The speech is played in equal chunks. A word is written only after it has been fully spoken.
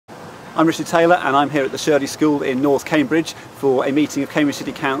I'm Richard Taylor and I'm here at the Shirley School in North Cambridge for a meeting of Cambridge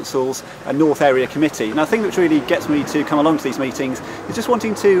City Council's North Area Committee. Now, the thing that really gets me to come along to these meetings is just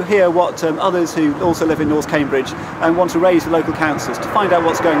wanting to hear what others who also live in North Cambridge and want to raise with local councils to find out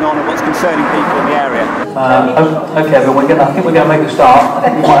what's going on and what's concerning people in the area. Okay, everyone, I think we're going to make a start. I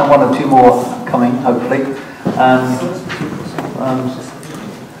think we might have one or two more coming, hopefully.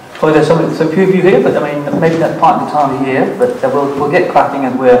 So there's so few of you here, but I mean, maybe that's part of the time here, but we'll get cracking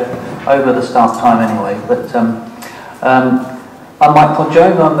and we're over the start time anyway. But I'm Mike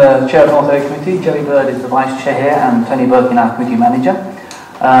Podjones, I'm the Chair of the North Area Committee, Joey Bird is the Vice Chair here, and Tony Birkin, our Committee Manager.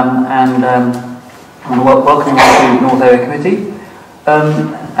 And welcome to North Area Committee.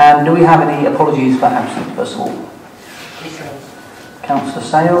 And do we have any apologies for absence, first of all? Councillor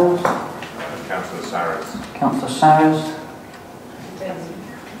Sales. Councillor Sarris. Councillor Sarris.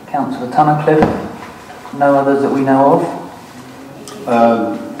 Councillor Tunnicliffe. No others that we know of.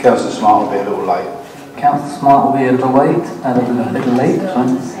 Councillor Smart will be a little late. Councillor Smart will be a little late. A little late, sorry.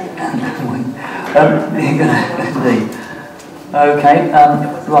 Indeed. Okay,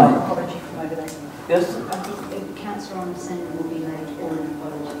 right. Apology from over there. Yes? I think Councillor on Asanya will be late or an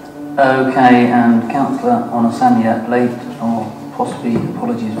apology. Okay, and Councillor on Asanya late or possibly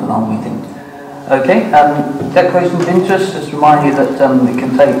apologies for the whole meeting. Okay, declarations of interest, just remind you that we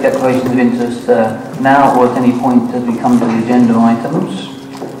can take declarations of interest now or at any point as we come to the agenda items.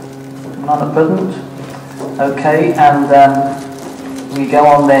 None at present. Okay, and we go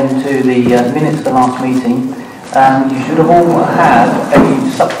on then to the minutes of the last meeting. You should have all had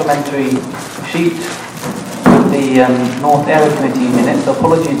a supplementary sheet with the North Area Committee minutes. So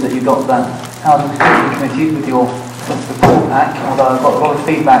apologies that you got that Housing and Security Committee with your report pack, although I've got a lot of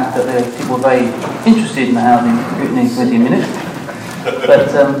feedback that people are very interested in the Housing and Security Committee minutes. But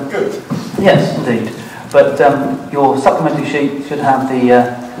Good. yes, indeed. But your supplementary sheet should have the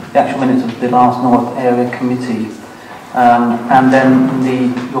actual minutes of the last North Area Committee. And then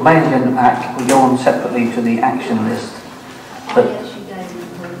your main agenda pack will go on separately to the action list. But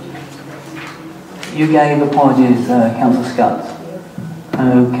you gave apologies, Councillor Scott.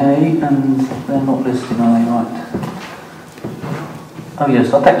 Okay, and they're not listed, are they? Right. Oh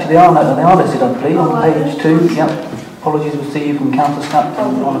yes, actually they are listed, I believe, on page 2. Yep. Apologies received from Councillor Scott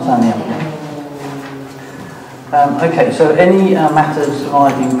on Asanya. Okay, so any matters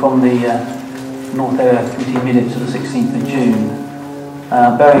arising from the North Area Committee minutes of the 16th of June.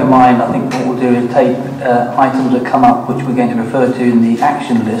 Bearing in mind, I think what we'll do is take items that come up which we're going to refer to in the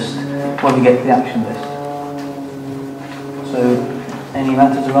action list when we get to the action list. So, any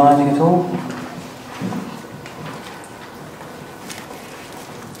matters arising at all?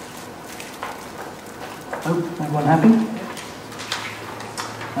 Oh, everyone happy?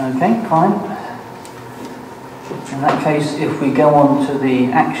 Okay, fine. In that case, if we go on to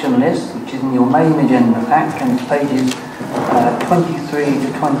the action list, which is in your main agenda pack, and it's pages 23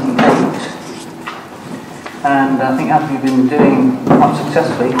 to 28, and I think as we've been doing quite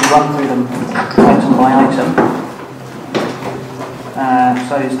successfully, we run through them item by item.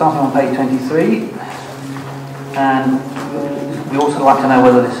 So starting on page 23, and we also like to know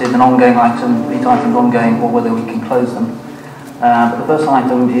whether this is an ongoing item, these items ongoing, or whether we can close them. But the first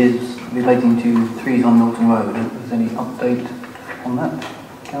item is relating to trees on Milton Road. Is there any update on that?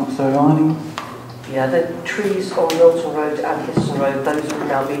 Councillor Riley? Yeah, the trees on Milton Road and Histon Road, those will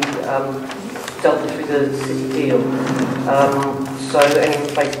now be dealt with through the city deal. So any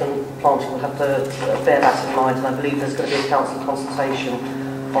replacement planting will have to bear that in mind, and I believe there's going to be a council consultation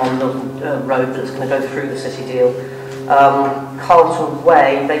on Milton Road that's going to go through the city deal. Carlton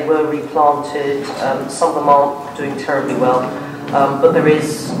Way, they were replanted, some of them aren't doing terribly well, but there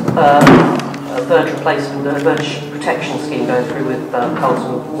is a verge replacement, a verge protection scheme going through with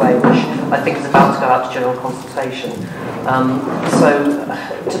Carlton Way, which I think is about to go out to general consultation. So,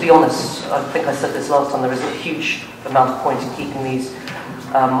 to be honest, I think I said this last time, there is a huge amount of point in keeping these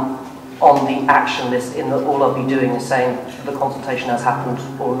on the action list, in that all I'll be doing is saying the consultation has happened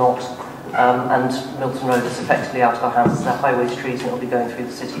or not, and Milton Road is effectively out of our hands. They're highways trees and it'll be going through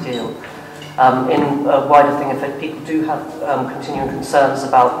the city deal. In a wider thing, if people do have continuing concerns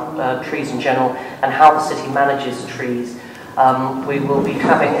about trees in general and how the city manages trees, we will be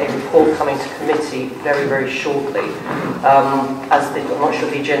having a report coming to committee very, very shortly. I'm not sure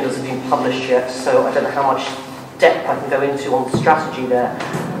the agendas have been published yet, so I don't know how much depth I can go into on the strategy there,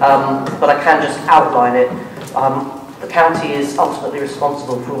 but I can just outline it. The county is ultimately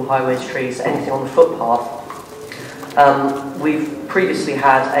responsible for all highways trees, anything on the footpath. We've previously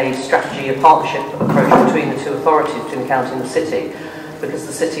had a strategy, a partnership approach between the two authorities, between the county and the city, because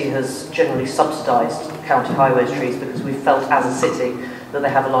the city has generally subsidised county highways trees, because we felt as a city that they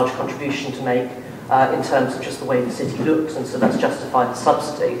have a large contribution to make in terms of just the way the city looks, and so that's justified the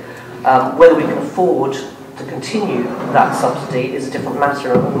subsidy. Whether we can afford to continue that subsidy is a different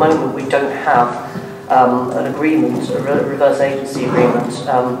matter. At the moment, we don't have an agreement, a reverse agency agreement,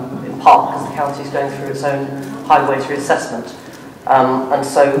 in part because the county is going through its own highways reassessment. And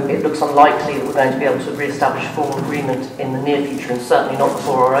so it looks unlikely that we're going to be able to re-establish a formal agreement in the near future, and certainly not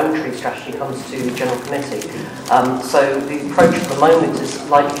before our own tree strategy comes to General Committee. So the approach at the moment is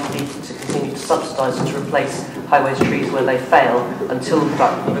likely to be to continue to subsidise and to replace highways trees where they fail until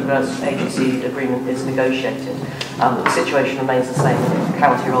the reverse agency agreement is negotiated. But the situation remains the same. The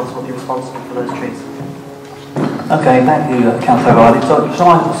county are ultimately responsible for those trees. Okay, thank you, Councillor Riley. So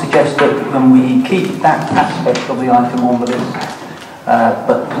I suggest that when we keep that aspect of the item on the list,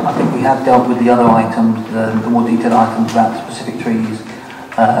 but I think we have dealt with the other items, the more detailed items about specific trees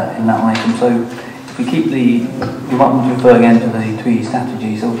in that item. So if we keep we might want to refer again to the tree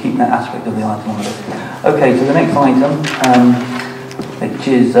strategy, so we'll keep that aspect of the item on the list. Okay, so the next item, which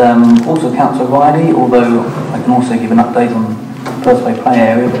is also Councillor Riley, although I can also give an update on the Perthway play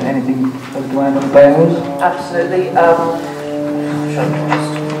area, but anything further to add on the play areas? Absolutely.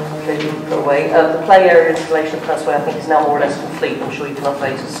 Put away. The play area installation of Perthway, I think, is now more or less complete. I'm sure you can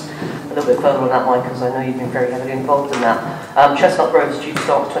update us a little bit further on that, Mike, because I know you've been very heavily involved in that. Chestnut Road is due to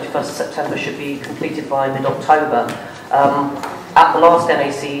start on the 21st of September, should be completed by mid-October. At the last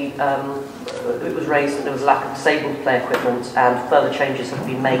NAC, it was raised that there was a lack of disabled play equipment, and further changes have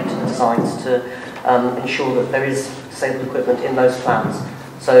been made to the designs to ensure that there is disabled equipment in those plans.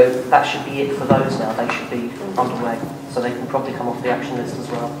 So that should be it for those now. They should be underway, so they can probably come off the action list as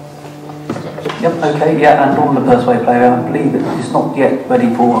well. Yep, okay, yeah, and on the Perthway play area, I believe it's not yet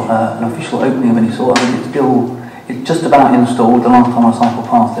ready for an official opening of any sort. I think it's just about installed. The last time I cycled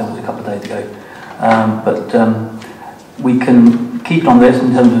past there was a couple of days ago. But we can keep it on this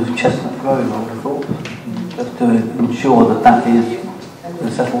in terms of Chestnut Grove, I would have thought, just to ensure that is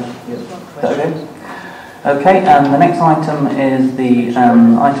settled. Is that okay? Okay, and the next item is the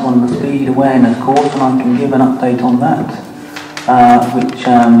item on the speed awareness course, and I can give an update on that, which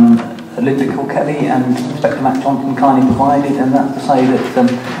Linda Kilkelly and Inspector Matt Johnson kindly provided, and that's to say that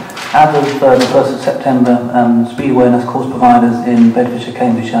as of the 1st of September, speed awareness course providers in Bedfordshire,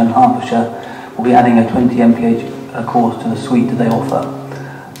 Cambridgeshire and Hertfordshire will be adding a 20 mph course to the suite that they offer.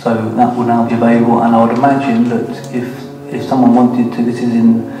 So that will now be available, and I would imagine that if someone wanted to, this is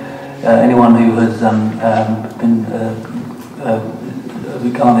in anyone who has been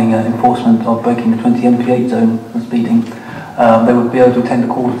regarding enforcement of breaking the 20 mph zone and speeding, they would be able to attend a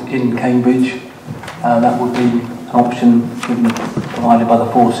course in Cambridge. That would be an option provided by the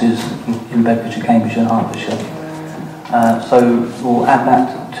forces in Bedfordshire, Cambridgeshire and Hertfordshire. So we'll add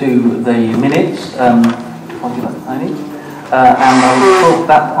that to the minutes. I'll give that to Tony. And I thought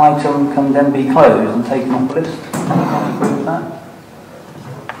that item can then be closed and taken off the list. Anyone agree with that?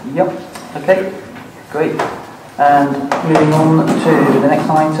 Yep. Okay. Great. And moving on to the next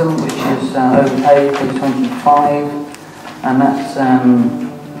item, which is overpay, page 25. And that's,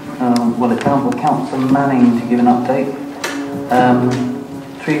 well, it's down for Councillor Manning to give an update.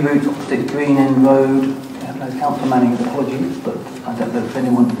 3 routes opposite Green End Road. No, Councillor Manning's apologies, but I don't know if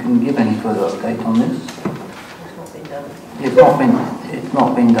anyone can give any further update on this. It's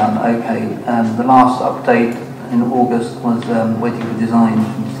not been done. Okay. The last update in August was waiting for design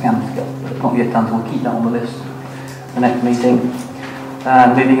from Scansca, but it's not yet done, so we'll keep that on the list for the next meeting.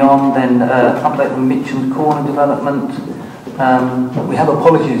 Moving on, then update on Mitchell's Corner development. We have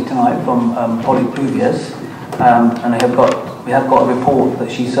apologies tonight from Polly Pluvius, and we have got a report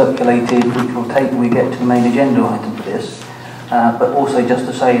that she circulated, which we'll take when we get to the main agenda item for this. But also just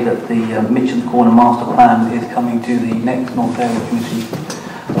to say that the Mitchell's Corner master plan is coming to the next North Area Committee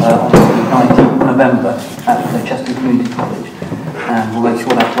on the 19th of November at the Chester Community College, and we'll make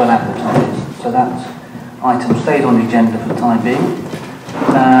sure that's well advertised. So that item stays on the agenda for the time being.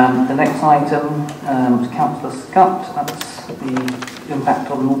 The next item was Councillor Scott. That's the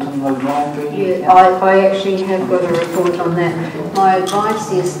impact on Norton Road Library. Yeah, I actually have got a report on that. My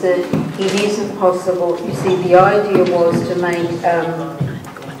advice is that it isn't possible. You see, the idea was to make,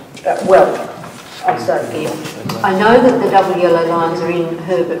 well, I'll start again. I know that the double yellow lines are in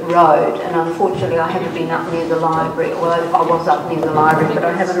Herbert Road, and unfortunately I haven't been up near the library. Well, I was up near the library, but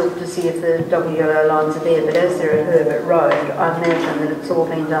I haven't looked to see if the double yellow lines are there. But as they're at Herbert Road, I imagine that it's all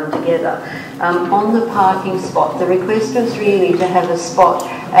been done together. On the parking spot, the request was really to have a spot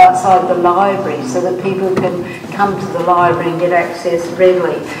outside the library so that people can come to the library and get access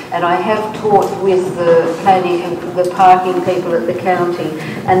readily. And I have talked with the planning and the parking people at the county,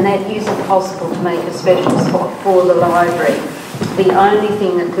 and that isn't possible to make a special spot for the library. The only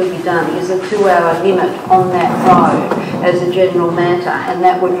thing that could be done is a 2-hour limit on that road as a general matter, and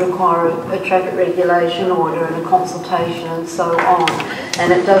that would require a traffic regulation order and a consultation and so on.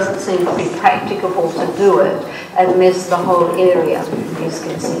 And it doesn't seem to be practicable to do it unless the whole area is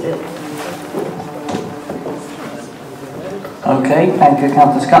considered. Okay, thank you,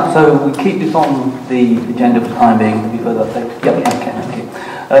 Councillor Scott. So we keep this on the agenda for the time being. Have you further updates? Yep, okay, thank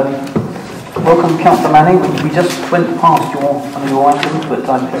you. Welcome, Councillor Manning. We just went past one of your items, but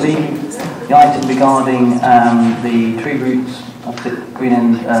I believe the item regarding the tree roots of the Green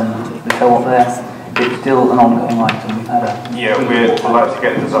End, the co-op there, it's still an ongoing item. We've had a... Yeah, we'd like to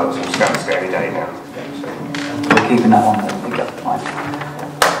get the results of scouts any day now. So. We're keeping that on there. Fine.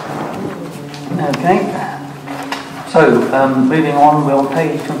 Okay. So, moving on, we're on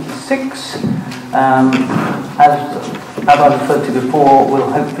page 26. As I referred to before,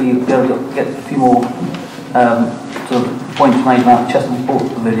 we'll hopefully be able to get a few more sort of points made about the Chestnut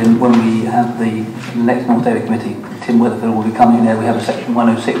Sports Pavilion when we have the next North Area Committee. Tim Weatherfield will be coming in there. We have a section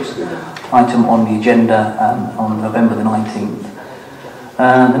 106 item on the agenda on November the 19th.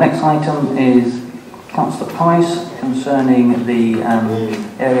 The next item is Councillor Price concerning the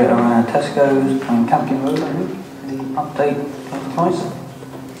area around Tesco's and Camping Road, I think. Update, Councillor Price?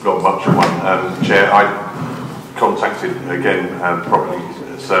 Not much of one. Chair, I contacted again Property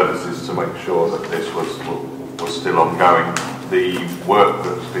Services to make sure that this was still ongoing. The work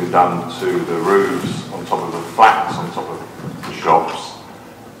that's been done to the roofs on top of the flats on top of the shops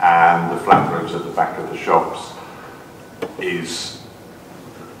and the flat roofs at the back of the shops is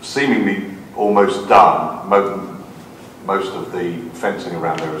seemingly almost done. Most of the fencing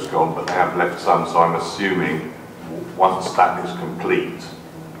around there is gone, but they have left some, so I'm assuming once that is complete,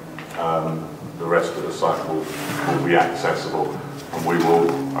 the rest of the site will be accessible, and we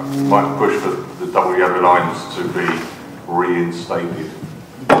might push for the double yellow lines to be reinstated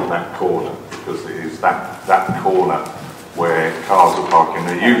on that corner, because it is that corner where cars are parking.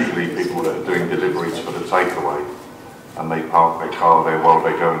 They're usually people that are doing deliveries for the takeaway, and they park their car there while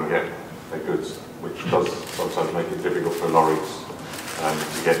they go and get their goods, which does sometimes make it difficult for lorries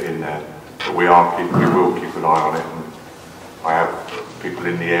to get in there. But we will keep an eye on it, and I have people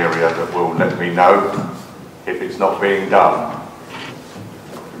in the area that will let me know if it's not being done.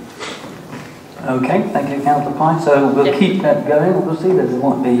 Okay, thank you, Councillor Pine. So we'll keep that going. Obviously, there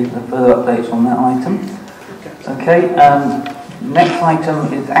might be further updates on that item. Okay, next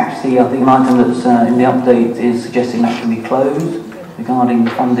item is actually, I think, an item that's in the update is suggesting that can be closed regarding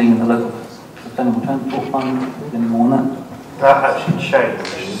the funding of the local sustainable transport fund. Any more on that? That actually changed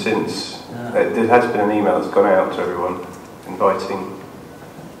since there has been an email that's gone out to everyone inviting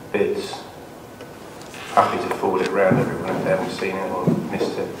bids. Happy to forward it around everyone if they haven't seen it or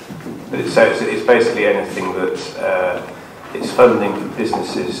missed it. But it's basically anything that it's funding for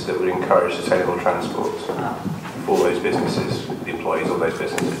businesses that would encourage sustainable transport for those businesses, the employees of those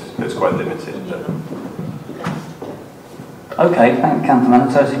businesses. It's quite limited. Okay, thank you,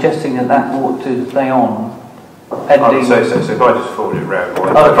 Councillor. So suggesting that ought to stay on. So if I just forward it around, or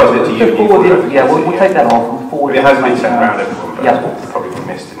we'll take that off and forward it. It has been sent around everyone, but it's probably been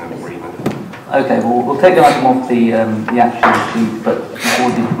missed in the agreement. Okay, well, we'll take the item off the action sheet, but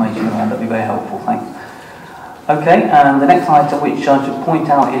forward the information around. That'd be very helpful. Thanks. Okay, and the next item, which I should point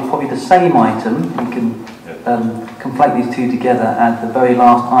out, is probably the same item. We can conflate these two together as the very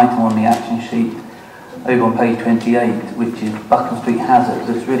last item on the action sheet over on page 28, which is Buckham Street hazards.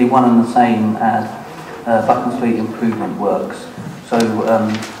 It's really one and the same as Buckham Street improvement works. So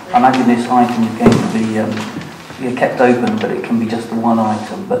I imagine this item is going to be kept open, but it can be just the one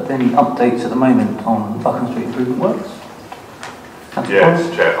item. But then updates at the moment on Buckham Street improvement works?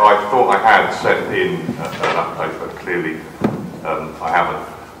 Yes, Chair. I thought I had sent in an update, but clearly I haven't.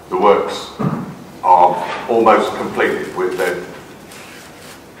 The works are almost completed with them.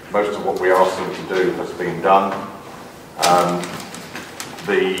 Most of what we asked them to do has been done.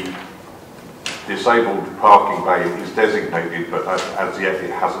 The disabled parking bay is designated, but as yet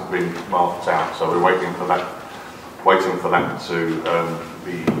it hasn't been marked out, so we're waiting for that to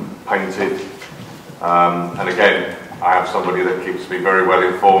be painted. And again, I have somebody that keeps me very well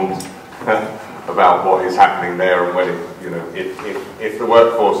informed about what is happening there, and when if the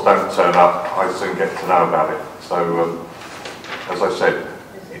workforce don't turn up, I soon get to know about it. So as I said,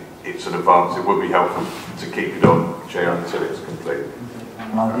 it's an advance. It would be helpful to keep it on, Chair, until it's complete.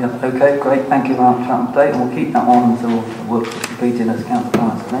 Okay, great. Thank you very much for that update. We'll keep that on until the work is completed, as Councillor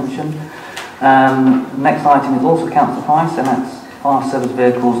Price mentioned. Next item is also Councillor Price, and that's fire service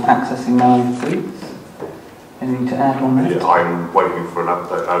vehicles accessing narrow streets. Anything to add on that? Yeah, I'm waiting for an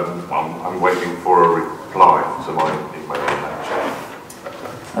update. I'm waiting for a reply to my email on that, Chair.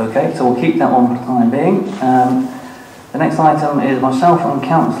 Okay, so we'll keep that on for the time being. The next item is myself and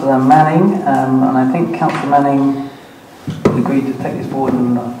Councillor Manning, and I think Councillor Manning agreed to take this forward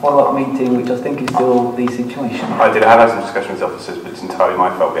in a follow-up meeting, which I think is still the situation. I did have had some discussions with officers, but it's entirely my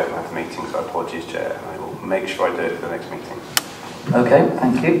fault we haven't had the meeting, so apologies, Chair, and I will make sure I do it for the next meeting. Okay,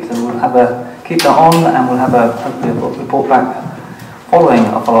 thank you. So we'll have keep that on, and we'll have hopefully a report back following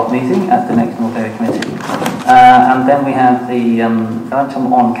a follow-up meeting at the next North Area Committee. And then we have the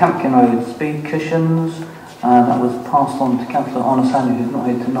item on Campkin Road speed cushions. That was passed on to Councillor Onosanu, who's not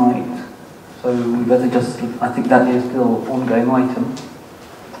here tonight. So we better just, I think that is still an ongoing item.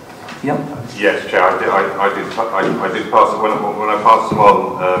 Yep. Yes, Chair, I did pass it. When I passed them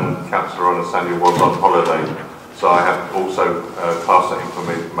on, Councillor Onosanu was on holiday. So I have also passed that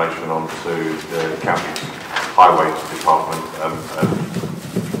information on to the County Highways Department, and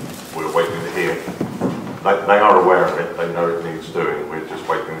we're waiting to hear. They are aware of it, they know it needs doing, we're just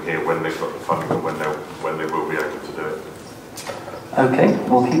waiting to hear when they've got the funding and when they will be able to do it. Okay,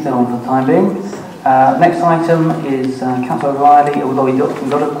 we'll keep that on for the time being. Next item is Councillor Riley, although we got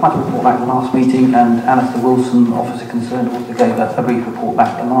quite a report back at the last meeting, and Alistair Wilson, Officer Concerned, also gave a brief report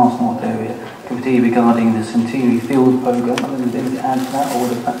back to the last North Area Committee regarding the Centenary Field Programme. I don't know if there's anything to add to that, or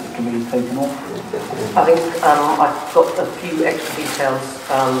whether that can be taken off. I think I've got a few extra details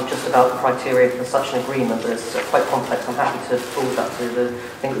just about the criteria for such an agreement. It's quite complex. I'm happy to forward that to I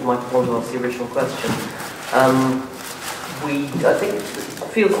think it was Michael Bond who asked the original question. I think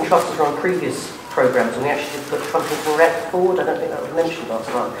fields and trusts are on previous programmes, and we actually did put fronting for rec forward. I don't think that was mentioned last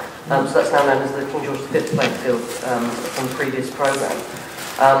time. So that's now known as the King George V playing field from the previous programme.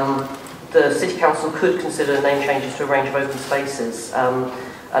 The City Council could consider name changes to a range of open spaces, and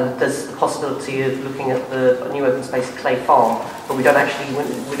there's the possibility of looking at the new open space at Clay Farm, but we don't actually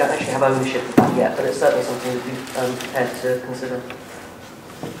have ownership of that yet. But it's certainly something that we're prepared to consider.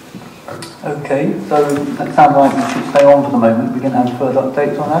 Okay, so that sounds like we should stay on for the moment. We're going to have further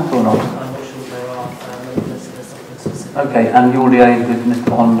updates on that or not? I'm not sure there are. There's something specific. Okay, and you'll liaise with Mr.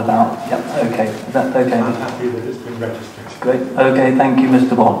 Bond about. Yep. Okay, is that okay? I'm happy that it's been registered. Great. Okay, thank you,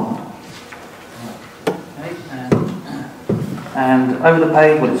 Mr. Bond. And over the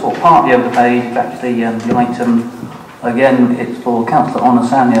page, well, it's sort of partly over the page, it's actually the item, again, it's for Councillor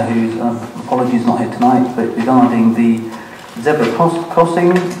Onosanya, who's, apologies, not here tonight, but regarding the zebra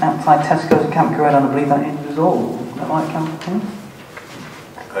crossing outside Tesco's at Camp Corella, and I believe that is resolved. Is that right, Councillor?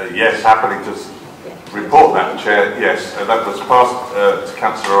 Yes, happily to report that, Chair. Yes, that was passed to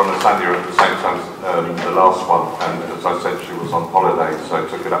Councillor Onosanya at the same time as the last one, and as I said, she was on holiday, so I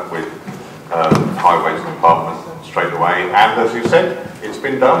took it up with Highways Department straight away, and as you said, it's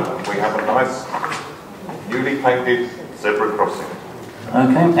been done. We have a nice newly painted zebra crossing.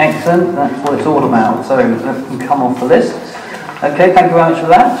 Okay, excellent. That's what it's all about. So that can come off the list. Okay, thank you very much for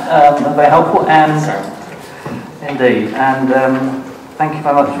that. Very helpful, and indeed, and thank you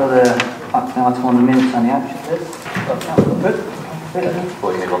very much for the item on the minutes and the action list.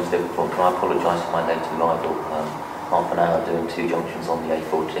 Before we move on to the report, can I apologise for my late arrival? Half an hour doing 2 junctions on the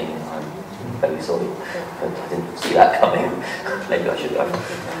A14. I'm very sorry, but I didn't see that coming. Maybe I should go.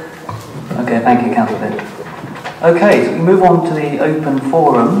 Okay, thank you, Councillor. Okay, so we move on to the open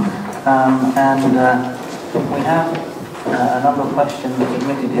forum, and we have a number of questions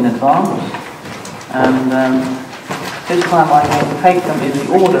submitted in advance, and this time I will take them in the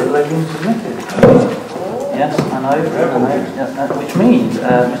order that they've been submitted. Yes, I know, which means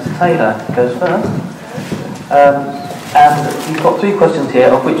Mr. Taylor goes first. And you've got 3 questions here,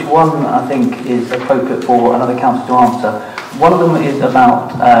 of which one I think is appropriate for another councillor to answer. One of them is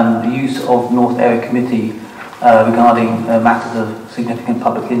about the use of North Area Committee regarding matters of significant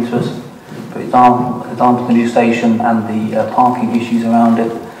public interest. For example, the new station and the parking issues around it,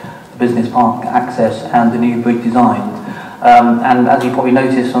 the business park access and the new bridge design. And as you probably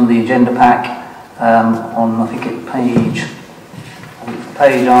noticed on the agenda pack, on I think it's page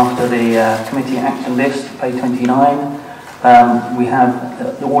after the committee action list, page 29, we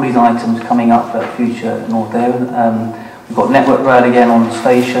have all these items coming up at future North Area. We've got Network Rail again on the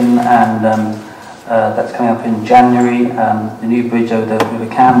station, and that's coming up in January. The new bridge over the River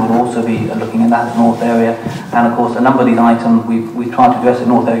Cam will also be looking at that North Area, and of course a number of these items we've tried to address at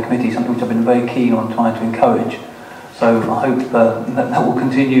North Area Committee, something which I've been very keen on trying to encourage. So I hope that will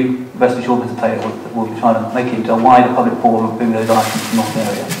continue. Rest assured, Mr. Taylor, we'll be trying to make it into a wider public forum and bring those items to North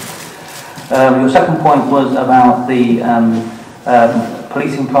Area. Your second point was about the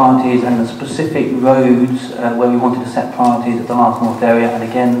policing priorities and the specific roads where we wanted to set priorities at the last North Area, and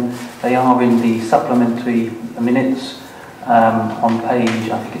again they are in the supplementary minutes on page,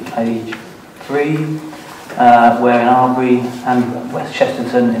 I think it's page 3. where in Arbury and West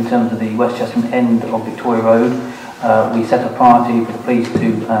Chesterton, in terms of the West Chesterton end of Victoria Road, we set a priority for the police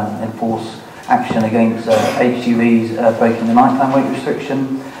to enforce action against HGVs breaking the nighttime weight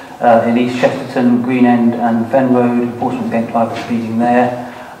restriction. In East Chesterton, Green End and Fen Road, enforcement against drivers speeding there,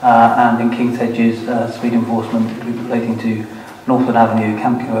 and in King's Hedges, speed enforcement relating to Northwood Avenue,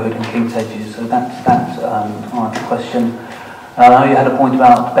 Camping Road and King's Hedges. So that's the question. I know you had a point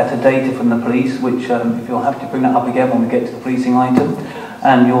about better data from the police, which if you'll have to bring that up again when we get to the policing item.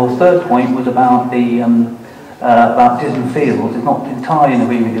 And your third point was about the about Disney Fields. It's not entirely in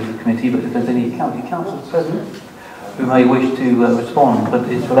agreement with the committee, but if there's any county councillors present who may wish to respond, but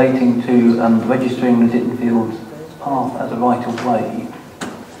it's relating to registering the Disney Fields path as a right-of-way.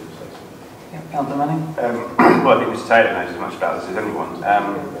 Yeah, Councillor Manning? Well, I think Mr Taylor knows as much about this as anyone.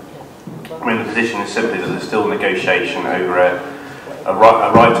 I mean, the position is simply that there's still negotiation over a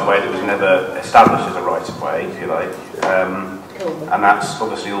right-of-way that was never established as a right-of-way, if you like. And that's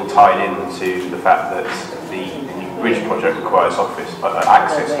obviously all tied into the fact that the new bridge project requires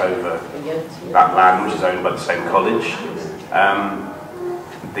access over that land, which is owned by the same college.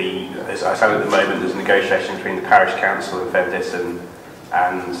 As I said at the moment, there's a negotiation between the parish council and Fenditton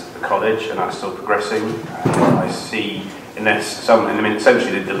and the college, and that's still progressing. I see,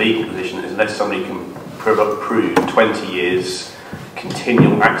 essentially the legal position is unless somebody can prove 20 years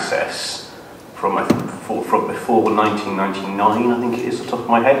continual access from before 1999, I think it is off the top of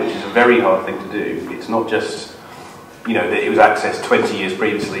my head, which is a very hard thing to do. It's not just, that it was accessed 20 years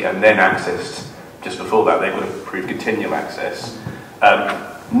previously and then accessed just before that. They've got to prove continual access.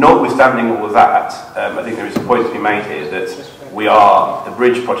 Notwithstanding all of that, I think there is a point to be made here that the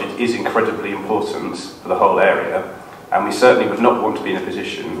bridge project is incredibly important for the whole area, and we certainly would not want to be in a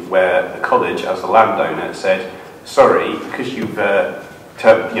position where the college, as the landowner, said, sorry, because you've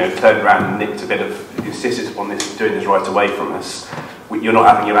turned around and nicked a bit of, insisted upon doing this right away from us, you're not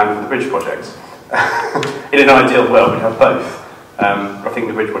having your land for the bridge project. In an ideal world, we'd have both. I think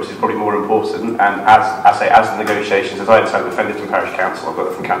the bridge project is probably more important, and as the negotiations, as I understand the Fenditton Parish Council, I've got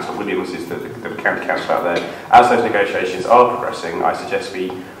that from Councillor Williams, is the county council out there, as those negotiations are progressing, I suggest we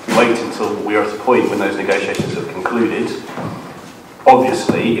wait until we're at a point when those negotiations have concluded.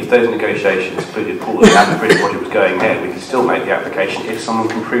 Obviously, if those negotiations concluded poorly and the bridge project was going ahead, we can still make the application if someone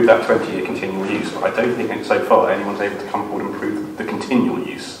can prove that 20-year continual use. But I don't think so far anyone's able to come forward and prove the continual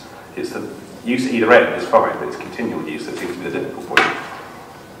use. It's the use at either end is fine, but it's continual use that seems to be the difficult point.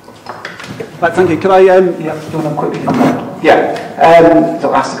 Right, thank you. Could I... Yeah, do you want to quickly come back? Yeah, so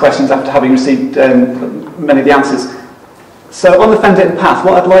I'll ask the questions after having received many of the answers. So on the Fenditton path,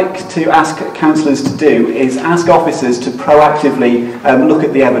 what I'd like to ask councillors to do is ask officers to proactively look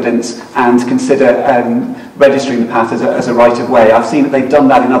at the evidence and consider registering the path as a right-of-way. I've seen that they've done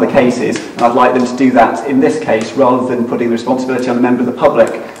that in other cases, and I'd like them to do that in this case rather than putting the responsibility on a member of the public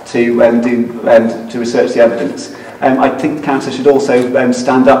to research the evidence. I think the council should also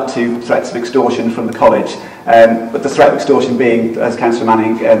stand up to threats of extortion from the college, but the threat of extortion being, as Councillor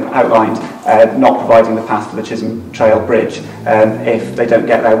Manning outlined, not providing the path to the Chisholm Trail Bridge if they don't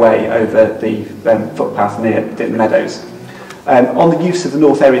get their way over the footpath near Ditton Meadows. On the use of the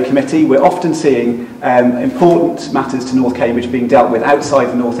North Area Committee, we're often seeing important matters to North Cambridge being dealt with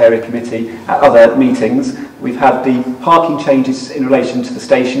outside the North Area Committee at other meetings. We've had the parking changes in relation to the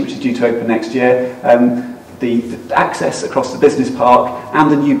station, which is due to open next year. The access across the business park and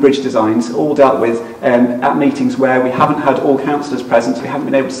the new bridge designs, all dealt with at meetings where we haven't had all councillors present, so we haven't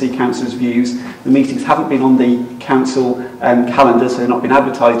been able to see councillors' views. The meetings haven't been on the council calendar, so they've not been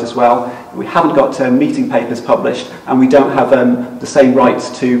advertised as well. We haven't got meeting papers published, and we don't have the same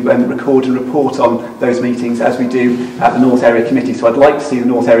rights to record and report on those meetings as we do at the North Area Committee. So I'd like to see the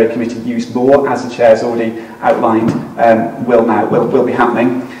North Area Committee used more, as the Chair's already outlined, will be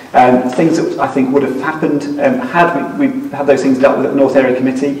happening. Things that I think would have happened had we had those things dealt with at the North Area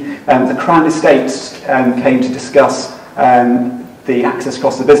Committee. The Crown Estates came to discuss the access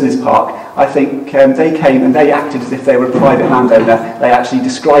across the business park. I think they came and they acted as if they were a private landowner. They actually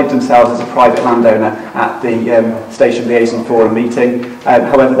described themselves as a private landowner at the Station Liaison Forum meeting.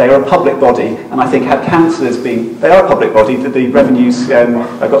 However, they are a public body, and I think had councillors been, they are a public body, the revenues,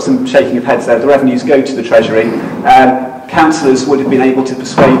 I've got some shaking of heads there, the revenues go to the Treasury. Councillors would have been able to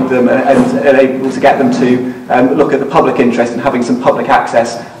persuade them and able to get them to look at the public interest in having some public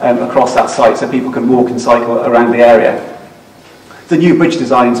access across that site so people can walk and cycle around the area. The new bridge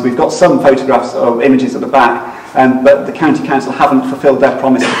designs, we've got some photographs or images at the back, but the County Council haven't fulfilled their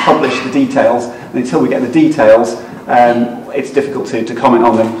promise to publish the details, and until we get the details, it's difficult to comment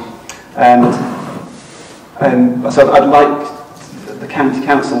on them. So I'd like the county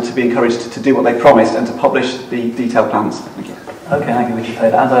council to be encouraged to do what they promised and to publish the detailed plans. Thank you. Okay, thank you,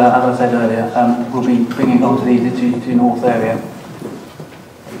 Richard. As I said earlier, we'll be bringing on to the north area.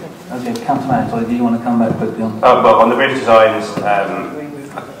 Okay, Councillor, sorry, do you want to come back quickly on? Well, on the bridge designs, I mean,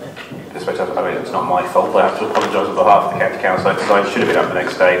 it's not my fault, but I have to apologise on behalf of the County Council. The designs should have been up the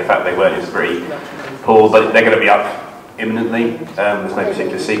next day. The fact they weren't is pretty poor, but they're going to be up imminently. There's no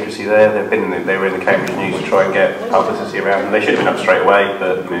particular secrecy there. They were in the Cambridge News to try and get publicity around them. They should have been up straight away,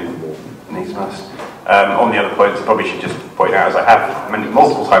 but needs must. On the other points, I probably should just point out, as I have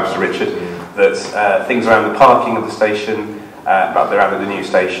multiple times to Richard, that things around the parking of the station, around the new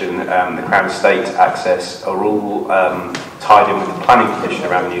station, the Crown Estate access are all tied in with the planning condition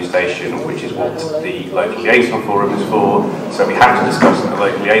around the new station, which is what the local liaison forum is for. So we have to discuss it at the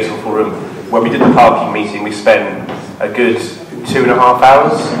local liaison forum. When we did the parking meeting, we spent a good 2.5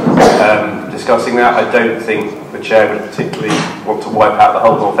 hours discussing that. I don't think the chair would particularly want to wipe out the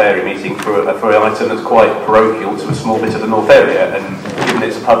whole North Area meeting for an item that's quite parochial to a small bit of the North Area. And given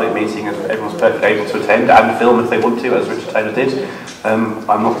it's a public meeting, everyone's perfectly able to attend and film if they want to, as Richard Taylor did. I'm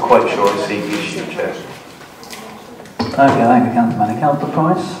not quite sure I see the issue, Chair. Okay, thank you, Councillor. Councillor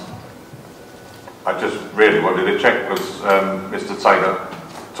Price? I just really wanted to check, was Mr Taylor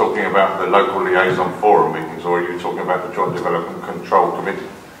talking about the local liaison forum meetings, or are you talking about the Joint Development Control Committee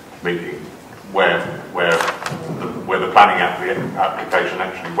meeting where the planning application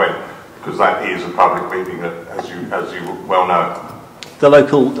actually went? Because that is a public meeting, as you well know. The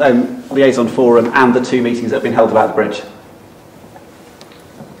local liaison forum and the 2 meetings that have been held about the bridge.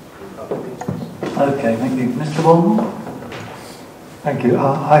 Okay, thank you. Mr. Bond? Thank you.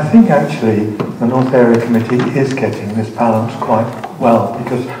 I think actually the North Area Committee is getting this balance quite well,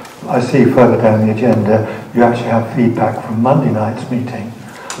 because I see further down the agenda you actually have feedback from Monday night's meeting,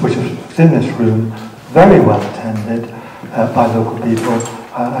 which was in this room, very well attended by local people.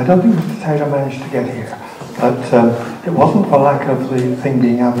 I don't think Mr Taylor managed to get here, but it wasn't for lack of the thing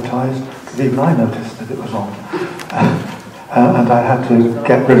being advertised, because even I noticed that it was on. And I had to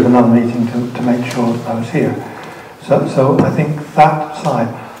get rid of another meeting to make sure that I was here. So I think that side,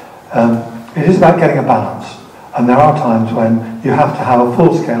 it is about getting a balance. And there are times when you have to have a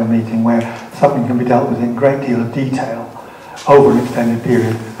full-scale meeting where something can be dealt with in a great deal of detail over an extended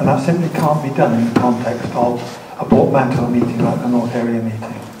period. And that simply can't be done in the context of a portmanteau meeting like the North Area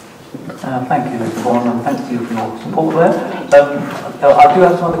meeting. Thank you, Mr. Bourne, and thank you for your support there. I do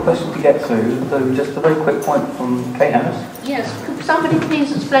have some other questions to get to, so just a very quick point from Kay Harris. Yes, could somebody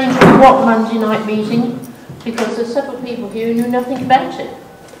please explain to me what Monday night meeting? Because there's several people here who knew nothing about it.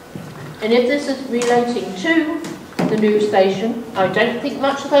 And if this is relating to the new station, I don't think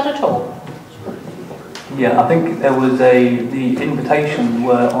much of that at all. Yeah, I think there was the invitations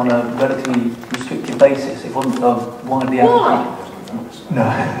were on a relatively restricted basis. It wasn't widely advertised. No.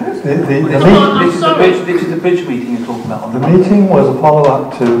 This is the bridge meeting you're talking about. The meeting was a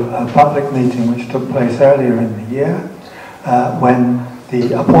follow-up to a public meeting which took place earlier in the year when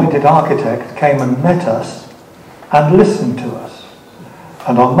the appointed architect came and met us and listened to us.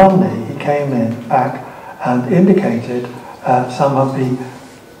 And on Monday he came back and indicated some of the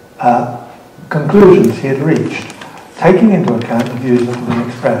conclusions he had reached, taking into account the views that have been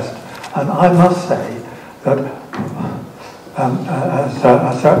expressed. And I must say that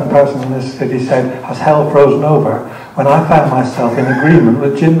a certain person in this city said, has hell frozen over, when I found myself in agreement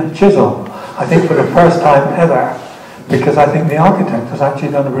with Jim Chisholm, I think for the first time ever, because I think the architect has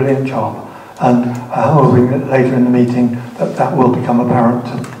actually done a brilliant job. And I'm hoping that later in the meeting that will become apparent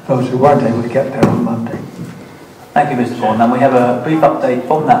to those who weren't able to get there on Monday. Thank you, Mr. Bourne. And we have a brief update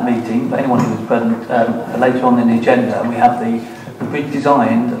from that meeting for anyone who was present later on in the agenda. And we have the bridge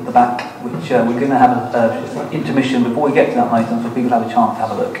designed at the back, which we're going to have an intermission before we get to that item, so people have a chance to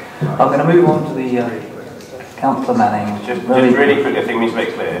have a look. I'm going to move on to the Councillor Manning. Just really quickly, I think we need to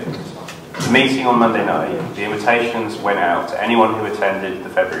make clear. The meeting on Monday night, the invitations went out to anyone who attended the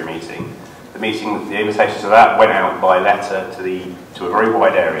February meeting. The invitations to that went out by letter to a very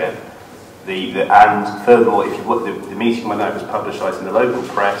wide area. And furthermore, if you look, the meeting went out was publicised in the local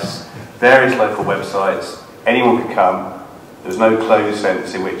press, various local websites. Anyone could come. There was no closed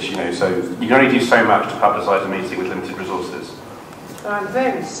sense in which, so you can only do so much to publicise a meeting with limited resources. I'm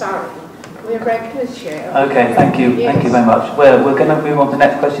very sorry. We're regulars here. Okay, thank you. Yes. Thank you very much. We're going to move on to the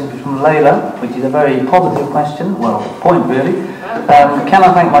next question, which is from Layla, which is a very positive question. Well, point really. Can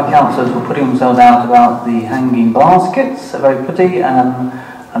I thank my councillors for putting themselves out about the hanging baskets? They're very pretty, and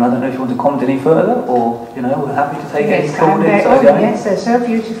I don't know if you want to comment any further, or we're happy to take any recordings. Yes, they're so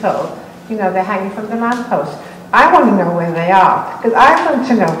beautiful. They're hanging from the lamppost. I want to know where they are, because I want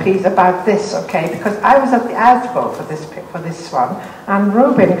to know, please, about this, okay? Because I was at the Asbo for this one, and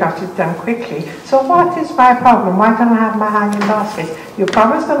Ruben got it done quickly. So what is my problem? Why don't I have my hanging baskets? You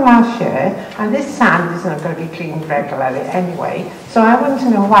promised them last year, and this sand is not going to be cleaned regularly anyway. So I want to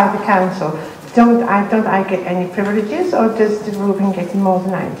know why the council don't I get any privileges, or does the Ruben get more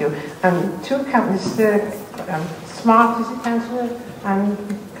than I do? And two companies, Smart, is it, Councillor, and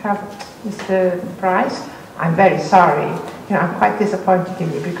Mr. Price. I'm very sorry. You know, I'm quite disappointed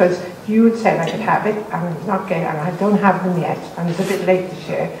in you, because you would say I could have it, and I'm not getting, and I don't have them yet, and it's a bit late this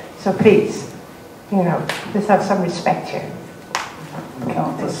year. So please, you know, let's have some respect here.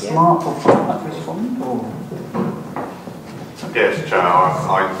 Councillor Smart or Smart respond, or? Yes, Chair,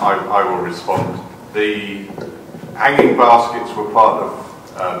 I will respond. The hanging baskets were part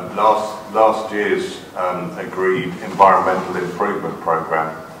of last year's agreed environmental improvement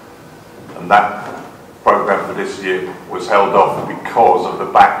programme, and that programme for this year was held off because of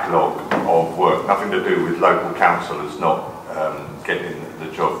the backlog of work, nothing to do with local councillors not getting the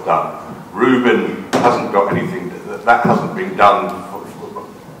job done. Reuben hasn't got anything, that hasn't been done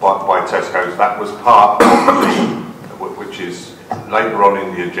by Tesco's. That was part of the, which is later on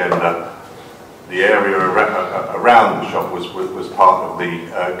in the agenda. The area around the shop was part of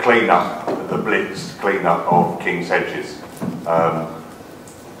the clean-up, the blitz clean-up of King's Hedges.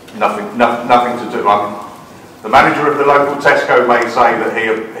 Nothing to do. The manager of the local Tesco may say that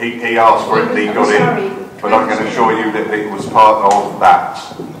he asked for it and he got it, but I can assure you that it was part of that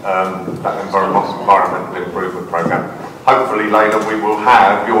environmental improvement programme. Hopefully, Leyla, we will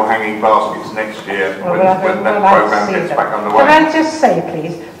have your hanging baskets next year when that programme gets back underway. Can I just say,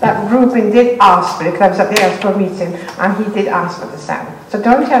 please, that Ruben did ask for it, because I was at the Asbo meeting, and he did ask for the sand. So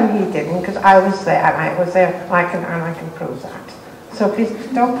don't tell me he didn't, because I was there, and I was there, and I can prove that. So please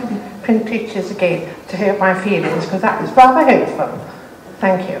don't print pictures again to hurt my feelings, because that was rather hurtful.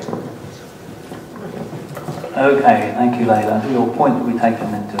 Thank you. Okay, thank you, Leyla. Your point will be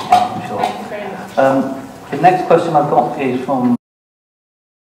taken into account, I'm sure. Thank you very much. The next question I've got is from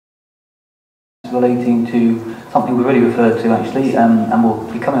relating to something we've already referred to, actually, and will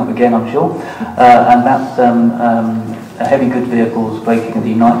be coming up again, I'm sure, and that's heavy goods vehicles breaking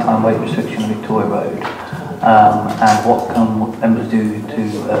the nighttime weight restriction on Victoria Road, and what can members do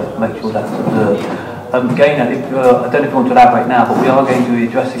to make sure that's observed. Gaynor, I don't know if you want to elaborate now, but we are going to be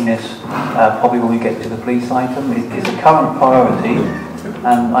addressing this probably when we get to the police item. It's a current priority,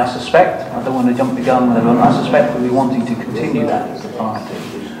 and I suspect, I don't want to jump the gun with everyone, I suspect we'll be wanting to continue that as a priority.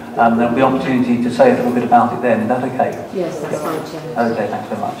 There'll be opportunity to say a little bit about it then. Is that okay? Yes, that's fine, Chair. Okay, thanks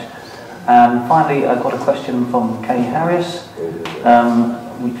very much. And finally, I've got a question from Kay Harris,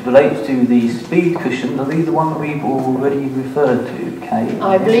 which relates to the speed cushions. Are these the ones we've already referred to, Kay?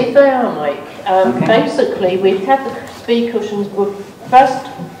 I believe they are, Mike. Okay. Basically, we've had the speed cushions, were first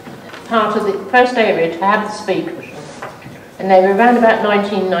part of the first area to have the speed cushions. And they were around about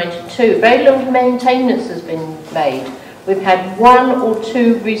 1992. Very little maintenance has been made. We've had one or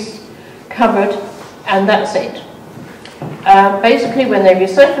two covered, and that's it. Basically, when they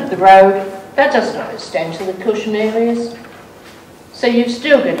resurfaced the road, that does not extend to the cushion areas. So you've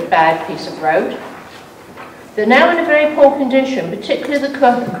still got a bad piece of road. They're now in a very poor condition, particularly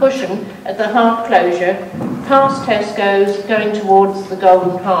the cushion at the half closure, past Tesco's, going towards the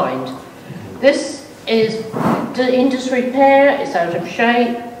Golden Hind. This is in disrepair, it's out of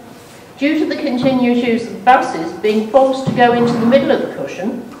shape. Due to the continued use of buses being forced to go into the middle of the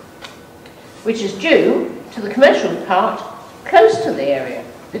cushion, which is due to the commercial part close to the area,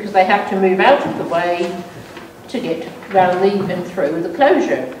 because they have to move out of the way to get round and through the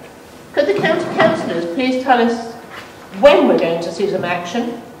closure. Could the county councillors please tell us when we're going to see some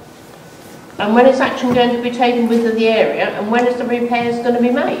action, and when is action going to be taken within the area, and when is the repairs going to be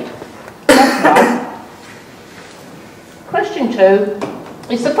made? That's one. Question 2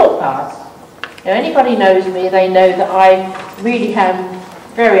 is the footpaths. Now, anybody knows me, they know that I really am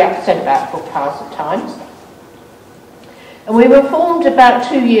very upset about footpaths at times. And we were informed about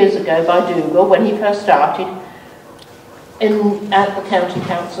 2 years ago by Dougal, when he first started, at the County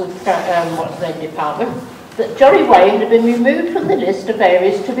Council, what's the name, department, that Jolly Way had been removed from the list of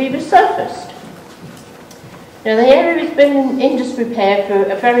areas to be resurfaced. Now, the area has been in disrepair for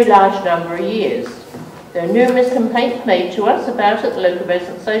a very large number of years. There are numerous complaints made to us about it, the local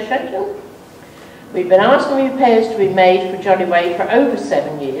residents association. We've been asking repairs to be made for Jolly Way for over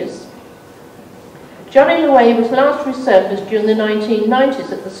 7 years. Jolly Way was last resurfaced during the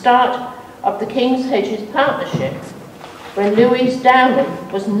 1990s at the start of the King's Hedges partnership, when Louise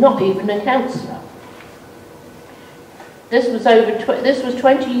Downing was not even a councillor. This was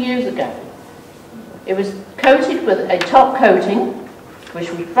 20 years ago. It was coated with a top coating, which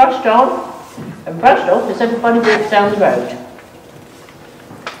was brushed on and brushed off as everybody walks down the road.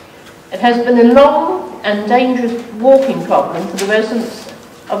 It has been a long and dangerous walking problem for the residents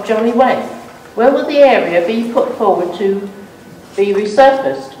of Johnny Way. Where will the area be put forward to be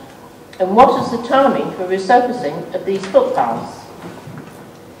resurfaced? And what is the timing for resurfacing of these footpaths?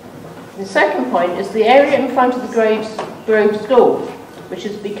 The second point is the area in front of the Grove School, which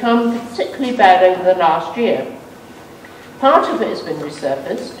has become particularly bad over the last year. Part of it has been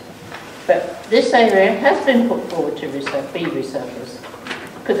resurfaced, but this area has been put forward to be resurfaced.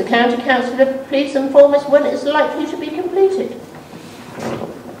 Could the County Councillor please inform us when it is likely to be completed?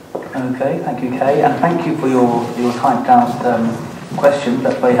 Okay, thank you, Kay, and thank you for your typed out question.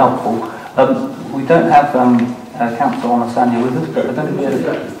 That's very helpful. We don't have Councillor Onosanya with us, but I don't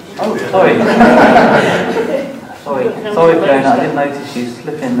know. Oh, sorry. sorry, Fiona. I didn't notice you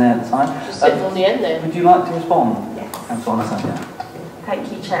slip in there at the time. Just sitting on the end there. Would you like to respond? Yes. Councillor Onosanya.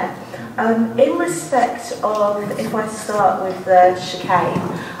 Thank you, Chair. In respect of, if I start with the chicane,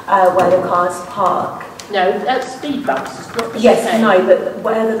 where the cars park. No, that's speed bumps, it's not the Yes, chicane. no, but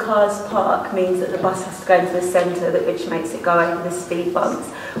where the cars park means that the bus has to go into the centre, which makes it go over the speed bumps,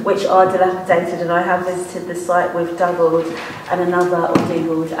 which are dilapidated, and I have visited the site with Dougaled and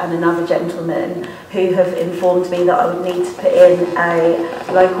another gentleman who have informed me that I would need to put in a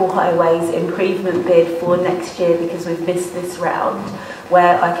local highways improvement bid for next year because we've missed this round,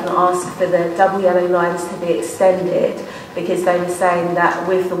 where I can ask for the double yellow lines to be extended, because they were saying that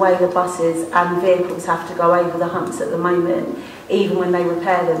with the way the buses and vehicles have to go over the humps at the moment, even when they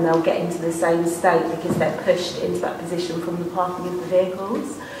repair them, they'll get into the same state because they're pushed into that position from the parking of the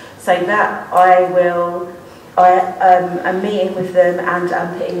vehicles. So that I'm meeting with them and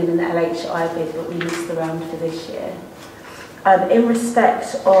I'm putting in an LHI bid, but we missed the round for this year. In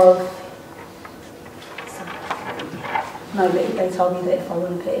respect of, no, but they told me that if I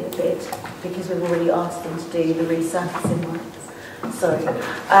want to put in a bid, because we've already asked them to do the resurfacing works. Sorry.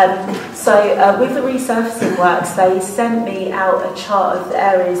 With the resurfacing works, they sent me out a chart of the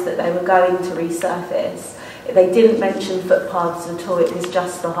areas that they were going to resurface. They didn't mention footpaths at all, it was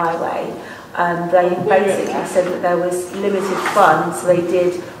just the highway. They basically said that there was limited funds, so they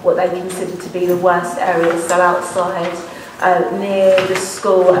did what they considered to be the worst areas, so outside near the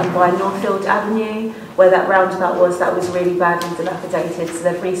school and by Northfield Avenue, where that roundabout was, that was really badly dilapidated, so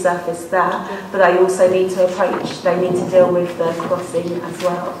they've resurfaced that, but they also need to deal with the crossing as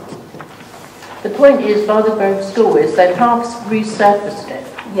well. The point is, by the Grove School is they've half resurfaced it.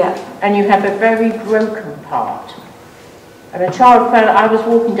 Yeah. And you have a very broken part. And a child fell, I was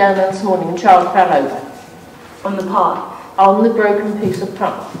walking down there this morning and a child fell over. On the path? On the broken piece of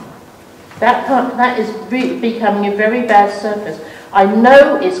path. That is becoming a very bad surface. I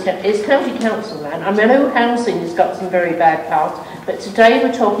know it's County Council land. I know housing has got some very bad parts, but today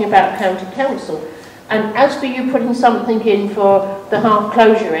we're talking about County Council. And as for you putting something in for the half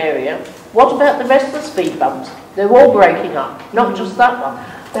closure area, what about the rest of the speed bumps? They're all breaking up, not just that one.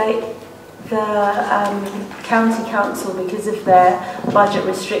 The County Council, because of their budget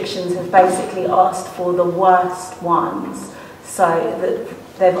restrictions, have basically asked for the worst ones. So that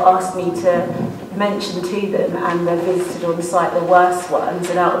they've asked me to mention to them, and they've visited on site the worst ones,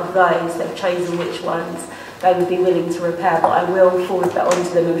 and out of those they've chosen which ones they would be willing to repair, but I will forward that on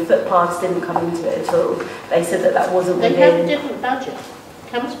to them, and footpaths didn't come into it at all. They said that that wasn't within... They have a different budget.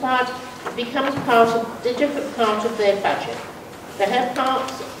 It becomes part of the different part of their budget. They have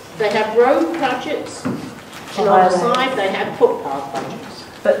parts, they have road budgets, and on the side they have footpath budgets.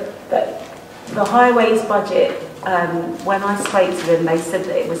 But the highways budget, when I spoke to them, they said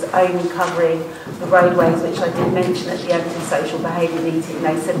that it was only covering the roadways, which I did mention at the anti-social behaviour meeting.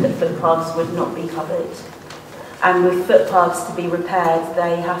 They said that footpaths would not be covered. And with footpaths to be repaired,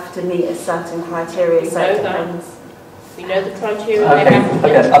 they have to meet a certain criteria, so it depends. We know the criteria.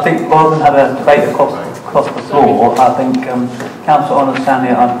 Okay. I think rather than have a debate across the floor, I think Councillor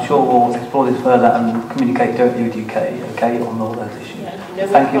Onosanya, I'm sure will explore this further and communicate directly with UK, on all those issues. Yeah,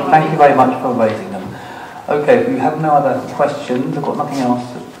 thank you very much for raising them. Okay, we have no other questions. I've got nothing else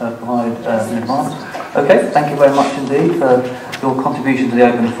to provide in advance. Okay, thank you very much indeed for your contribution to the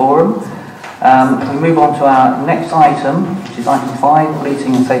open forum. We move on to our next item, which is item 5,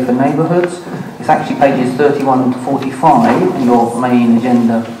 policing and safer neighbourhoods. It's actually pages 31 to 45 in your main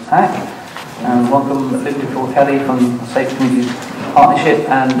agenda pack. And welcome Linda Kelly from the Safe Communities Partnership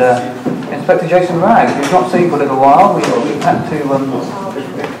and Inspector Jason Ragg, who's not seen for a little while. We've had to,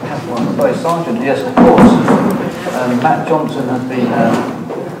 sorry, Sergeant, yes, of course. Matt Johnson has been,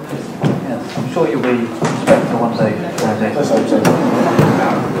 yes, I'm sure you'll be Inspector one day.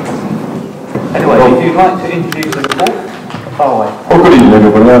 Anyway, if you'd like to introduce the report, far away. Well, good evening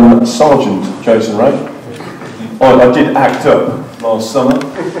everyone. I'm Sergeant Jason Ray. I did act up last summer,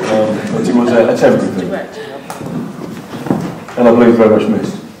 but it was a temporary thing. And I believe very much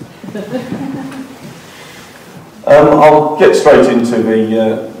missed. I'll get straight into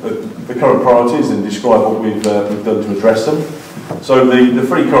the current priorities and describe what we've done to address them. So the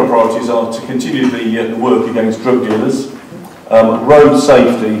three current priorities are to continue the work against drug dealers, road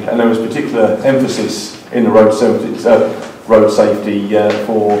safety, and there was particular emphasis in the road safety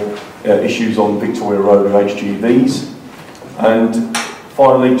for issues on Victoria Road and HGVs, and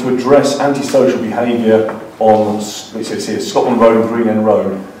finally to address antisocial behaviour on, it says here, Scotland Road and Green End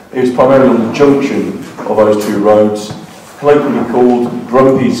Road. It was primarily on the junction of those two roads, colloquially called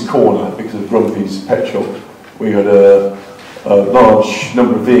Grumpy's Corner because of Grumpy's pet shop. We had a large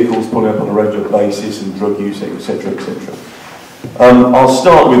number of vehicles pulling up on a regular basis and drug use, etc, etc. I'll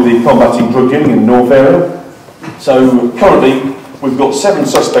start with the combating drug dealing in the North area. So currently we've got 7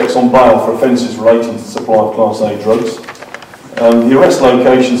 suspects on bail for offences relating to the supply of Class A drugs. The arrest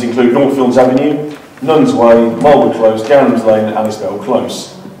locations include Northfields Avenue, Nuns Way, Marlwood Close, Garham's Lane and Anisbell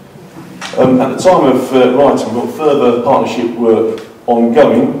Close. At the time of writing, we've got further partnership work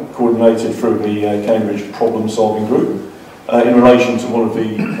ongoing, coordinated through the Cambridge Problem Solving Group, in relation to one of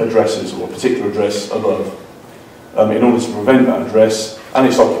the addresses, or a particular address above, in order to prevent that address and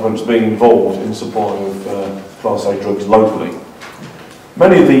its occupants being involved in the supply of Class A drugs locally.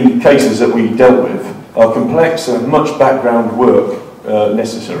 Many of the cases that we dealt with are complex and much background work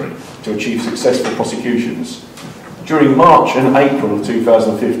necessary to achieve successful prosecutions. During March and April of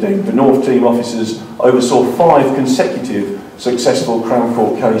 2015, the North Team officers oversaw 5 consecutive successful Crown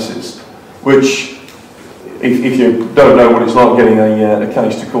Court cases, which, if you don't know what it's like getting a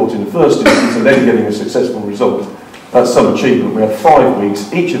case to court in the first instance and then getting a successful result, that's some achievement. We had 5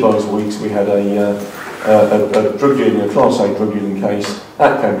 weeks. Each of those weeks we had a drug dealing, a Class A drug dealing case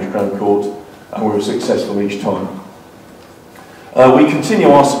at Cambridge Crown Court, and we were successful each time. We continue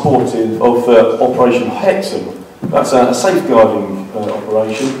our support of Operation Hexham. That's a safeguarding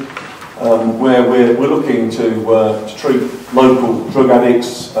operation where we're looking to treat local drug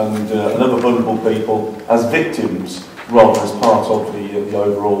addicts and other vulnerable people as victims rather as part of the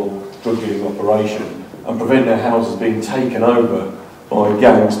overall drug dealing operation, and prevent their houses being taken over by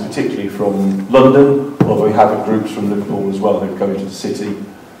gangs, particularly from London, although we have groups from Liverpool as well who go into the city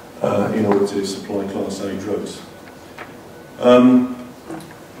in order to supply Class A drugs.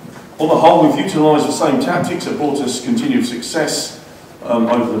 On the whole, we've utilised the same tactics that brought us continued success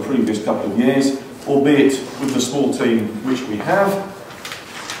over the previous couple of years, albeit with the small team which we have,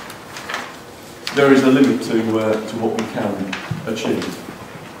 there is a limit to what we can achieve.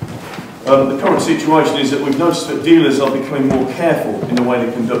 The current situation is that we've noticed that dealers are becoming more careful in the way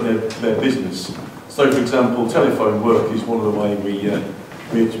they conduct their business. So, for example, telephone work is one of the ways we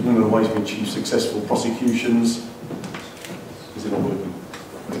achieve successful prosecutions. Is it not working?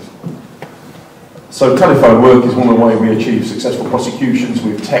 So telephone work is one of the ways we achieve successful prosecutions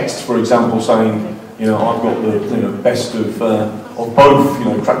with texts, for example, saying, you know, I've got the best of both, you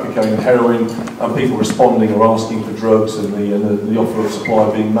know, crack cocaine and heroin, and people responding or asking for drugs and the offer of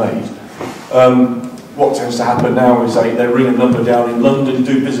supply being made. What tends to happen now is they ring a number down in London,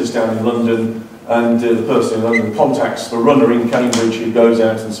 do business down in London, and the person in London contacts the runner in Cambridge who goes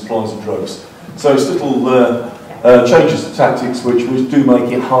out and supplies the drugs. So it's little changes to tactics which do make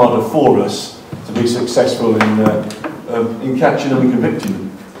it harder for us to be successful in catching them and convicting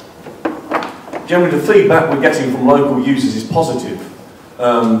them. Generally, the feedback we're getting from local users is positive.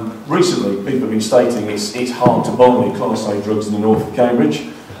 Recently, people have been stating it's hard to buy Class A drugs in the north of Cambridge,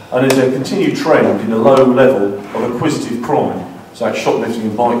 and there's a continued trend in a low level of acquisitive crime, so that's shoplifting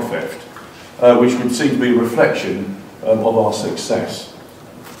and bike theft, which would seem to be a reflection of our success.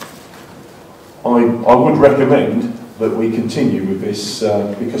 I would recommend that we continue with this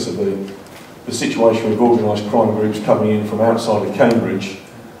because of the situation with organised crime groups coming in from outside of Cambridge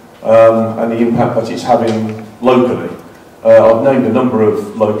and the impact that it's having locally. I've named a number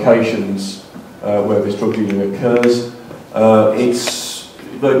of locations where this drug dealing occurs.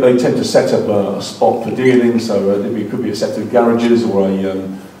 They tend to set up a spot for dealing, so it could be a set of garages or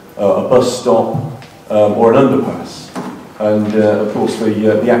a bus stop or an underpass. And of course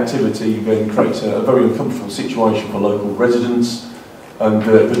the activity then creates a very uncomfortable situation for local residents, and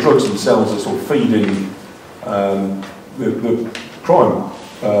the drugs themselves are sort of feeding the crime.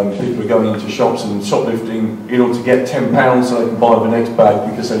 People are going into shops and shoplifting in order to get £10 so they can buy the next bag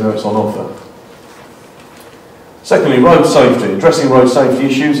because they know it's on offer. Secondly, road safety. Addressing road safety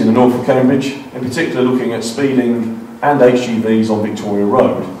issues in the north of Cambridge, in particular looking at speeding and HGVs on Victoria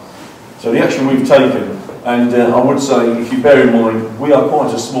Road. So the action we've taken, and I would say, if you bear in mind, we are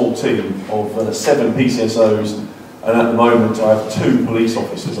quite a small team of 7 PCSOs, and at the moment I have 2 police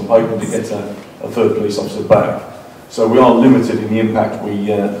officers. I'm hoping to get a 3rd police officer back. So we are limited in the impact we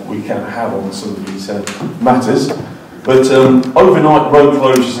can have on some of these matters. But overnight road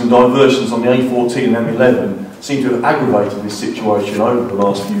closures and diversions on the A14 and M11 seem to have aggravated this situation over the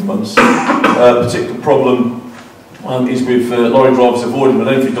last few months. A particular problem is with lorry drivers avoiding an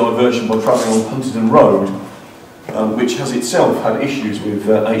entry diversion by travelling on Huntingdon Road, which has itself had issues with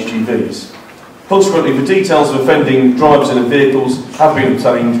HGVs. Consequently, the details of offending drivers and vehicles have been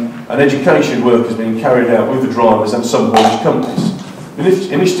obtained, and education work has been carried out with the drivers and some haulage companies.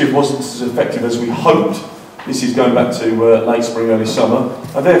 The initiative wasn't as effective as we hoped. This is going back to late spring, early summer,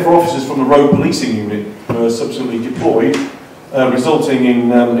 and therefore officers from the road policing unit were subsequently deployed, resulting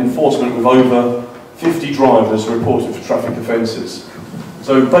in enforcement with over 50 drivers reported for traffic offences.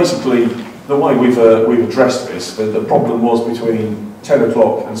 So basically, the way we've addressed this, the problem was between 10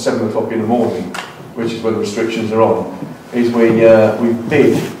 o'clock and 7 o'clock in the morning, which is when the restrictions are on, is we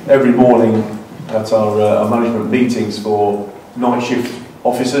bid every morning at our management meetings for night shift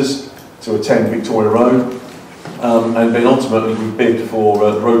officers to attend Victoria Road, and then ultimately we bid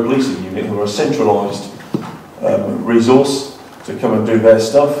for the road policing unit, who are a centralised resource to come and do their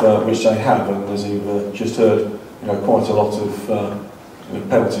stuff, which they have, and as you've just heard, quite a lot of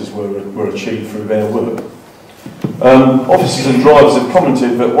penalties were achieved through their work. Officers and drivers have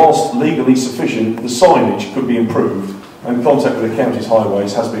commented that whilst legally sufficient, the signage could be improved, and contact with the county's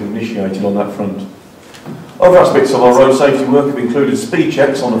highways has been initiated on that front. Other aspects of our road safety work have included speed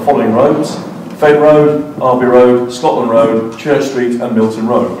checks on the following roads: Fed Road, Arby Road, Scotland Road, Church Street and Milton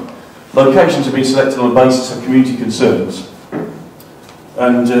Road. Locations have been selected on the basis of community concerns.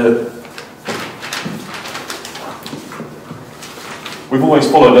 And we've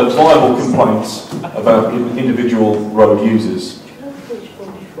always followed up viable complaints about individual road users.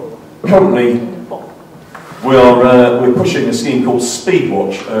 Currently, we're pushing a scheme called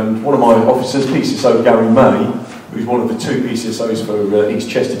Speedwatch, and one of my officers, PCSO Gary May, who's one of the 2 PCSOs for East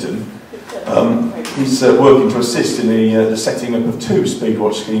Chesterton, he's working to assist in the setting up of 2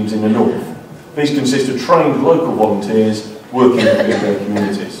 Speedwatch schemes in the north. These consist of trained local volunteers working within their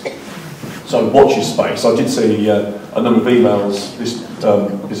communities. So watch your space. I did see a number of emails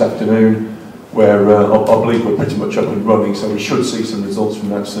this afternoon where I believe we're pretty much up and running, so we should see some results from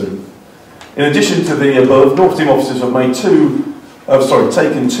that soon. In addition to the above, North Team officers have made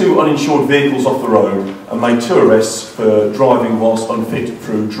taken 2 uninsured vehicles off the road and made 2 arrests for driving whilst unfit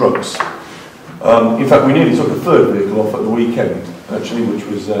through drugs. In fact, we nearly took a 3rd vehicle off at the weekend, actually, which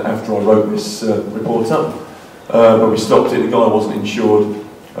was after I wrote this report up. But we stopped it, the guy wasn't insured,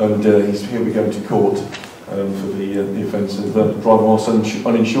 and he'll be going to court for the offence of driving whilst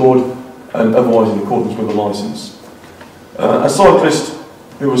uninsured and otherwise in accordance with the licence. A cyclist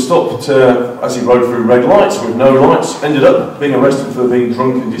who was stopped as he rode through red lights with no lights ended up being arrested for being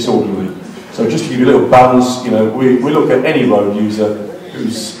drunk and disorderly. So just to give you a little balance, we look at any road user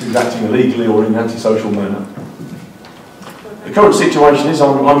who's acting illegally or in an antisocial manner. The current situation is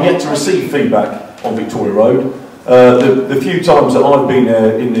I'm yet to receive feedback on Victoria Road. The few times that I've been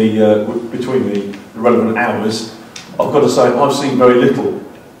there between the relevant hours, I've got to say I've seen very little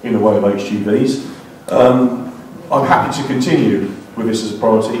in the way of HGVs. I'm happy to continue with this as a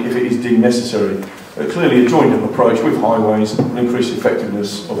priority if it is deemed necessary. Clearly a joined-up approach with highways will increase the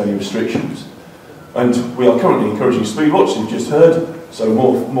effectiveness of any restrictions. And we are currently encouraging Speedwatch, you've just heard, so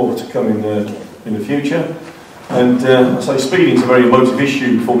more to come in the future. And I say speeding is a very emotive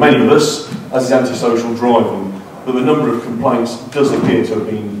issue for many of us, as is antisocial driving, but the number of complaints does appear to have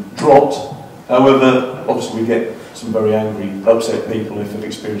been dropped. However, obviously we get some very angry, upset people if they've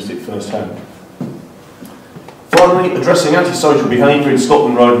experienced it firsthand. Finally, addressing antisocial behaviour in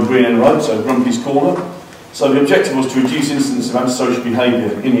Scotland Road and Green End Road, so Grumpy's Corner. So the objective was to reduce incidents of antisocial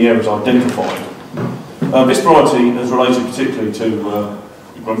behaviour in the areas identified. This priority is related particularly to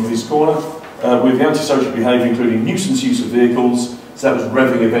Grumpy's Corner, with the antisocial behaviour including nuisance use of vehicles, so that was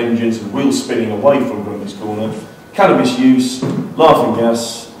revving of engines and wheels spinning away from Grumpy's Corner, cannabis use, laughing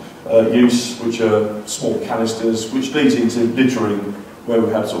gas use, which are small canisters, which leads into littering, where we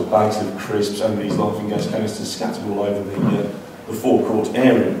have sort of bags of crisps and these laughing gas canisters scattered all over the forecourt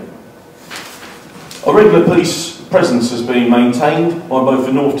area. A regular police presence has been maintained by both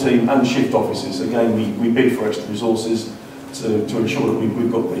the North Team and shift officers. Again, we bid for extra resources to ensure that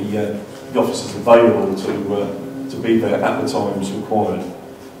we've got the officers available to be there at the times required.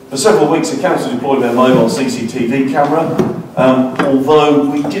 For several weeks, the council deployed their mobile CCTV camera, although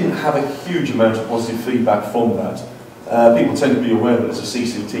we didn't have a huge amount of positive feedback from that. People tend to be aware that there's a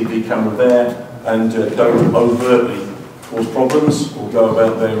CCTV camera there and don't overtly cause problems or go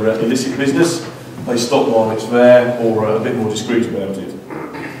about their illicit business. They stop while it's there or are a bit more discreet about it.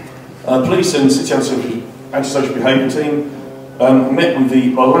 Police and City Antisocial Behaviour team met with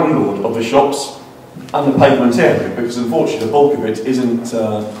the landlord of the shops and the pavement area, because unfortunately the bulk of it isn't,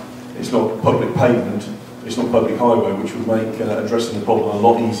 it's not public pavement, it's not public highway, which would make addressing the problem a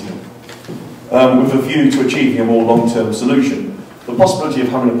lot easier. With a view to achieving a more long-term solution, the possibility of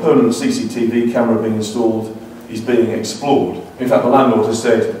having a permanent CCTV camera being installed is being explored. In fact, the landlord has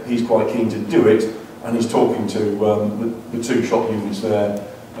said he's quite keen to do it, and he's talking to the two shop units there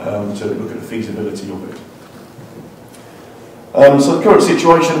to look at the feasibility of it. So the current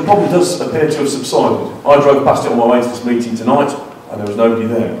situation, the problem does appear to have subsided. I drove past it on my way to this meeting tonight, and there was nobody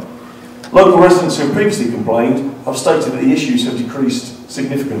there. Local residents who previously complained have stated that the issues have decreased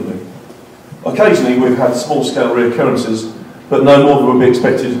significantly. Occasionally we've had small-scale reoccurrences, but no more than would be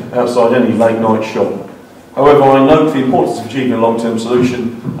expected outside any late-night shop. However, I note the importance of achieving a long-term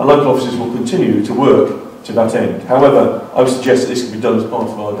solution, and local officers will continue to work to that end. However, I would suggest that this can be done as part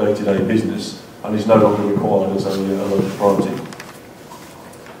of our day-to-day business and is no longer required as a local priority.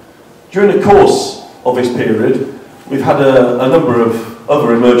 During the course of this period, we've had a number of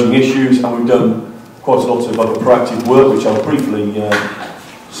other emerging issues, and we've done quite a lot of other proactive work, which I'll briefly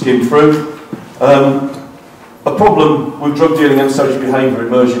skim through. A problem with drug dealing and social behaviour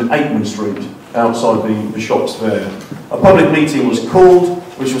emerged in Aikman Street, outside the shops there. A public meeting was called,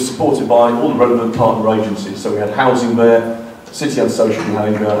 which was supported by all the relevant partner agencies. So we had housing there, city and social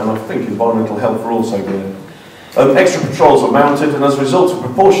behaviour, and I think environmental health were also there. Extra patrols were mounted, and as a result of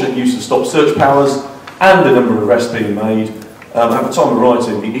proportionate use of stop search powers and the number of arrests being made, at the time of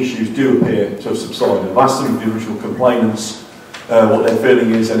writing, the issues do appear to have subsided. I've asked some of the original complainants what their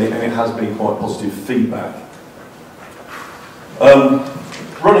feeling is, and it has been quite positive feedback.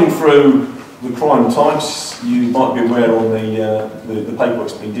 Running through the crime types, you might be aware on the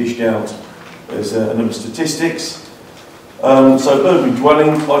paperwork's been dished out, there's a number of statistics. So burglary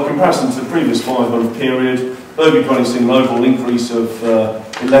dwelling, by comparison to the previous 5-month period, burglary dwelling seen an overall increase of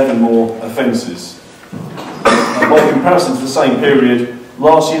 11 more offences. By comparison to the same period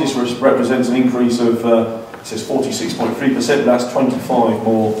last year, this represents an increase of, it says 46.3%, but that's 25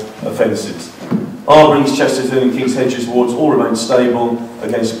 more offences. Arbury's, Chesterton and King's Hedges wards all remain stable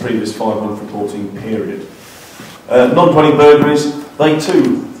against the previous 5-month reporting period. Non-dwelling burglaries, they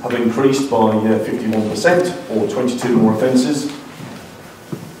too have increased by 51%, or 22 more offences.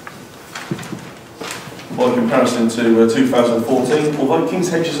 By comparison to 2014, although King's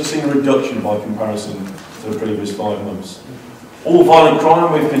Hedges has seen a reduction by comparison to the previous 5 months. All violent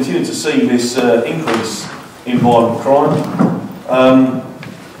crime, we've continued to see this increase in violent crime.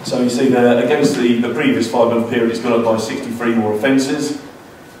 So you see there, against the previous 5-month period, it's gone up by 63 more offences,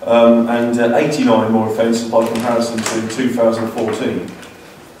 and 89 more offences by comparison to 2014.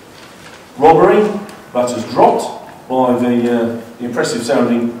 Robbery, that has dropped by the impressive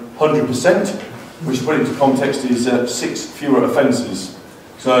sounding 100%, which to put it into context is 6 fewer offences.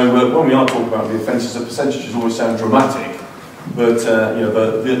 So when we are talking about the offences, the percentages always sound dramatic, but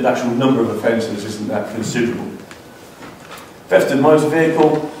the actual number of offences isn't that considerable. Theft of motor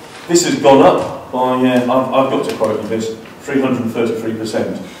vehicle, this has gone up by, I've got to quote you this,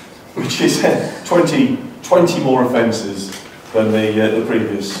 333%, which is 20 more offences than the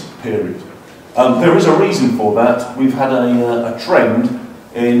previous period. There is a reason for that. We've had a trend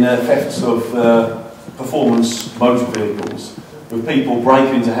in thefts of performance motor vehicles, with people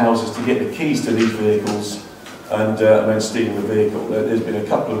breaking into houses to get the keys to these vehicles and then stealing the vehicle. There's been a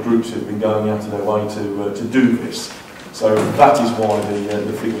couple of groups who've been going out of their way to do this. So that is why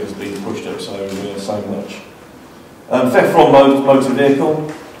the figure has been pushed up so much. Theft from motor vehicle,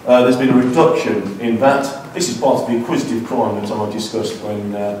 there's been a reduction in that. This is part of the acquisitive crime that I discussed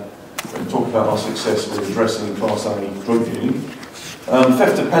when talking about our success with addressing Class A drug dealing.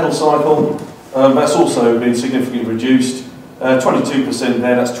 Theft of pedal cycle, that's also been significantly reduced. 22%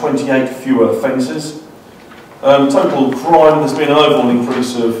 there, that's 28 fewer offences. Total crime, there's been an overall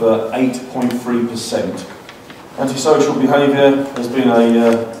increase of 8.3%. Antisocial behaviour, there's been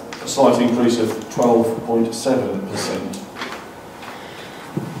a slight increase of 12.7%.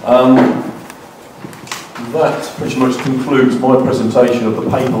 That pretty much concludes my presentation of the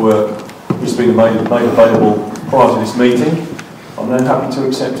paperwork which has been made available prior to this meeting. I'm now happy to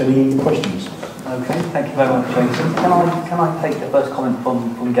accept any questions. Okay, thank you very much, Jason. Can I take the first comment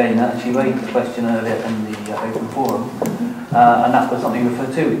from Gaynor? She raised the question earlier in the open forum, and that was something you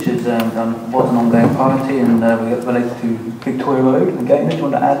referred to, which is was an ongoing priority and related to Victoria Road. And Gaynor, do you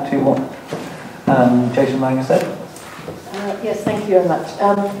want to add to what Jason Langer said? Yes, thank you very much.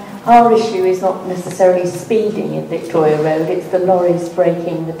 Our issue is not necessarily speeding in Victoria Road, it's the lorries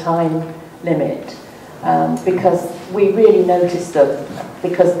breaking the time limit. Because we really noticed them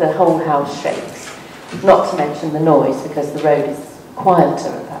because the whole house shakes. Not to mention the noise because the road is quieter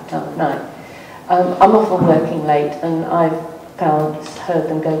at that time of night. I'm often working late and I've heard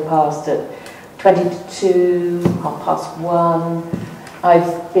them go past at 22, 1:30. I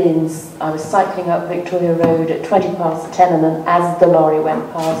was cycling up Victoria Road at 10:20 and then as the lorry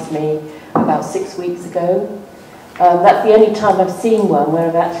went past me about 6 weeks ago. That's the only time I've seen one where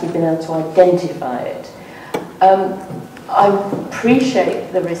I've actually been able to identify it. I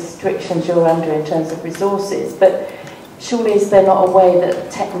appreciate the restrictions you're under in terms of resources, but surely is there not a way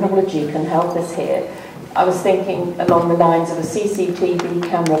that technology can help us here? I was thinking along the lines of a CCTV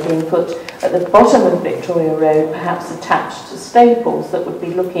camera being put at the bottom of Victoria Road, perhaps attached to staples that would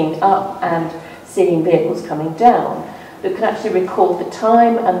be looking up and seeing vehicles coming down, that could actually record the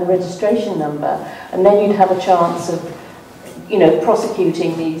time and the registration number, and then you'd have a chance of,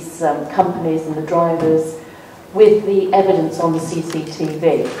 prosecuting these companies and the drivers with the evidence on the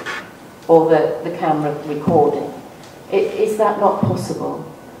CCTV or the camera recording. Is that not possible?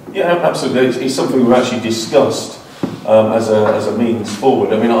 Yeah, absolutely. It's something we've actually discussed as a means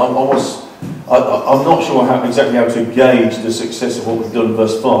forward. I mean, I'm not sure exactly how to gauge the success of what we've done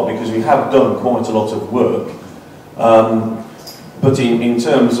thus far, because we have done quite a lot of work. But in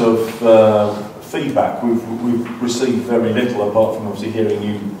terms of feedback, we've received very little, apart from obviously hearing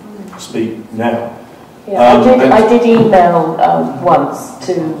you speak now. Yeah, I did email once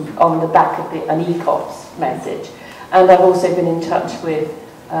on the back of an ECOPS message, and I've also been in touch with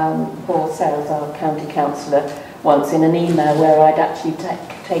Paul Sales, our county councillor, once in an email where I'd actually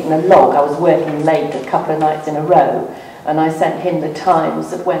taken a log. I was working late a couple of nights in a row, and I sent him the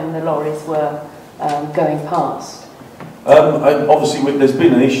times of when the lorries were going past. Obviously, there's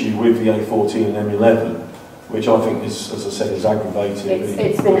been an issue with the A14 and M11, which I think is, as I said, is aggravated.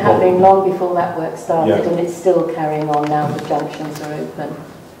 It's been happening long before that work started, and it's still carrying on now the junctions are open.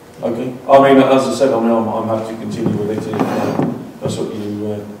 Okay. I mean, as I said, I'm happy to continue with it if that's what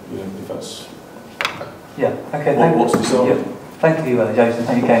if that's... Yeah, okay, what's decided. Yeah. Thank you, Jason.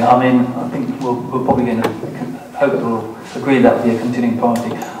 Thank you, Gaynor. I mean, I think we're probably going to hope we'll agree that will be a continuing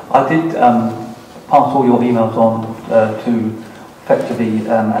priority. I did pass all your emails on to effectively,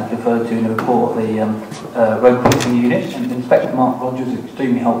 as referred to in the report, the road policing unit, and Inspector Mark Rogers is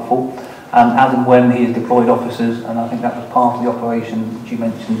extremely helpful, as and when he has deployed officers, and I think that was part of the operation which you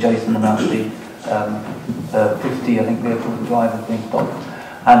mentioned, Jason, about the 50, I think, vehicles and drivers being stopped.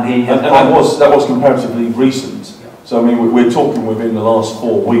 And he has that was comparatively recent. So I mean, we're talking within the last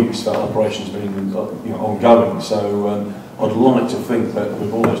 4 weeks that operation's been ongoing. So I'd like to think that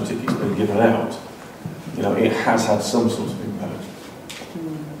with all those tickets being given out, it has had some sort of impact.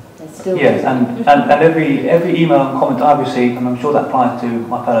 Yes, and every email and comment I've received, and I'm sure that applies to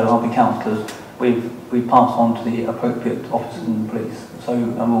my fellow RP councillors, we pass on to the appropriate officers and police. So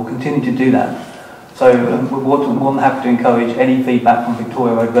we'll continue to do that. So we're more than happy to encourage any feedback from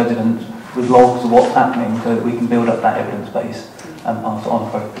Victoria Road residents with logs of what's happening, so that we can build up that evidence base and pass it on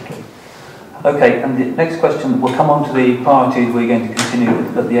appropriately. Okay, and the next question, we'll come on to the priorities we're going to continue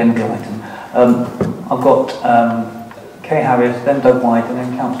with at the end of the item. I've got Kay Harris, then Doug White, and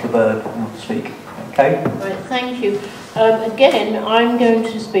then Councillor Bird who wants to speak. Okay? Right, thank you. Again, I'm going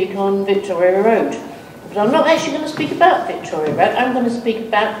to speak on Victoria Road. But I'm not actually going to speak about Victoria Road, I'm going to speak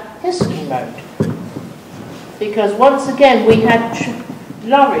about Histon Road. Because once again, we had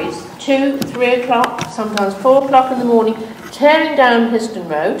lorries 2, 3 o'clock, sometimes 4 o'clock in the morning, tearing down Histon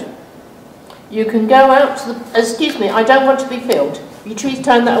Road. You can go out to the... Excuse me, I don't want to be filmed. Will you please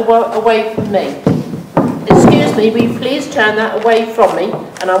turn that away from me? Excuse me, will you please turn that away from me?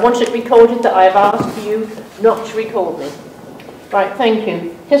 And I want it recorded that I have asked for you not to record me. Right, thank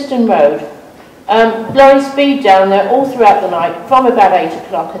you. Histon Road. Lorries speed down there all throughout the night from about 8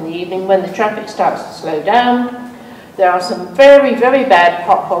 o'clock in the evening when the traffic starts to slow down. There are some very, very bad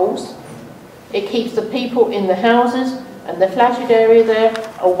potholes. It keeps the people in the houses and the flatted area there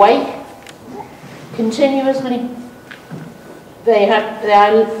awake continuously. They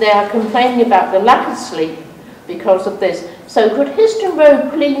are complaining about the lack of sleep because of this. So could Histon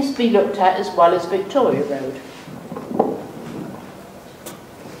Road please be looked at as well as Victoria Road?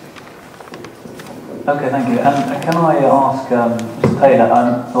 Okay, thank you. And can I ask Mr. Taylor,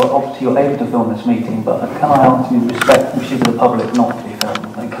 obviously you're able to film this meeting, but can I ask you to respect the wishes of the public not to be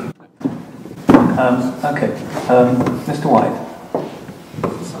filmed? Thank you. Mr. White.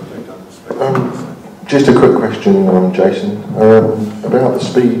 Just a quick question, Jason, about the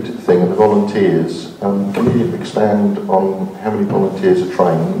speed thing and the volunteers. can you expand on how many volunteers are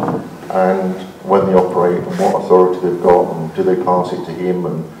trained and when they operate and what authority they've got, and do they pass it to him,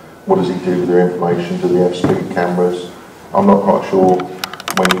 and what does he do with their information? Do they have speed cameras? I'm not quite sure.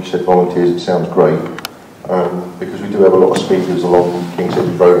 When you said volunteers, it sounds great, because we do have a lot of speeders along King's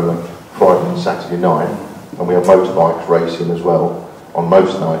Edge Road on a Friday and Saturday night, and we have motorbikes racing as well on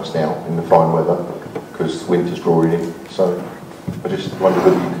most nights now in the fine weather, because winter's drawing in. So I just wondered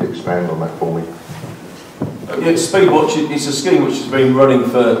whether you could expand on that for me. Yeah, Speedwatch, it's a scheme which has been running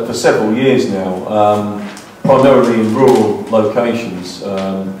for several years now, primarily in rural locations.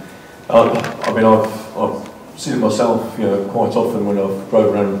 I mean, I've seen it myself, you know, quite often when I've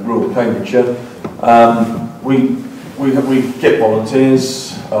drove around rural Cambridgeshire. We get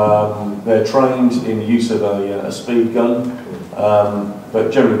volunteers. They're trained in the use of a speed gun,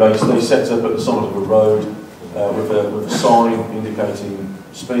 but generally they set up at the side of a road with a sign indicating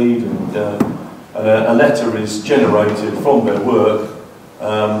speed, and a letter is generated from their work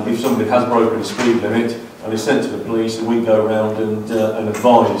if somebody has broken the speed limit, and is sent to the police, and we go around and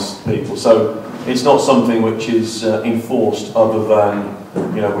advise people. So it's not something which is enforced other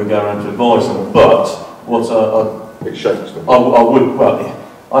than, you know, we go around to advise them. But what it shakes them. I would, well,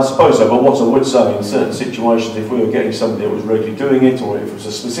 I suppose so, but what I would say in certain situations, if we were getting somebody that was regularly doing it, or if it was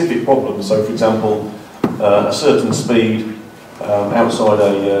a specific problem, so for example, a certain speed outside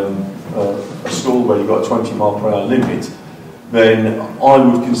a school where you've got a 20-mile-per-hour limit, then I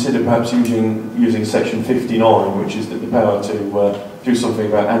would consider perhaps using section 59, which is the power to do something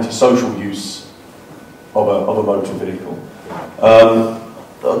about antisocial use of a motor vehicle.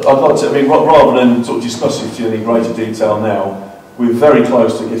 I'd like to, I mean, rather than sort of discuss it in any greater detail now, we're very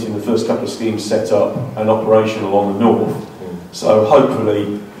close to getting the first couple of schemes set up and operational on the north. So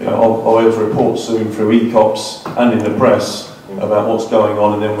hopefully, you know, I'll be able to report soon through ECOPS and in the press about what's going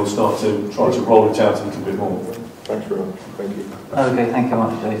on, and then we'll start to try to roll it out a little bit more. Thanks very much. Thank you. Okay, thank you very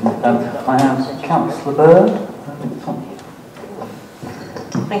much, Jason. I have Councillor Bird.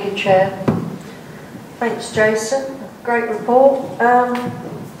 Thank you, Chair. Thanks, Jason. Great report.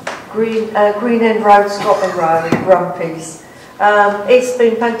 Green End Road, Scotland Road, Grumpy's. It's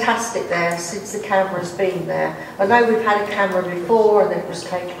been fantastic there since the camera's been there. I know we've had a camera before and it was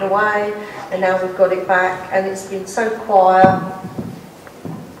taken away, and now we've got it back, and it's been so quiet.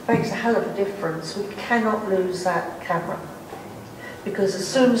 Makes a hell of a difference. We cannot lose that camera, because as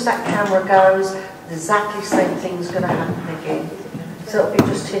soon as that camera goes, the exactly same thing's going to happen again. So it'll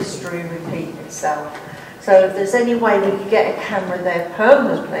be just history repeating itself. So if there's any way we could get a camera there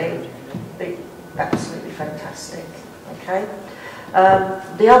permanently, it'd be absolutely fantastic. Okay.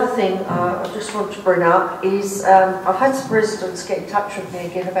 The other thing I just want to bring up is I've had some residents get in touch with me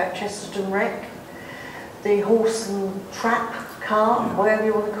again about Chesterton Wreck. The horse and trap cart, whatever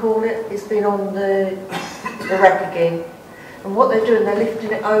you want to call it, has been on the wreck again. And what they're doing, they're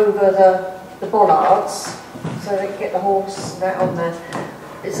lifting it over the bollards so they can get the horse and that on there.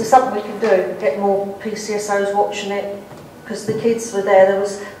 Is there something we can do? Get more PCSOs watching it? Because the kids were there. There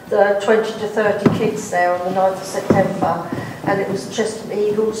was 20 to 30 kids there on the 9th of September, and it was Chesterton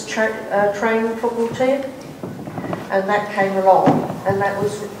Eagles training football team, and that came along, and that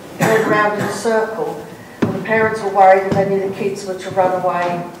was going around in a circle. And the parents were worried if any of the kids were to run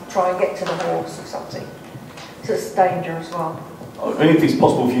away, try and get to the horse or something. So it's danger as well. I mean, if it's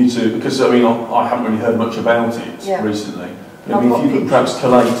possible for you to, because I mean, I haven't really heard much about it recently. I mean, if you could perhaps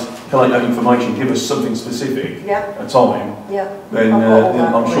collate that information, give us something specific, a time, then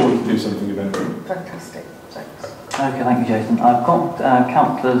I'm sure we can do something about it. Fantastic, thanks. Okay, thank you, Jason. I've got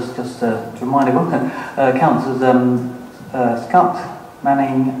councillors, just to remind everyone, councillors Scott,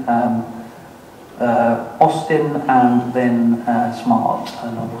 Manning, Austin, and then Smart,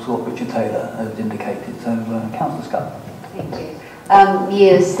 and I've also got Richard Taylor as indicated. So, Councillor Scott. Thank you.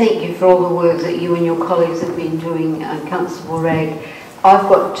 Yes, thank you for all the work that you and your colleagues have been doing, Constable Ragg. I've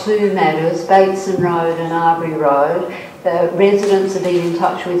got two matters, Bateson Road and Arbury Road. Residents have been in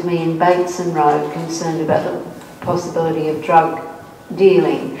touch with me in Bateson Road concerned about the possibility of drug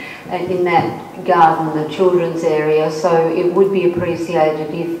dealing in that garden, the children's area, so it would be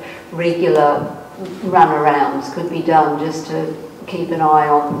appreciated if regular runarounds could be done just to keep an eye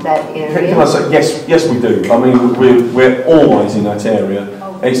on that area. Can I say, yes we do. I mean, we're always in that area.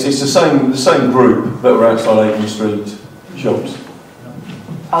 It's the same group that were outside Avon Street shops.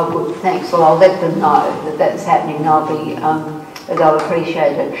 Oh, good, thanks. Well, I'll let them know that that's happening. They'll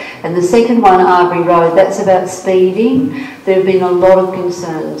appreciate it. And the second one, Arbury Road, that's about speeding. There have been a lot of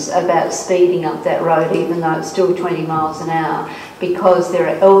concerns about speeding up that road, even though it's still 20 miles an hour, because there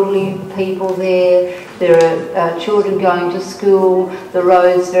are elderly people there. there are children going to school, the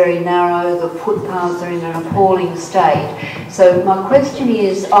road's very narrow, the footpaths are in an appalling state. So my question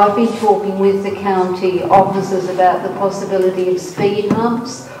is, I've been talking with the county officers about the possibility of speed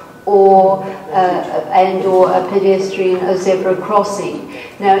humps or a pedestrian, a zebra crossing.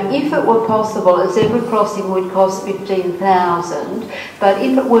 Now, if it were possible, a zebra crossing would cost 15,000, but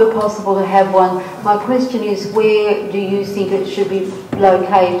if it were possible to have one, my question is, where do you think it should be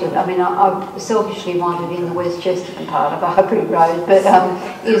located? I mean, I selfishly want it in the West Chesterton part of Arbury Road, but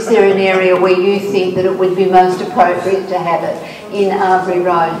is there an area where you think that it would be most appropriate to have it in Arbury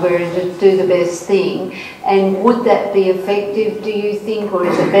Road, where it would do the best thing? And would that be effective, do you think, or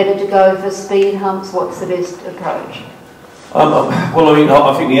is it better to go for speed humps? What's the best approach? Well, I mean,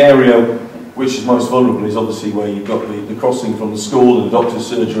 I think the area which is most vulnerable is obviously where you've got the crossing from the school and the doctor's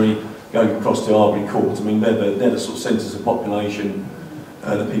surgery going across to Arbury Court. I mean, they're the sort of centres of population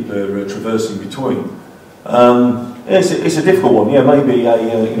that people are traversing between. It's a difficult one. Yeah, maybe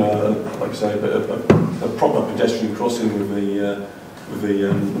like I say, a proper pedestrian crossing with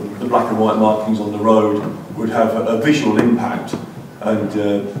the black and white markings on the road would have a visual impact and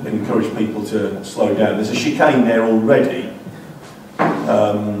encourage people to slow down. There's a chicane there already.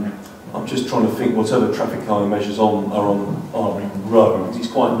 I'm just trying to think what other traffic calming measures are on Arbury Road, because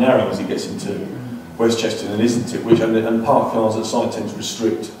it's quite narrow as it gets into West Chesterton, isn't it? And parked cars at side tend to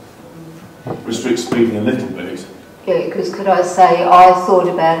restrict speeding a little bit. Yeah, because could I say, I thought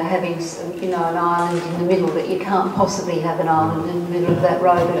about having, an island in the middle, but you can't possibly have an island in the middle of that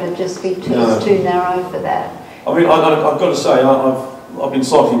road. It would just be too narrow for that. I mean, I've got to say, I've been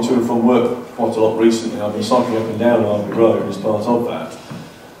cycling to and from work quite a lot recently. I've been cycling up and down Arbury Road as part of that.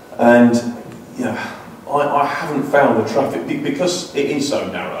 And, I haven't found the traffic, because it is so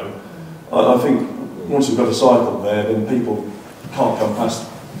narrow. I think once you've got a cycle there, then people can't come past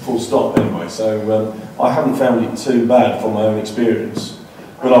full stop anyway. So I haven't found it too bad from my own experience.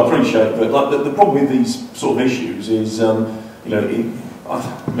 But I appreciate that. Like, the problem with these sort of issues is, with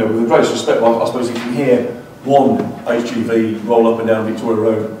the greatest respect, I suppose if you hear one HGV roll up and down Victoria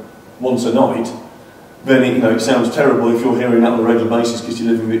Road once a night, then it sounds terrible if you're hearing that on a regular basis because you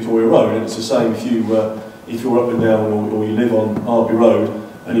live in Victoria Road. And it's the same if you're up and down or you live on Arbury Road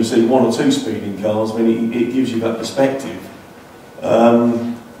and you see one or two speeding cars. I mean, it gives you that perspective.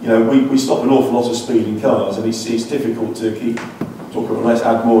 We stop an awful lot of speeding cars, and it's difficult to keep talking about let's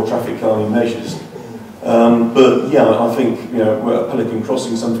add more traffic calming measures. But yeah, I think a Pelican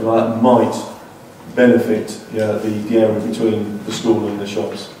crossing, something like that, might benefit the area between the school and the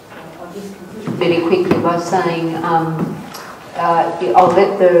shops. I'll just conclude really quickly by saying I'll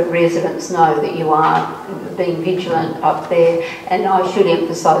let the residents know that you are being vigilant up there, and I should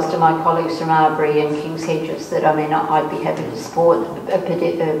emphasise to my colleagues from Arbury and King's Hedges that I'd be happy to support a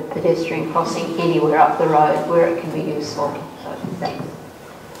pedestrian crossing anywhere up the road where it can be useful. So thanks.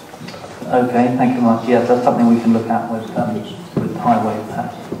 Okay, thank you much. Yes, that's something we can look at with highway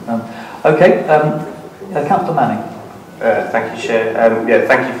perhaps. Councillor Manning. Thank you, Chair.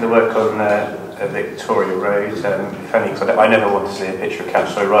 Thank you for the work on Victoria Road. If only because I never want to see a picture of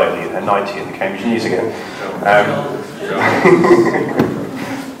Councillor O'Reilly in her 90 in the Cambridge News again.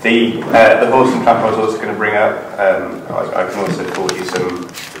 The horse and trap I was also going to bring up. I can also forward you some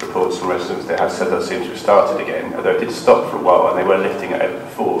reports from residents that have said that seems to have started again, although it did stop for a while and they were lifting it over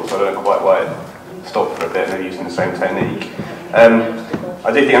before, so I don't know quite why it stopped for a bit, maybe using the same technique.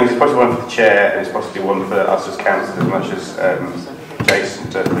 I do think it's possibly one for the Chair and it's possibly one for us as council as much as Jason,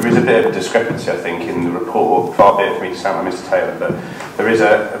 but there is a bit of a discrepancy, I think, in the report. Far be it for me to sound like Mr Taylor, but there is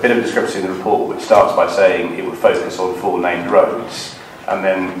a bit of a discrepancy in the report which starts by saying it would focus on 4 named roads, and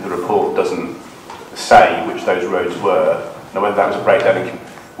then the report doesn't say which those roads were. Now, whether that was a breakdown,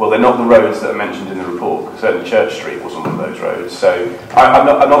 well, they're not the roads that are mentioned in the report, because certainly Church Street wasn't one of those roads. So I'm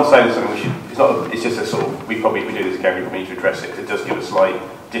not saying something we should. It's just a sort of we do this again. We probably need to address it because it does give a slight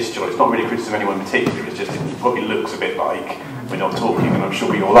disjoint. It's not really criticism of anyone in particular. It's just it probably looks a bit like we're not talking, and I'm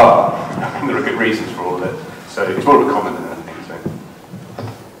sure we all are. And there are good reasons for all of it. So it's more of a comment than anything.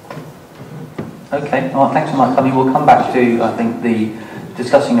 So. Okay. Well, thanks so much. I mean, we'll come back to the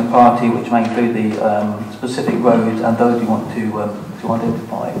discussing a priority which may include the specific roads and those you want to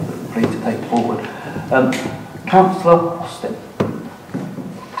identify, please to take forward. Councillor Austin.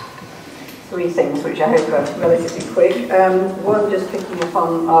 3 things which I hope are relatively quick. One, just picking up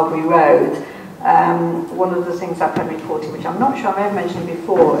on Arbury Road. One of the things I've had reported, which I'm not sure I've ever mentioned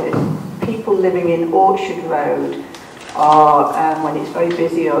before, is people living in Orchard Road are, when it's very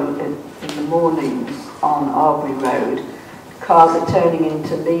busy in the mornings on Arbury Road, cars are turning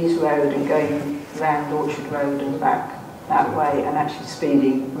into Lees Road and going round Orchard Road and back that way and actually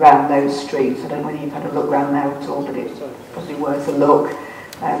speeding round those streets. I don't know whether you've had a look round there at all, but it's probably worth a look,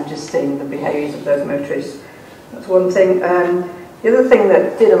 just seeing the behaviours of those motorists. That's one thing. The other thing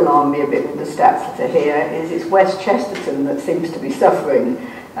that did alarm me a bit with the stats that are here is it's West Chesterton that seems to be suffering.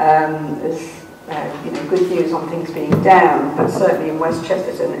 You know, good news on things being down, but certainly in West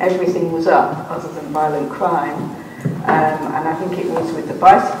Chesterton everything was up other than violent crime. And I think it was with the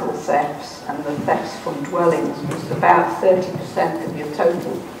bicycle thefts and the thefts from dwellings was about 30% of your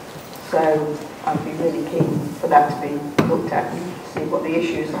total. So I'd be really keen for that to be looked at and see what the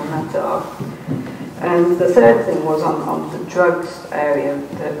issues on that are. And the third thing was on the drugs area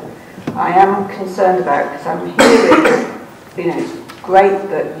that I am concerned about, because I'm hearing, you know, it's great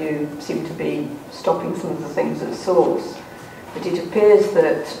that you seem to be stopping some of the things at source, but it appears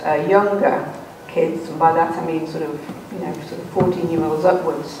that younger kids, and by that I mean sort of 14-year-olds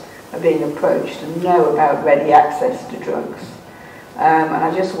upwards, are being approached and know about ready access to drugs. And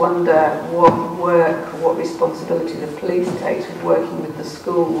I just wonder what responsibility the police takes with working with the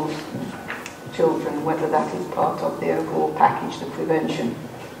schools, children, whether that is part of the overall package, the prevention.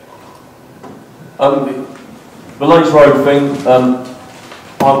 The Lanes Road thing,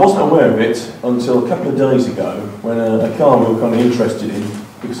 I wasn't aware of it until a couple of days ago when a car we were kind of interested in,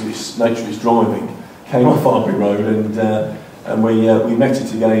 because of its nature of its driving, came off Arbury Road, and we met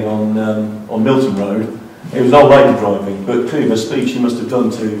it again on Milton Road. It was an old lady driving, but clearly the speed she must have done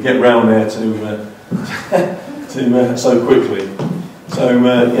to get round there to so quickly. So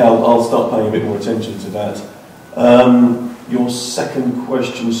yeah, I'll start paying a bit more attention to that. Your second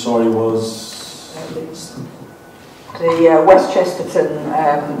question, sorry, was the West Chesterton.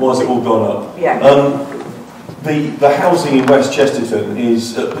 Why has it all gone up? Yeah. The housing in West Chesterton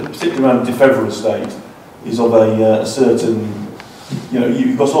is, particularly around Defevra Estate, is of a certain. You know,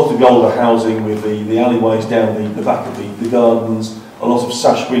 you've got sort of the older housing with the alleyways down the back of the gardens, a lot of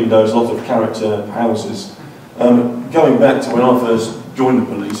sash windows, a lot of character houses. Going back to when I first joined the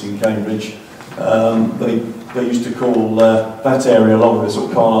police in Cambridge, they used to call that area along the sort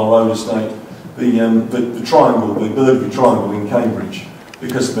of Carlisle Road estate the triangle, the burglary triangle in Cambridge,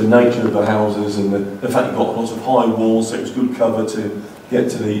 because of the nature of the houses and the fact you've got lots of high walls, so it was good cover to get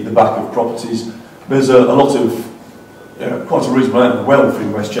to the back of properties. There's a lot of quite a reasonable amount of wealth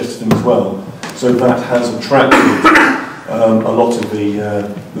in West Chesterton as well, so that has attracted a lot of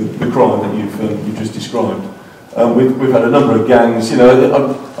the crime that you've just described. We've had a number of gangs. You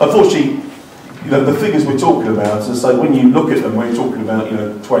know, unfortunately, you know, the figures we're talking about, as I say, when you look at them, we're talking about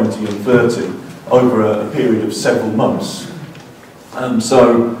 20 and 30 over a period of several months.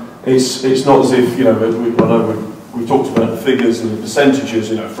 So it's not as if we've talked about the figures and the percentages,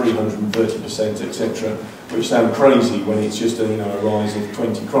 330%, etc., which sound crazy when it's just a rise of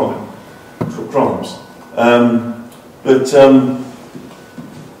 20 crimes.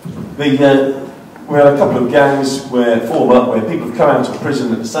 We had a couple of gangs form up where people have come out of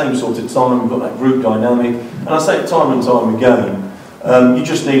prison at the same sort of time. We've got that group dynamic, and I say it time and time again. You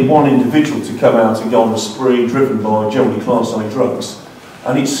just need one individual to come out and go on a spree driven by generally Class A drugs,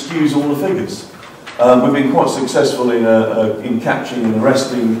 and it skews all the figures. We've been quite successful in catching and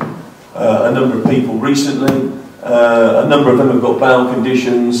arresting a number of people recently. A number of them have got bail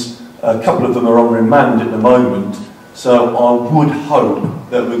conditions. A couple of them are on remand at the moment. So I would hope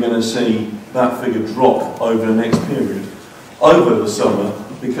that we're going to see that figure drop over the next period. Over the summer,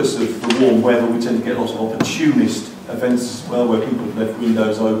 because of the warm weather, we tend to get lots of opportunist events as well, where people have left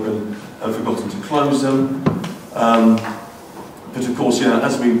windows open and forgotten to close them. But of course,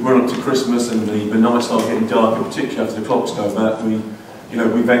 as we run up to Christmas and the nights start getting darker, particularly after the clocks go back, we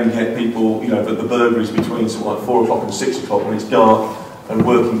then get people, the burglaries between sort of like 4 o'clock and 6 o'clock when it's dark and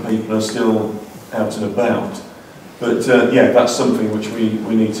working people are still out and about. But yeah, that's something which we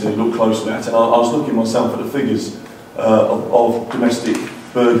need to look closely at. And I was looking myself at the figures of domestic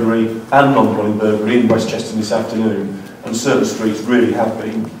burglary and non-dwelling burglary in West Chester this afternoon, and certain streets really have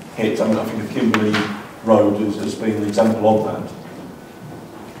been hit. I mean, I think the Kimberley Road has been an example of that.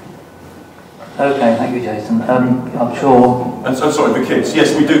 Okay, thank you, Jason. I'm sure. And so, sorry, for kids.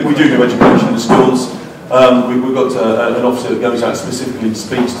 Yes, we do education in the schools. We've got an officer that goes out specifically and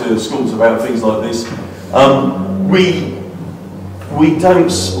speaks to schools about things like this. We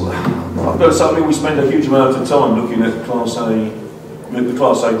don't. I've got to say, I mean, we spend a huge amount of time looking at the Class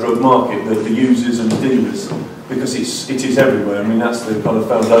A drug market, the users and the dealers, because it is everywhere. I mean, that's the kind of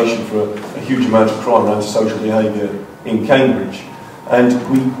foundation for a huge amount of crime and antisocial behaviour in Cambridge, and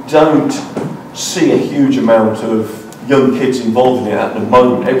we don't see a huge amount of young kids involved in it at the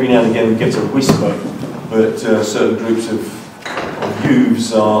moment. Every now and again we get a whisper that certain groups of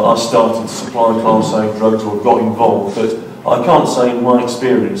youths are starting to supply Class A drugs or have got involved, but I can't say in my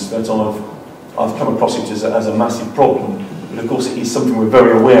experience that I've come across it as a massive problem. But of course it is something we're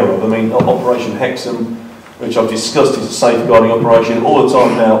very aware of. I mean, Operation Hexham, which I've discussed, is a safeguarding operation. All the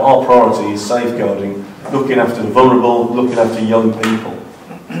time now, our priority is safeguarding, looking after the vulnerable, looking after young people.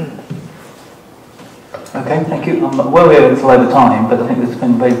 Okay, thank you. I'm well over until over time, but I think there's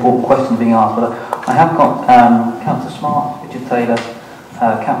been very important questions being asked. But I have got Councillor Smart, Richard Taylor,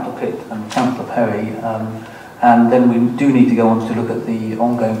 Councillor Pitt and Councillor Perry, and then we do need to go on to look at the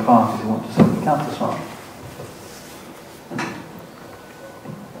ongoing priorities we want to say. Councillor Smart.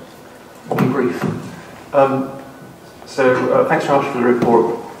 Be brief. Thanks very much for the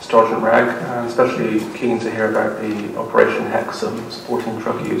report, Sergeant Ragg, and especially keen to hear about the Operation Hexham, supporting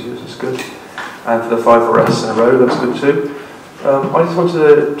drug users, it's good. And for the 5 arrests in a row, that's good too. I just wanted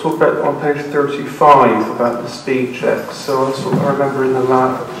to talk about on page 35 about the speed checks. So I remember in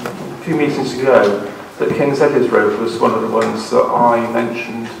a few meetings ago that King's Edges Road was one of the ones that I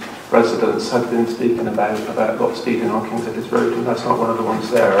mentioned residents had been speaking about lot speeding on King's Edges Road, and that's not one of the ones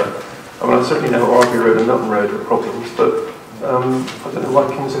there. I mean, I certainly know Arby Road and Milton Road are problems, but I don't know why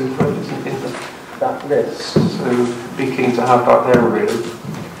King's Edges Road isn't in that list. So be keen to have that there, really.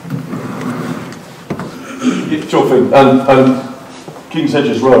 Yeah, sure thing. And King's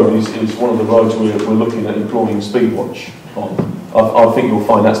Edges Road is one of the roads we're looking at employing Speedwatch on. I think you'll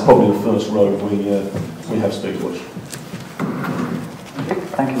find that's probably the first road we have Speedwatch.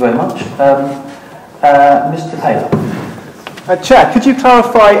 Thank you very much. Mr. Taylor. Chair, could you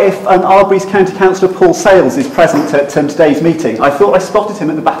clarify if Arbury's County Councillor Paul Sales is present at today's meeting? I thought I spotted him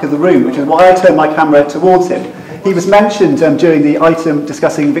at the back of the room, which is why I turned my camera towards him. He was mentioned during the item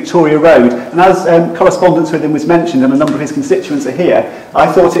discussing Victoria Road, and as correspondence with him was mentioned and a number of his constituents are here, I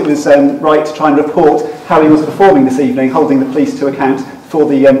thought it was right to try and report how he was performing this evening, holding the police to account for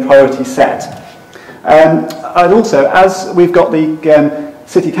the priority set. And also, as we've got the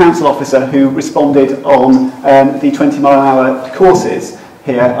City Council officer who responded on the 20-mile-an-hour courses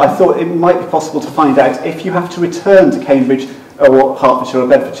here, I thought it might be possible to find out if you have to return to Cambridge or Hertfordshire or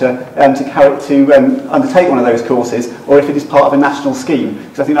Bedfordshire to undertake one of those courses, or if it is part of a national scheme,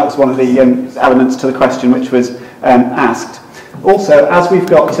 because I think that was one of the elements to the question which was asked. Also, as we've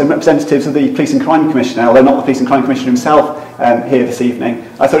got representatives of the Police and Crime Commissioner, although not the Police and Crime Commissioner himself here this evening,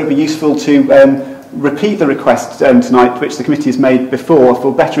 I thought it would be useful to repeat the request tonight which the committee has made before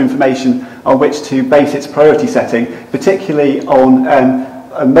for better information on which to base its priority setting, particularly on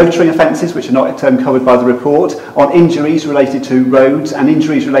motoring offences which are not covered by the report, on injuries related to roads and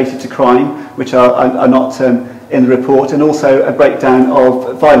injuries related to crime which are not in the report, and also a breakdown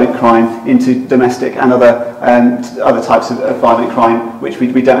of violent crime into domestic and other types of violent crime which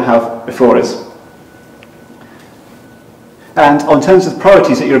we don't have before us. And on terms of the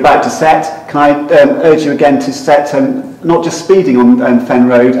priorities that you're about to set, can I urge you again to set not just speeding on Fen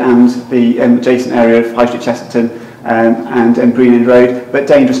Road and the adjacent area of High Street Chesterton and Green Inn Road, but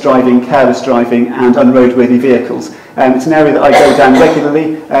dangerous driving, careless driving and unroadworthy vehicles. It's an area that I go down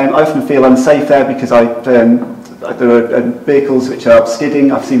regularly. I often feel unsafe there because there are vehicles which are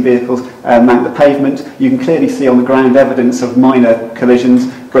skidding. I've seen vehicles mount the pavement. You can clearly see on the ground evidence of minor collisions,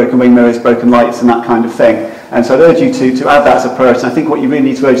 broken wing mirrors, broken lights and that kind of thing. And so I'd urge you to add that as a priority. I think what you really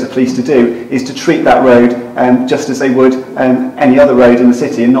need to urge the police to do is to treat that road just as they would any other road in the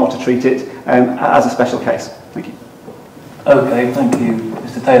city, and not to treat it as a special case. Thank you. Okay, thank you,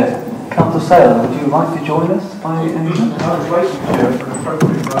 Mr. Taylor. Councillor Sale, would you like to join us by any chance?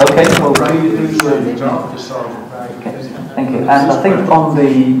 Okay, well, thank you. And I think on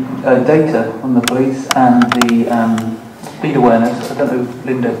the data on the police and the speed awareness, I don't know,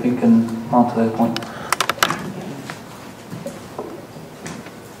 Linda, if you can answer those points.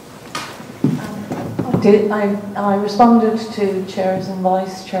 I responded to chairs and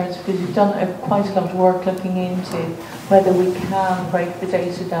vice chairs because we've done quite a lot of work looking into whether we can break the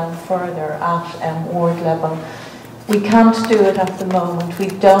data down further at ward level. We can't do it at the moment. We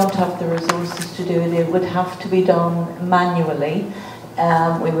don't have the resources to do it. It would have to be done manually.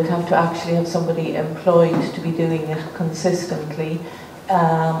 We would have to actually have somebody employed to be doing it consistently.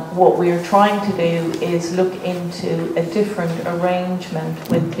 What we're trying to do is look into a different arrangement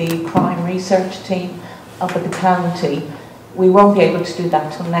with the crime research team up at the county. We won't be able to do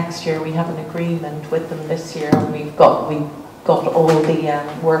that till next year. We have an agreement with them this year, and we've got all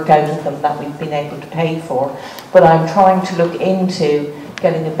the work out of them that we've been able to pay for. But I'm trying to look into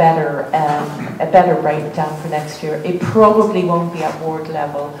getting a better breakdown for next year. It probably won't be at ward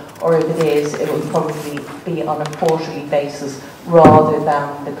level, or if it is, it will probably be on a quarterly basis rather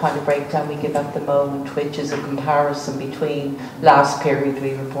than the kind of breakdown we give at the moment, which is a comparison between last period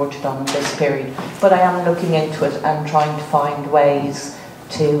we reported on and this period. But I am looking into it and trying to find ways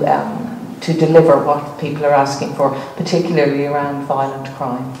to deliver what people are asking for, particularly around violent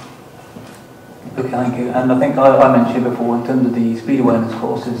crime. Okay, thank you. And I think I mentioned before, in terms of the speed awareness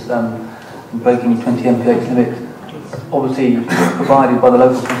courses, breaking the 20 mph limit, obviously provided by the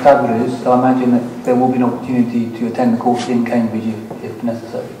local constabularies, so I imagine that there will be an opportunity to attend the course in Cambridge if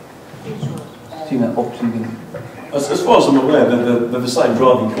necessary. Assume that option. As far as I'm aware, they're the same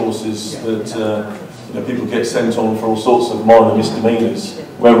driving courses that people get sent on for all sorts of minor misdemeanours,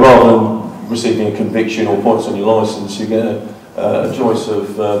 where rather than receiving a conviction or points on your licence, you get a choice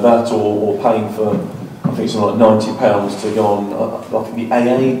of that or paying for, I think, something like £90 to go on. I think the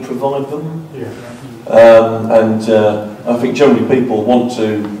AA provide them. And I think generally people want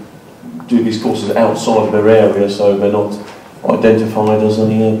to do these courses outside of their area, so they're not identified as a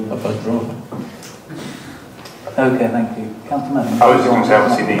bad driver. Okay, thank you. Councillor Manning. I was going to say,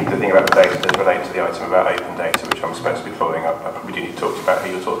 obviously, the thing about the data does relate to the item about open data, which I'm supposed to be following up. I probably do need to talk to you about who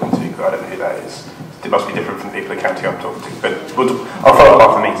you're talking to, because I don't know who that is. It must be different from the people in the county I'm talking to. But I'll follow up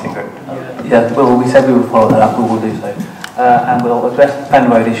after the meeting then. Yeah, well, we said we would follow that up, we will do so. And we'll address the Pen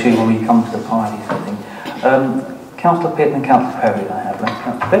Road issue when we come to the priority setting. Councillor Pitt and Councillor Perry, I have.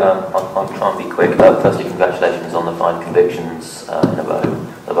 Councillor Pitt? I'll try and be quick. Firstly, congratulations on the 5 convictions in a row.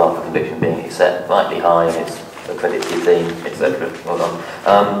 The bar for conviction being set slightly high, and it's a credit to your team, etc. Well done.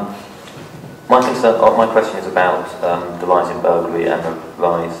 My question is about the rise in burglary and the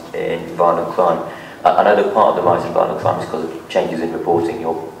rise in violent crime. I know that part of the rise in violent crime is because of changes in reporting.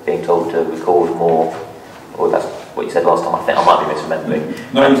 You're being told to record more, or that's what you said last time. I think I might be misremembering.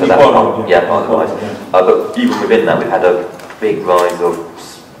 No, so that's part of the rise. But even within that, we've had a big rise of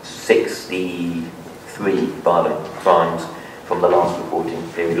 63 violent crimes from the last reporting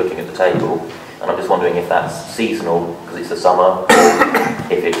period, looking at the table. And I'm just wondering if that's seasonal, because it's the summer,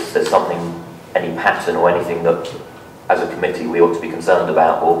 if there's something, any pattern or anything that, as a committee, we ought to be concerned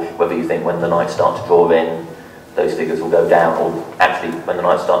about, or whether you think when the nights start to draw in, those figures will go down, or actually, when the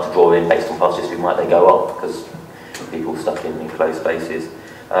nights start to draw in, based on past history, might they go up, because people stuck in enclosed spaces.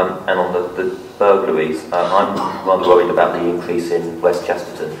 And on the burglaries, I'm rather worried about the increase in West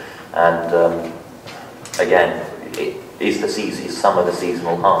Chesterton. And again, is summer the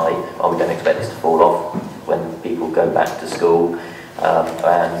seasonal high? We don't expect this to fall off when people go back to school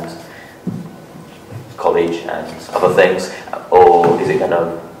and college and other things, or is it going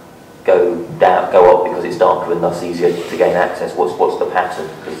to go up because it's darker and thus easier to gain access? What's the pattern?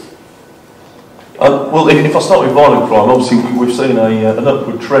 Well, if I start with violent crime, obviously we've seen an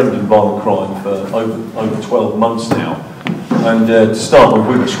upward trend in violent crime for over 12 months now. And to start with,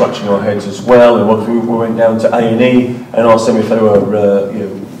 we were scratching our heads as well, and we went down to A&E and asked them if they were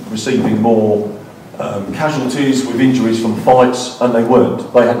receiving more casualties with injuries from fights, and they weren't.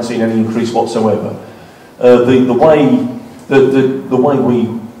 They hadn't seen any increase whatsoever. The way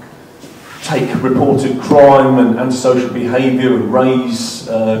we take reported crime and antisocial behaviour and raise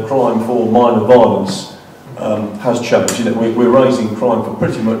crime for minor violence has changed. We're raising crime for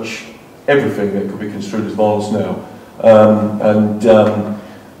pretty much everything that could be construed as violence now.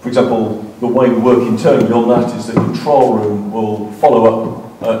 For example, the way we work internally on that is the control room will follow up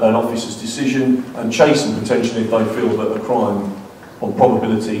an officer's decision and chase them potentially if they feel that a crime on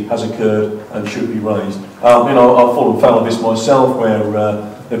probability has occurred and should be raised. I've fallen foul of this myself, where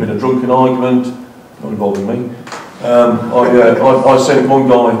there'd been a drunken argument, not involving me. I sent one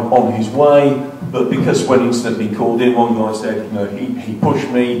guy on his way, but because when incident he called in, one guy said, he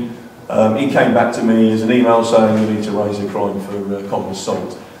pushed me. He came back to me as an email saying we need to raise a crime for common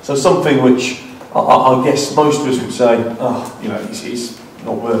assault. So something which I guess most of us would say, it's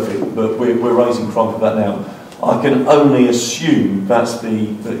not worth it, but we're raising crime for that now. I can only assume that's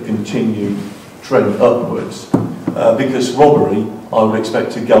the continued trend upwards, because robbery I would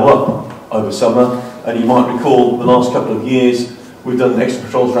expect to go up over summer, and you might recall the last couple of years we've done extra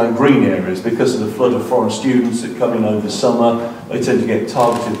patrols around green areas because of the flood of foreign students that come in over the summer. They tend to get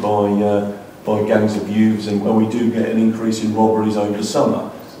targeted by gangs of youths, and we do get an increase in robberies over the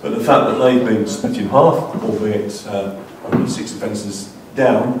summer. But the fact that they've been split in half, albeit only 6 offences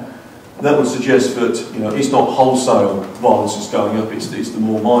down, that would suggest that it's not wholesale violence that's going up, it's the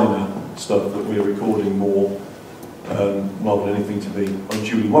more minor stuff that we're recording more, rather than anything to be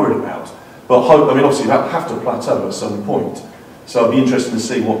unduly worried about. But obviously that have to plateau at some point. So I'd be interested to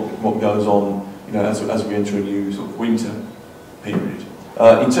see what goes on, as we enter a new sort of winter period.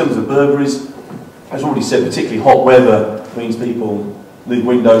 In terms of burglaries, as already said, particularly hot weather means people leave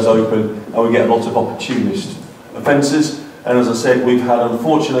windows open, and we get a lot of opportunist offences. And as I said, we've had,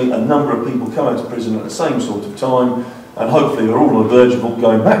 unfortunately, a number of people come out of prison at the same sort of time, and hopefully are all on the verge of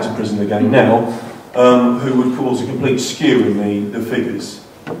going back to prison again now, who would cause a complete skew in the figures.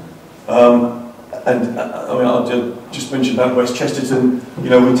 I mean, I'll just mention about West Chesterton. You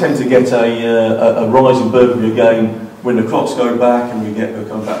know, we tend to get a rise in burglary again when the clocks go back, and we get a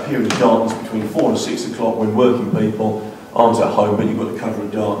kind of that period of darkness between 4 and 6 o'clock when working people aren't at home, but you've got the cover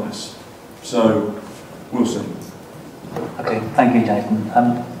of darkness. So, we'll see. Okay, thank you, Jason.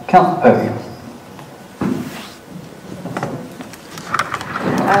 Councillor Perry.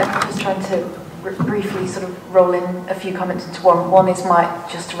 Just trying to briefly sort of roll in a few comments into one. One is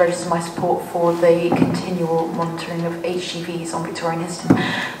just to register my support for the continual monitoring of HGVs on Victoria and Histon,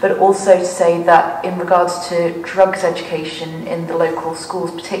 but also to say that in regards to drugs education in the local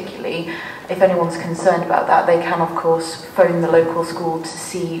schools particularly, if anyone's concerned about that, they can of course phone the local school to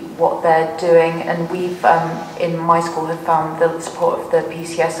see what they're doing, and we've in my school have found the support of the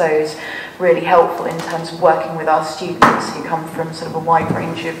PCSOs really helpful in terms of working with our students who come from sort of a wide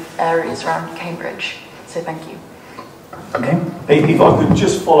range of areas around Cambridge. So thank you. Okay. If I could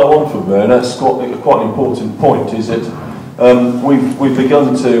just follow on from there, that's quite an important point, is that we've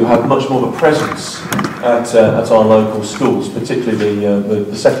begun to have much more of a presence at our local schools, particularly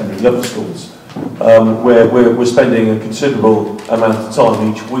the secondary level schools, where we're spending a considerable amount of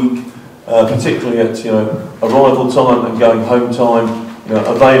time each week, particularly at arrival time and going home time,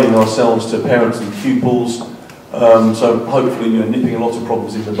 availing ourselves to parents and pupils, so hopefully nipping a lot of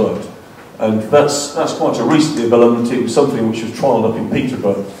problems in the bud. And that's quite a recent development. It was something which was trialled up in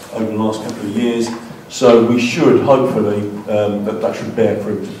Peterborough over the last couple of years, so we should hopefully that should bear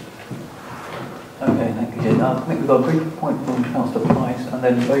fruit. Okay, thank you, Jane. I think we've got a brief point from Councillor Price, and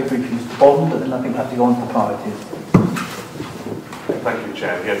then very briefly Mr. Bond, and then I think we have to go on to priorities. Thank you,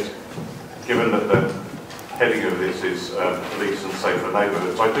 Chair. Yes, given that the heading of this is police and safer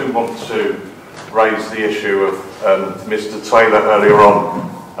neighbourhoods, I do want to raise the issue of Mr. Taylor earlier on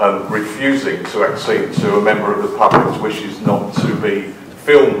refusing to accede to a member of the public's wishes not to be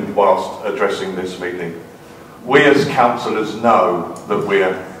filmed whilst addressing this meeting. We as councillors know that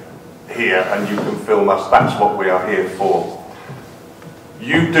we're here and you can film us. That's what we are here for.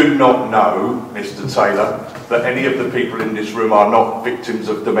 You do not know, Mr. Taylor, that any of the people in this room are not victims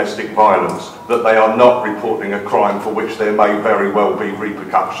of domestic violence, that they are not reporting a crime for which there may very well be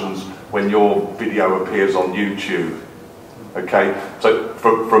repercussions when your video appears on YouTube. Okay, so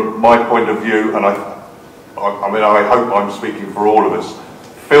from my point of view, and I hope I'm speaking for all of us,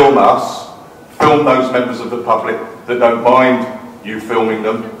 film those members of the public that don't mind you filming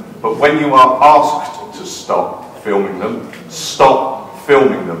them, but when you are asked to stop filming them, stop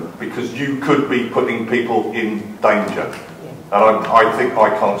filming them, because you could be putting people in danger. And I think I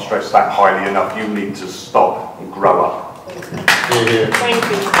can't stress that highly enough. You need to stop and grow up. Thank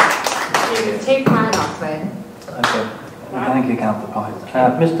you. You can take mine off then. Okay. Thank you, Councillor Price.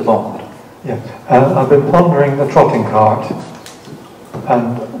 Mr. Bond. Yeah, I've been pondering the trotting cart,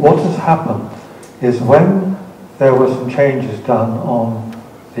 and what has happened is when there were some changes done on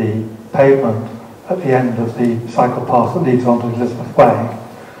the pavement at the end of the cycle path that leads onto Elizabeth Way,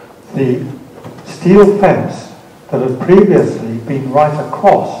 the steel fence that had previously been right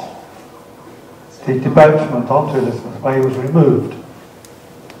across the debouchement onto Elizabeth Way was removed.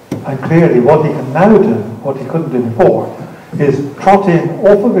 And clearly what he can now do, what he couldn't do before, is trot in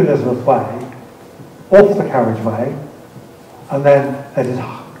off of Elizabeth Way, off the carriageway, and then let his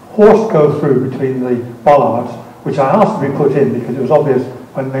horse go through between the bollards, which I asked to be put in because it was obvious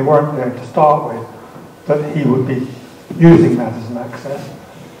when they weren't there to start with that he would be using that as an access.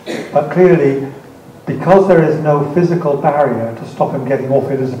 But clearly, because there is no physical barrier to stop him getting off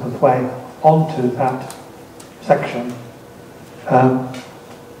Elizabeth Way onto that section,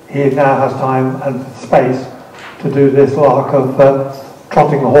 he now has time and space to do this lark of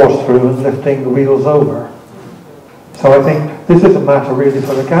trotting the horse through and lifting the wheels over. So I think this is a matter really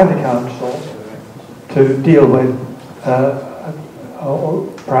for the County Council to deal with, or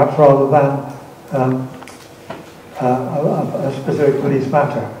perhaps rather than a specific police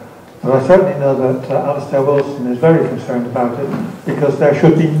matter. But I certainly know that Alistair Wilson is very concerned about it, because there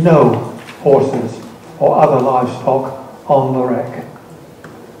should be no horses or other livestock on the wreck.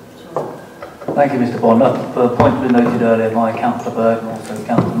 Thank you, Mr. Bond. The point was noted earlier by Councillor Bird and also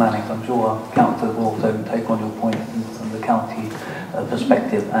Councillor Manning, so I'm sure our councillors will also take on your point from the county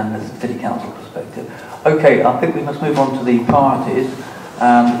perspective and the city council perspective. Okay, I think we must move on to the priorities.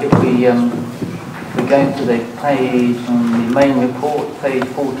 If we go into the page on the main report, page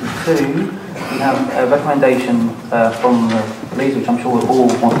 42, we have a recommendation from the police, which I'm sure we all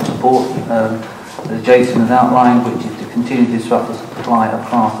want to support, as Jason has outlined, which is to continue to disrupt the supply of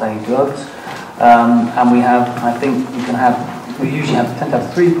Class A drugs. And we have, I think we usually tend to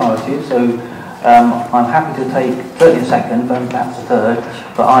have 3 priorities, so I'm happy to take certainly a second, but perhaps a third,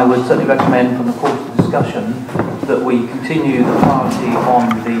 but I would certainly recommend from the course of the discussion that we continue the priority on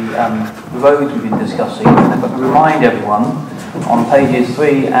the roads we've been discussing. And I've got to remind everyone on pages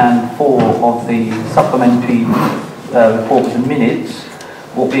 3 and 4 of the supplementary report with the minutes,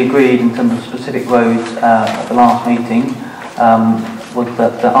 what we agreed in terms of specific roads at the last meeting was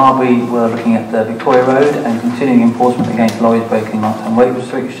that the Arbury were looking at the Victoria Road and continuing enforcement against lorries breaking nighttime weight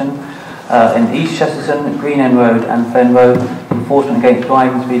restriction. In East Chesterton, Green End Road and Fen Road, enforcement against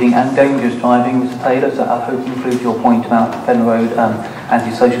driving, speeding and dangerous driving, Mr Taylor, so I hope to include your point about Fen Road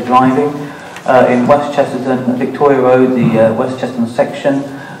antisocial driving. In West Chesterton, Victoria Road, the West Chesterton section,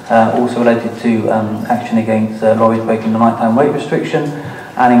 also related to action against lorries breaking the nighttime weight restriction.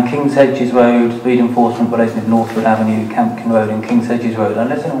 And in King's Hedges Road, speed enforcement related to Northwood Avenue, Campkin Road and King's Hedges Road.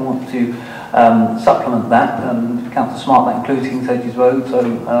 Unless anyone wants to supplement that, Councillor Smart, that includes King's Hedges Road, so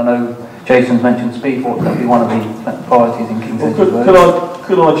I know Jason's mentioned speed, that would be one of the priorities in King's Hedges Road.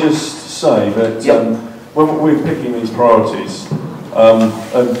 Could I just say that when we're picking these priorities,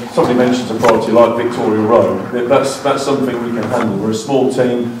 and somebody mentions a priority like Victoria Road, that's something we can handle. We're a small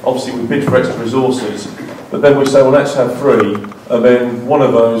team, obviously we bid for extra resources, but then we say, well, let's have 3, and then one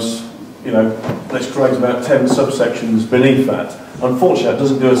of those, let's create about 10 subsections beneath that. Unfortunately, that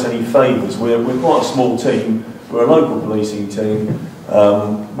doesn't do us any favours. We're quite a small team, we're a local policing team.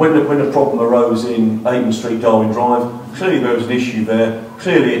 When the problem arose in Avon Street, Darwin Drive, clearly there was an issue there,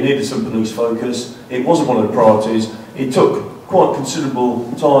 clearly it needed some police focus, it wasn't one of the priorities, it took quite considerable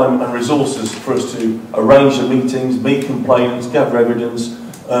time and resources for us to arrange the meetings, meet complainants, gather evidence,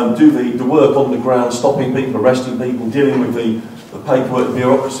 do the work on the ground, stopping people, arresting people, dealing with the paperwork, the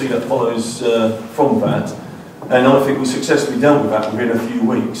bureaucracy that follows from that. And I think we successfully dealt with that within a few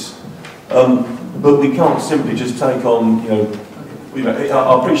weeks. But we can't simply just take on,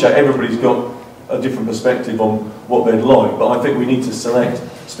 I appreciate everybody's got a different perspective on what they'd like, but I think we need to select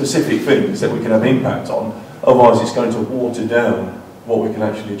specific things that we can have impact on. Otherwise, it's going to water down what we can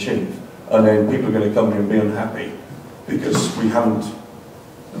actually achieve. And then people are going to come here and be unhappy because we haven't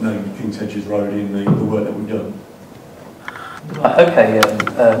named King's Hedges Road in the work that we've done. Right, okay,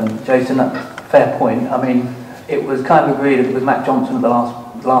 Jason, that's a fair point. I mean, it was kind of agreed with Matt Johnson at the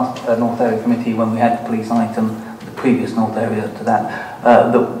last North Area Committee when we had the police item, the previous North Area to that,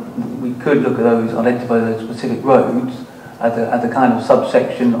 that we could look at those, identify those specific roads as a kind of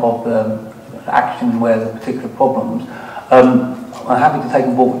subsection of action where there are particular problems. I'm happy to take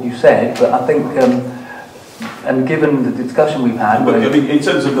on board what you said, but I think, and given the discussion we've had... But, I mean, in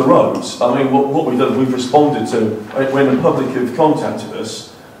terms of the roads, I mean, what we've done, we've responded to, when the public have contacted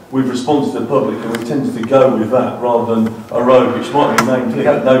us, we've responded to the public and we've tended to go with that rather than a road which might be named here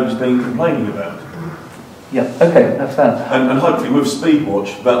that nobody's been complaining about. Yeah, okay, that's fair. And hopefully with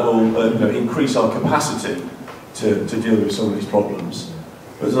Speedwatch that will increase our capacity to deal with some of these problems.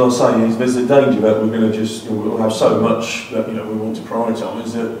 But as I was saying, there's a danger that we're going to just, we'll have so much that we want to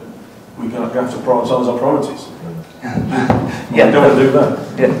prioritise that we're going to have to prioritise our priorities. Yeah, we don't want to do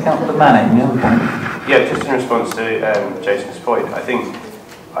that. Yeah, Councillor Manning, yeah, just in response to Jason's point, I think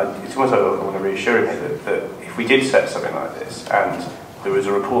it's almost like I want to reassure him that if we did set something like this and there was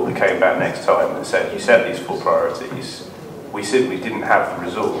a report that came back next time that said you set these 4 priorities, we simply didn't have the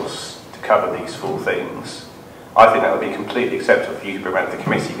resource to cover these 4 things, I think that would be completely acceptable for you to bring back to the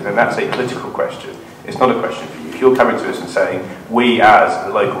committee, because then that's a political question. It's not a question for you. If you're coming to us and saying, we as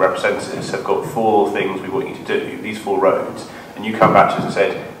the local representatives have got 4 things we want you to do, these 4 roads, and you come back to us and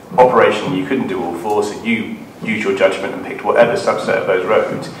said, operationally you couldn't do all 4, so you use your judgment and picked whatever subset of those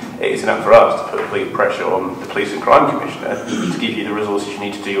roads, it isn't up for us to put complete pressure on the Police and Crime Commissioner to give you the resources you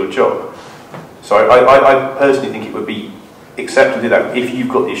need to do your job. So I personally think it would be acceptable to do that if you've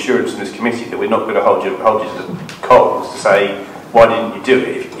got the assurance in this committee that we're not going to hold you to the coals to say, why didn't you do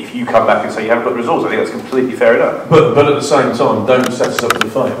it? If you come back and say you haven't got the resources, I think that's completely fair enough. But at the same time, don't set us up to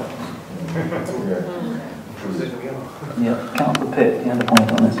fail. Yeah, Councillor Pitt, you had a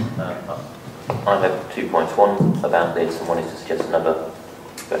point on this. I have 2 points. One about this, and one is to suggest another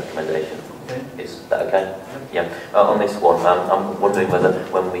recommendation. Is that okay? Yeah. On this one, I'm wondering whether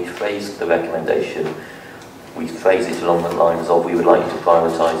when we phrase the recommendation, we phrase it along the lines of we would like you to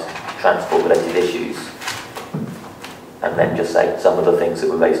prioritise transport-related issues, and then just say some of the things that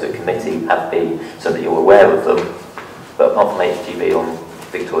were raised at committee have been, so that you're aware of them. But apart from HGV on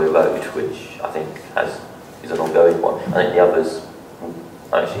Victoria Road, which I think is an ongoing one, I think the others.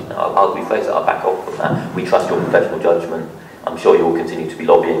 Actually, no, I'll rephrase it, I'll back off from that. We trust your professional judgment. I'm sure you will continue to be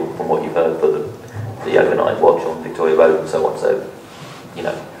lobbying from what you've heard for the the overnight watch on Victoria Road and so on. So, you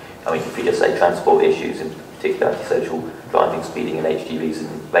know, I mean, if we just say transport issues, in particular antisocial driving, speeding and HGVs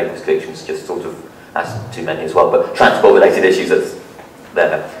and rate restrictions, just sort of, that's too many as well, but transport-related issues, that's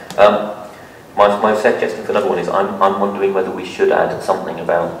there. My suggestion for another one is I'm wondering whether we should add something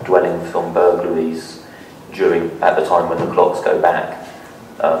about dwelling from burglaries at the time when the clocks go back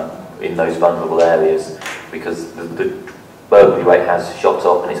in those vulnerable areas, because the burglary rate has shot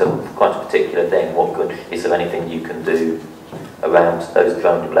up and it's quite a particular thing. Is there anything you can do around those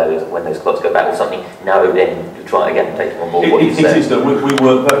vulnerable areas when those clocks go back, or something narrowed in to try again taking on board what you said? It is that we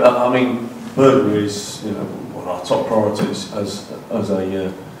work. I mean, burglary is, you know, one of our top priorities as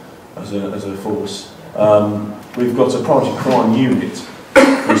a force. We've got a priority crime unit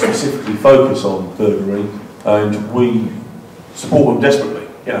who specifically focus on burglary, and we support them desperately.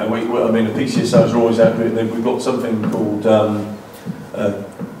 You know, I mean, the PCSOs are always out there. We've got something called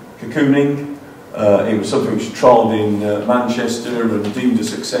cocooning. It was something which was trialled in Manchester and deemed a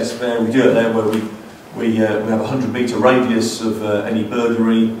success there. We do it there where we have a 100-metre radius of any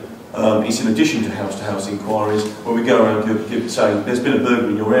burglary. It's in addition to house-to-house inquiries, where we go around saying, there's been a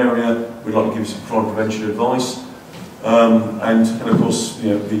burglary in your area, we'd like to give you some crime prevention advice. And of course, you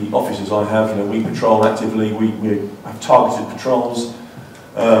know, the officers I have, you know, we patrol actively, we have targeted patrols.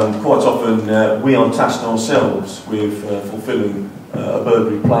 Quite often we are tasked ourselves with fulfilling a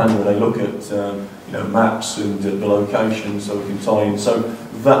burglary plan where they look at you know, maps and the locations so we can tie in. So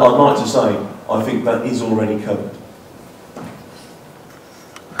that, I'd like to say, I think that is already covered.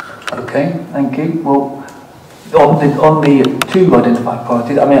 Okay, thank you. Well, on the two identified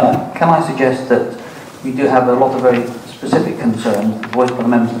priorities, I mean, can I suggest that we do have a lot of very specific concerns voiced by the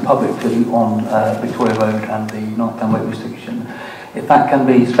members of the public too on Victoria Road and the nighttime weight restriction. If that can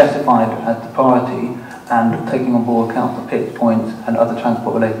be specified as the priority and taking on board Councillor Pitt's points and other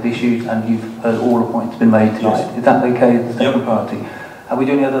transport-related issues, and you've heard all the points been made tonight, yes. Is that okay as the second priority? Have we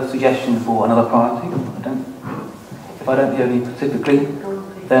got any other suggestions for another priority? If I don't hear any specifically,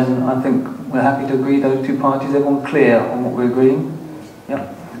 then I think we're happy to agree those two priorities. Everyone clear on what we're agreeing?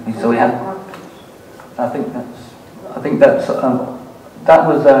 Yeah. So we have. I think that's that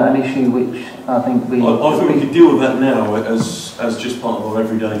was an issue which I think we. I think we could deal with that now as just part of our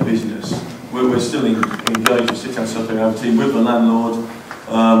everyday business. We're still engaged with City Council team with the landlord.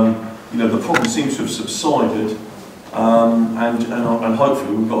 You know, the problem seems to have subsided, and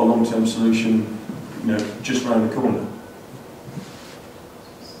hopefully we've got a long-term solution. You know, just round the corner.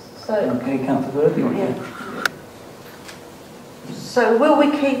 Okay, Councillor Bird, yeah. So will we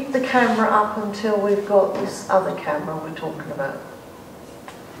keep the camera up until we've got this other camera we're talking about?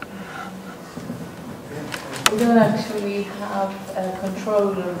 We don't actually have control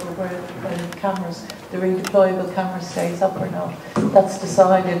over where the cameras, the redeployable camera stays up or not. That's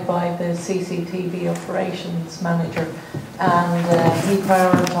decided by the CCTV operations manager, and he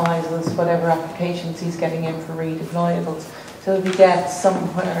prioritises whatever applications he's getting in for redeployables. So if he gets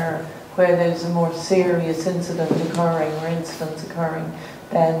somewhere where there's a more serious incident occurring or incidents occurring,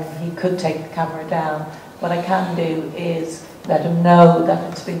 then he could take the camera down. What I can do is let him know that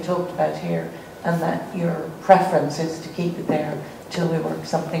it's been talked about here and that your preference is to keep it there till we work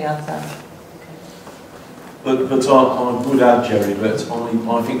something else out. But I would add, Jerry, that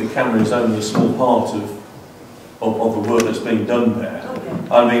I think the camera is only a small part of the work that's being done there. Okay.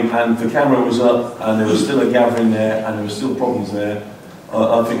 I mean, and the camera was up, and there was still a gathering there, and there were still problems there.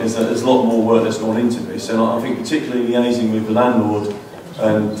 I think there's a lot more work that's gone into this, and I think particularly liaising with the landlord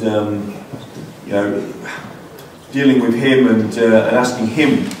and you know, dealing with him and asking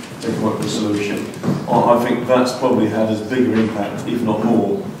him to come up with a solution. I think that's probably had as big an impact, if not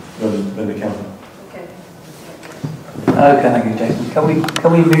more, than the camera. Okay, thank you, Jason. Can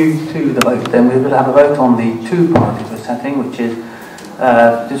we move to the vote then? We will have a vote on the two priorities we're setting, which is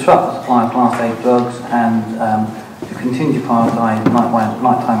disrupt the supply of Class A drugs and to continue to prioritise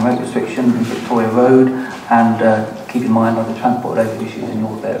nighttime rate restriction in Victoria Road and keep in mind other transport-related issues in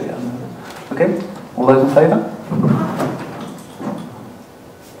your area. Okay, all those in favour?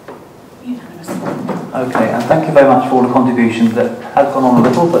 Okay, and thank you very much for all the contributions. That has gone on a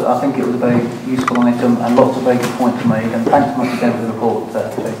little, but I think it was a very useful item and lots of very good points made, and thanks so much again for the report,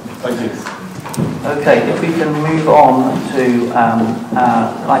 Jason. Thank you. Okay, if we can move on to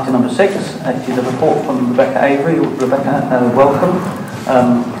item number 6, which is a report from Rebecca Avery. Rebecca, welcome.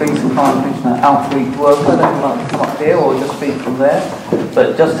 Police and crime prevention outreach worker. I don't know if you'd like to come up here or just speak from there,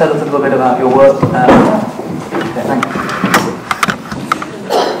 but just tell us a little bit about your work. Okay, thank you.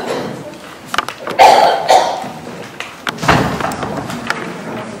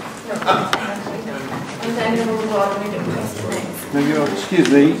 No, excuse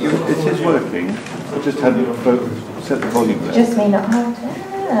me, it is working. I just hadn't set the volume there. Just me not having to.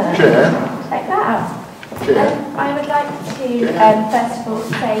 Chair. Take that out. I would like to, first of all,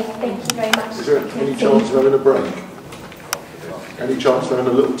 say thank you very much. Is there any chance of having a break? Any chance of having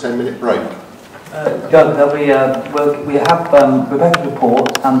a little 10-minute break? Doug, we have Rebecca's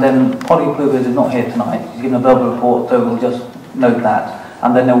report, and then Polly Pluvers is not here tonight. She's given a verbal report, so we'll just note that,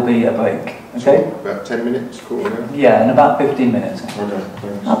 and then there will be a break. Okay? So about 10 minutes, cool, yeah? Yeah, in about 15 minutes.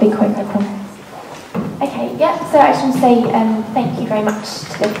 Okay, I'll be quick, I promise. Okay, yeah, so I just want to say thank you very much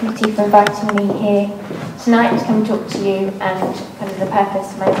to the committee for inviting me here tonight to come and talk to you, and kind of the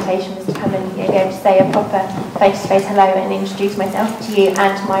purpose of my invitation was to come and be able to say a proper face-to-face hello and introduce myself to you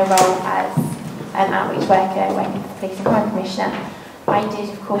and to my role as an outreach worker working for the Police and Crime Commissioner. I did,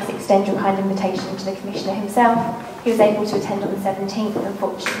 of course, extend your kind invitation to the Commissioner himself. He was able to attend on the 17th, and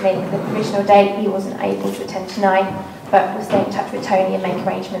unfortunately, the provisional date, he wasn't able to attend tonight, but we'll stay in touch with Tony and make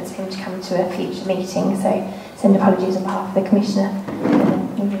arrangements for him to come to a future meeting, so send apologies on behalf of the Commissioner,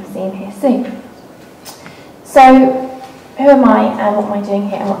 and we'll see him here soon. So, who am I and what am I doing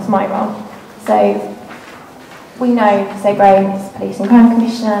here and what's my role? So, we know Sir Graham is Police and Crime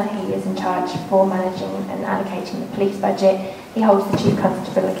Commissioner. He is in charge for managing and allocating the police budget. He holds the Chief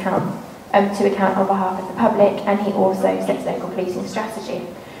Constable account to account on behalf of the public, and he also sets local policing strategy.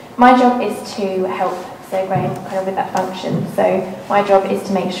 My job is to help Sir Graham kind of with that function. So my job is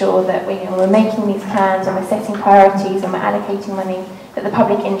to make sure that we're making these plans and we're setting priorities and we're allocating money, that the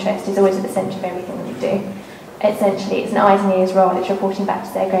public interest is always at the centre of everything that we do. Essentially, it's an eyes and ears role. It's reporting back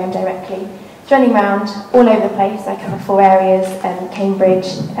to Sir Graham directly. It's running around all over the place. I cover 4 areas, Cambridge,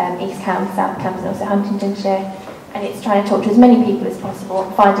 East Cam, South Cam, and also Huntingdonshire. And it's trying to talk to as many people as possible,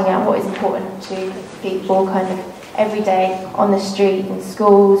 finding out what is important to people kind of every day on the street, in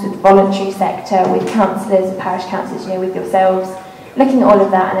schools, with the voluntary sector, with councillors, parish councillors, with yourselves, looking at all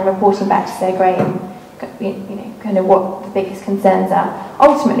of that and then reporting back to Sir Graham, kind of what the biggest concerns are.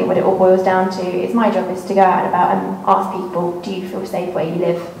 Ultimately, what it all boils down to is my job is to go out and about and ask people, do you feel safe where you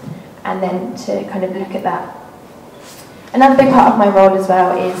live? And then to kind of look at that. Another big part of my role as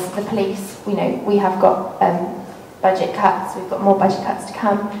well is the police. We have got budget cuts, we've got more budget cuts to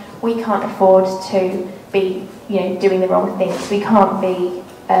come. We can't afford to be doing the wrong things. We can't be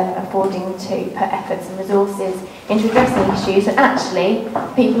affording to put efforts and resources into addressing issues, and actually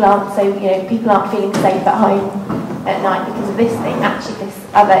people aren't feeling safe at home at night because of this thing. Actually, this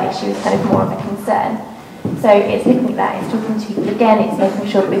other issue is kind of more of a concern. So it's looking at that, it's talking to people again, it's making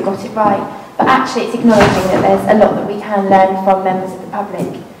sure that we've got it right, but actually it's acknowledging that there's a lot that we can learn from members of the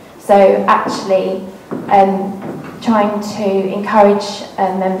public. So actually trying to encourage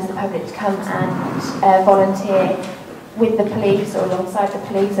members of the public to come and volunteer with the police or alongside the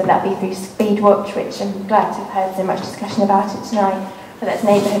police, so that be through Speedwatch, which I'm glad to have heard so much discussion about it tonight, but that's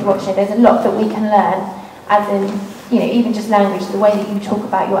neighbourhood watching. There's a lot that we can learn, as in, even just language, the way that you talk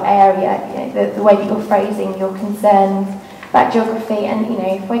about your area, the way that you're phrasing your concerns about geography, and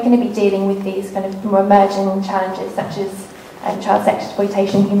if we're going to be dealing with these kind of more emerging challenges such as child sex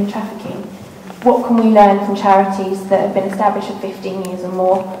exploitation, human trafficking, what can we learn from charities that have been established for 15 years or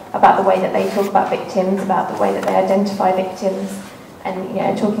more about the way that they talk about victims, about the way that they identify victims,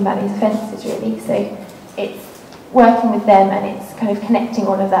 and talking about these offences really. So it's working with them, and it's kind of connecting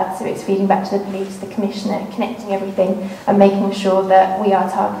all of that, so it's feeding back to the police, the commissioner, connecting everything and making sure that we are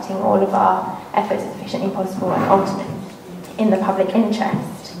targeting all of our efforts as efficiently possible and ultimately in the public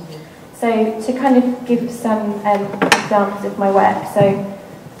interest. So to kind of give some examples of my work, so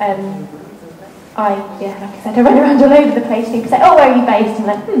like I said, I run around all over the place. People say, oh, where are you based? I'm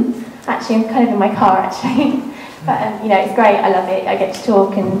like, actually I'm kind of in my car actually. But it's great, I love it. I get to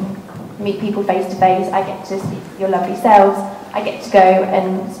talk and meet people face to face. I get to speak with your lovely selves. I get to go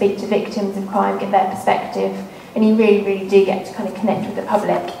and speak to victims of crime, get their perspective, and you really, really do get to kind of connect with the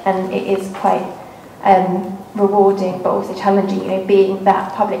public, and it is quite rewarding but also challenging, being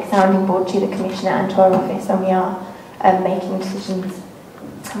that public sounding board to the Commissioner and to our office when we are making decisions.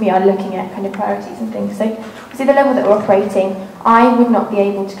 We are looking at kind of priorities and things. So see the level that we're operating, I would not be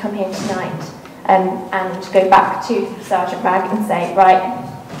able to come here tonight and go back to Sergeant Ragg and say, right,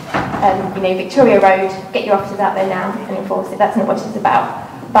 Victoria Road, get your officers out there now and enforce it. That's not what it's about.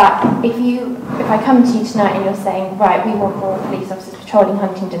 But if I come to you tonight and you're saying, right, we want more police officers patrolling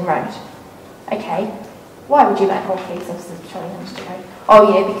Huntingdon Road. Okay, why would you like more police officers patrolling Huntingdon Road?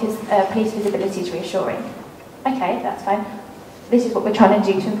 Oh yeah, because police visibility is reassuring. Okay, that's fine. This is what we're trying to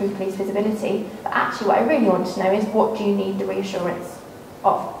do to improve police visibility. But actually what I really want to know is, what do you need the reassurance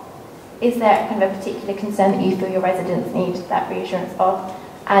of? Is there kind of a particular concern that you feel your residents need that reassurance of?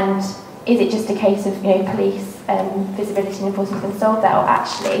 And is it just a case of police visibility and enforcement can solve that, or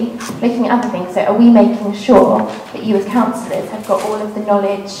actually looking at other things? So are we making sure that you as councillors have got all of the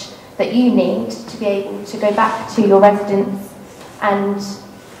knowledge that you need to be able to go back to your residents and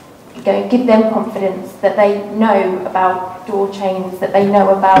give them confidence that they know about door chains, that they know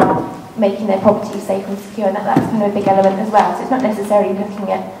about making their property safe and secure, and that's kind of a big element as well. So it's not necessarily looking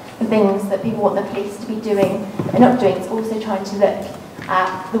at the things that people want the police to be doing, but they're not doing. It's also trying to look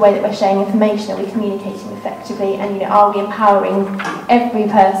at the way that we're sharing information. Are we communicating effectively, and are we empowering every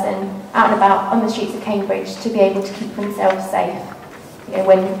person out and about on the streets of Cambridge to be able to keep themselves safe?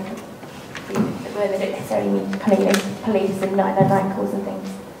 When they don't necessarily need police and 999 calls and things.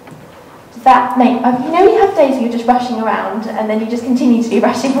 Does that make... you have days where you're just rushing around and then you just continue to be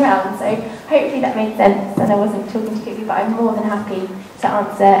rushing around, so hopefully that made sense and I wasn't talking too quickly, but I'm more than happy to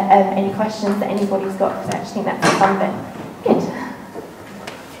answer any questions that anybody's got, because I actually think that's a fun bit. Good.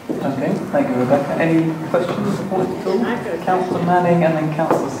 Okay, thank you, Rebecca. Any questions at all? Councillor Manning and then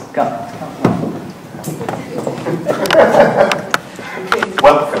Councillor Scott.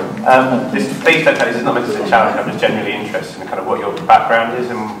 Welcome. Please don't tell this is not meant to be a challenge. I'm just genuinely interested in kind of what your background is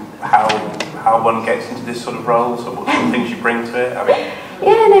and how one gets into this sort of role, so what sort of things you bring to it.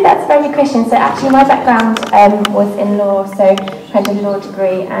 Yeah, no, that's a very good question. So actually my background was in law, so I had a law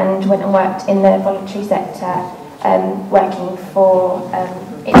degree and went and worked in the voluntary sector, working for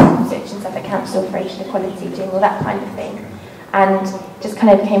Ipswich and Suffolk Council for Racial Equality, doing all that kind of thing, and just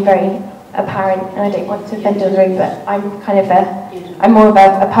kind of became very apparent, and I don't want to offend the room, but I'm more of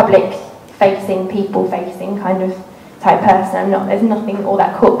a public-facing, people-facing kind of type person. There's nothing all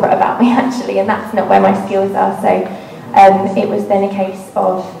that corporate about me actually, and that's not where my skills are. So it was then a case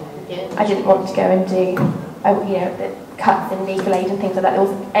of I didn't want to go and do the cuts in legal aid and things like that. There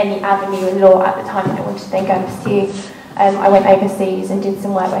wasn't any avenue in law at the time that I wanted to then go and pursue. I went overseas and did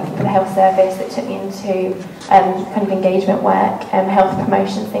some work working for the health service that took me into kind of engagement work, health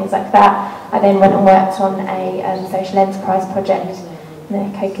promotions, things like that. I then went and worked on a social enterprise project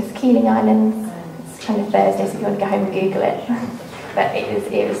in the Cocos Keeling Islands. It's kind of Thursday, so if you want to go home and Google it. But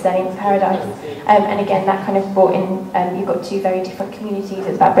it was stunning, paradise. And again, that kind of brought in, you've got two very different communities.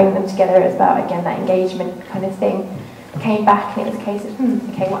 It's about bringing them together. It's about, again, that engagement kind of thing. Came back and it was a case of,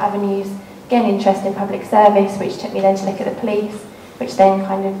 okay, what avenues? Again, interest in public service, which took me then to look at the police, which then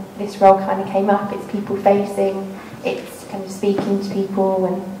this role kind of came up. It's people facing, it's kind of speaking to people,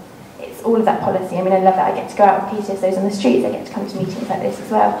 and it's all of that policy. I mean, I love that. I get to go out with PTSOs on the streets, I get to come to meetings like this as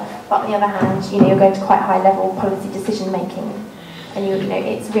well. But on the other hand, you're going to quite high level policy decision making, and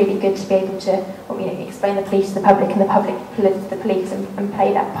it's really good to be able to explain the police to the public and the public to the police and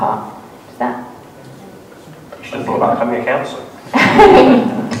play that part. Does that? You should have thought about becoming a councillor.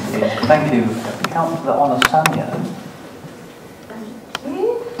 Thank you. Councillor Onosanya.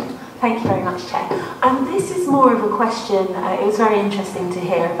 Thank you very much, Chair. This is more of a question. It was very interesting to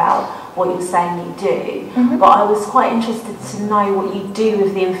hear about what you're saying you do, but I was quite interested to know what you do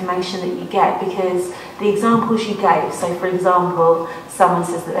with the information that you get, because the examples you gave, so for example, someone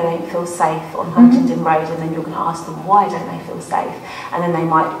says that they don't feel safe on Huntingdon Road, and then you're going to ask them why don't they feel safe, and then they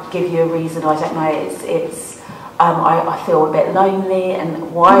might give you a reason. I don't know, I feel a bit lonely,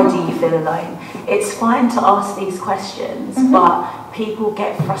 and why do you feel alone? It's fine to ask these questions, but people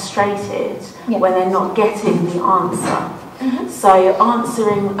get frustrated when they're not getting the answer. So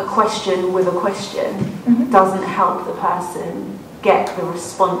answering a question with a question doesn't help the person get the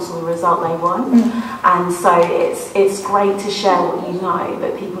response or the result they want. And so it's great to share what you know,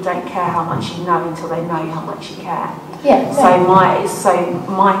 but people don't care how much you know until they know how much you care. So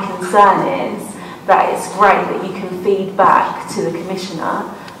my concern is that it's great that you can feed back to the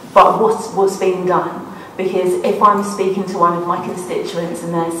Commissioner, but what's being done? Because if I'm speaking to one of my constituents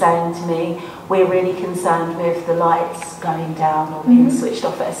and they're saying to me, we're really concerned with the lights going down or being switched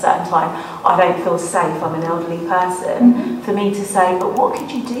off at a certain time, I don't feel safe, I'm an elderly person, for me to say, but what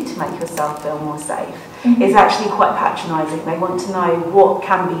could you do to make yourself feel more safe? Is actually quite patronising. They want to know what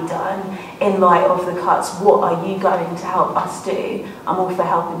can be done in light of the cuts. What are you going to help us do? I'm all for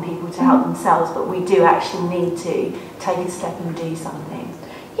helping people to help themselves, but we do actually need to take a step and do something.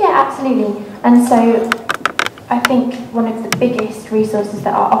 Yeah, absolutely. And so I think one of the biggest resources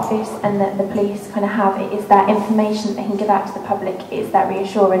that our office and that the police kind of have is that information that they can give out to the public, is that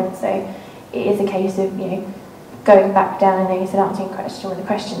reassurance. So it is a case of, going back down. I know you said answering a question with a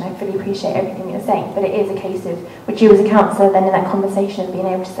question. I fully appreciate everything you're saying, but it is a case of, would you as a councillor then in that conversation being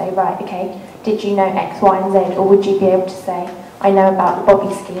able to say, right, okay, did you know X, Y and Z, or would you be able to say, I know about the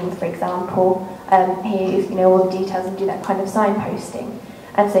Bobby scheme, for example, here's all the details, and do that kind of signposting.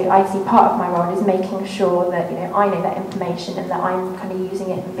 And so I see part of my role is making sure that, you know, I know that information and that I'm kind of using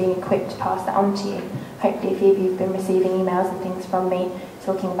it and being equipped to pass that on to you. Hopefully a few of you have been receiving emails and things from me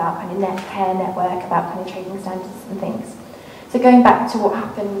talking about kind of care network, about kind of trading standards and things. So going back to what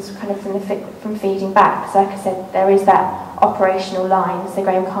happens kind of from feeding back, so like I said, there is that operational line, so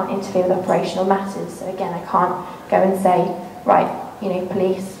Graham can't interfere with operational matters. So again, I can't go and say, right, you know,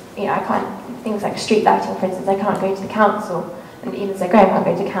 police, you know, I can't, things like street lighting, for instance, I can't go to the council, and even so Graham can't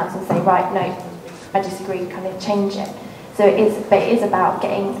go to the council and say, right, no, I disagree, kind of change it. So it is about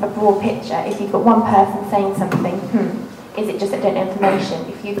getting a broad picture. If you've got one person saying something, is it just that don't know information?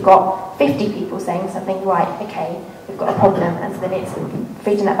 If you've got 50 people saying something, right, okay, we've got a problem, and so then it's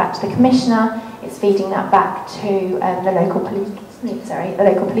feeding that back to the commissioner, it's feeding that back to the local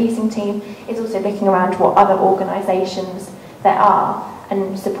policing team. It's also looking around what other organisations there are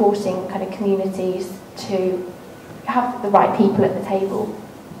and supporting kind of communities to have the right people at the table.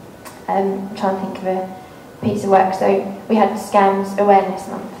 I'm trying to think of a piece of work. So we had Scams Awareness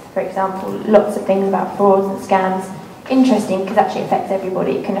Month, for example, lots of things about frauds and scams. Interesting because actually it affects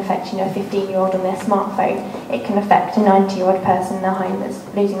everybody. It can affect, you know, a 15-year-old on their smartphone. It can affect a 90-year-old person in their home that's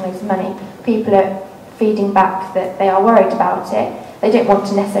losing loads of money. People are feeding back that they are worried about it. They don't want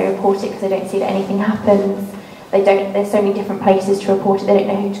to necessarily report it because they don't see that anything happens. There's so many different places to report it, they don't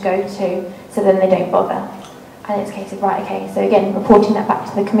know who to go to, so then they don't bother. And it's a case of, right, okay, so again, reporting that back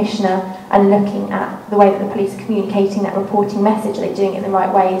to the commissioner and looking at the way that the police are communicating that reporting message. Are they doing it in the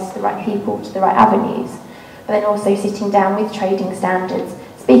right ways, to the right people, to the right avenues? But then also sitting down with trading standards,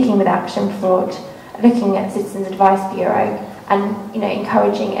 speaking with Action Fraud, looking at Citizens Advice Bureau, and, you know,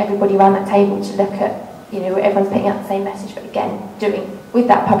 encouraging everybody around that table to look at, you know, everyone's putting out the same message, but again, doing with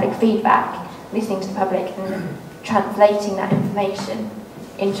that public feedback, listening to the public and translating that information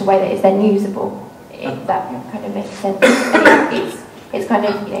into a way that is then usable. If that kind of makes sense. And it's kind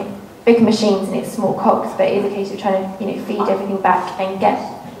of, you know, big machines and it's small cogs, but it is a case of trying to, you know, feed everything back and get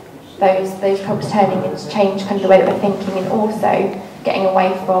those cogs turning and to change kind of the way that we're thinking, and also getting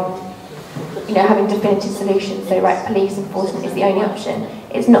away from, you know, having definitive solutions. So, right, police enforcement is the only option.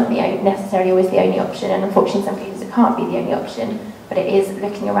 It's not necessarily always the only option, and unfortunately in some cases it can't be the only option, but it is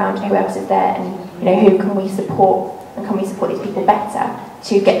looking around who else is there and, you know, who can we support, and can we support these people better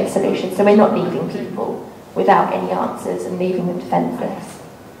to get the solution, so we're not leaving people without any answers and leaving them defenceless.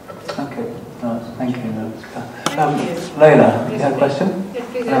 Okay, thank you. Leila, you have a question? Yes,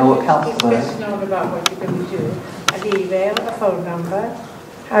 please. What council Question about what you're going to do. An email, a phone number.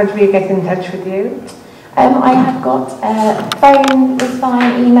 How do we get in touch with you? I have got phone is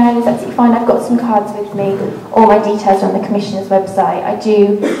fine, email is absolutely fine. I've got some cards with me. All my details are on the Commissioner's website. I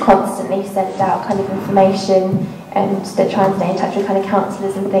do constantly send out kind of information and to try and stay in touch with kind of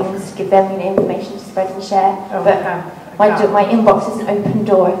councillors and things to give them, you know, information to spread and share. But my inbox is an open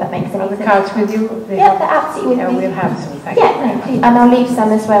door, if that makes any sense. The cards with you? Yeah, they're absolutely with me. We'll have some. Yeah, no, please. And I'll leave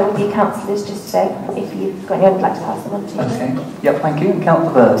some as well with you councillors, just so if you've got anyone who'd like to pass them on to. Okay. Yep, thank you. And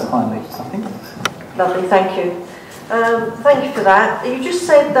Councillor Bird, finally, something. Lovely, thank you. Thank you for that. You just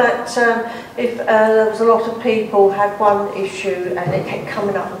said that if there was a lot of people had one issue and it kept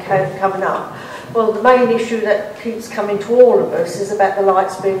coming up and coming up. Well, the main issue that keeps coming to all of us is about the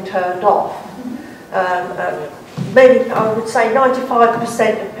lights being turned off. I would say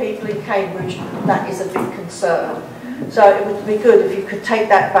 95% of people in Cambridge, that is a big concern. So it would be good if you could take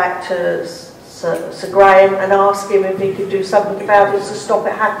that back to Sir Graham and ask him if he could do something about it to stop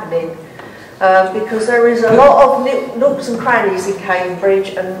it happening. Because there is a lot of nooks and crannies in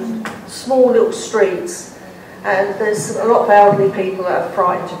Cambridge and small little streets, and there's a lot of elderly people that are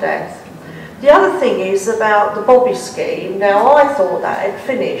frightened to death. The other thing is about the Bobby scheme. Now, I thought that had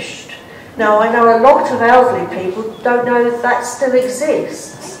finished. Now, I know a lot of elderly people don't know if that still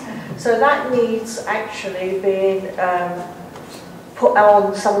exists. So that needs actually being put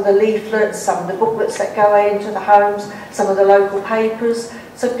on some of the leaflets, some of the booklets that go into the homes, some of the local papers,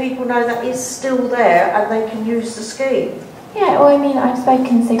 so people know that it's still there and they can use the scheme. Yeah, well, I mean, I've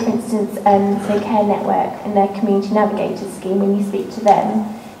spoken, say, for instance, say Care Network and their Community Navigators scheme. When you speak to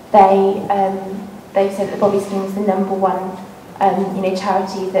them, they say that the Bobby scheme is the #1, you know,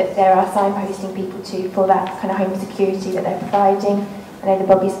 charity that they are signposting people to for that kind of home security that they're providing. I know the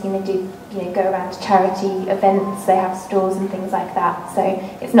Bobby scheme, they do, you know, go around to charity events, they have stores and things like that. So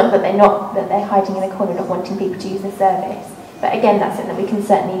it's not that they're hiding in a corner not wanting people to use the service. But again, that's something that we can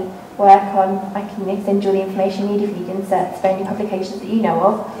certainly work on. I can, you know, send you all the information you need if you need inserts for any publications that you know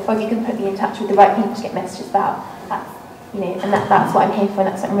of, or if you can put me in touch with the right people to get messages about. That's, you know, and that's what I'm here for, and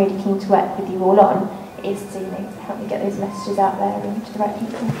that's what I'm really keen to work with you all on, is to, you know, help me get those messages out there and to the right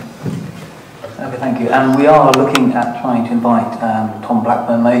people. Okay, thank you. And we are looking at trying to invite Tom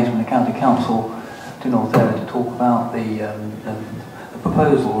Blackburn-Mays from the County Council to North Area to talk about the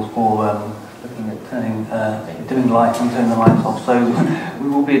proposals for looking at doing lights and turning the lights off. So we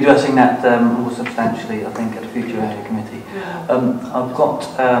will be addressing that more substantially, I think, at a future area committee. I've got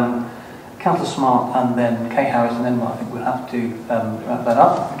Councillor Smart and then Kay Harris, and then I think we'll have to wrap that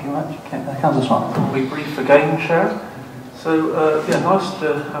up. Thank you very much. Councillor Smart. I'll be brief again, Chair. So, yeah, nice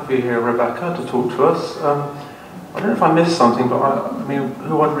to have you here, Rebecca, to talk to us. I don't know if I missed something, but I mean,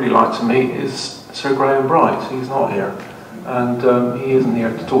 who I'd really like to meet is Sir Graham Bright. He's not here. And he isn't here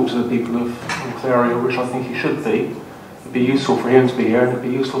to talk to the people of North Area, which I think he should be. It'd be useful for him to be here, and it'd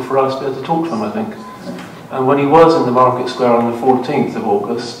be useful for us to be able to talk to him, I think. And when he was in the Market Square on the 14th of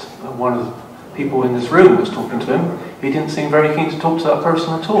August, one of the people in this room was talking to him, he didn't seem very keen to talk to that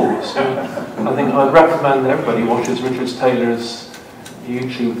person at all. So I think I'd recommend that everybody watches Richard Taylor's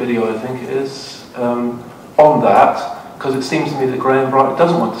YouTube video, I think it is, on that, because it seems to me that Graham Bright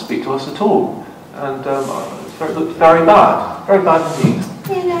doesn't want to speak to us at all. And it looked very bad indeed.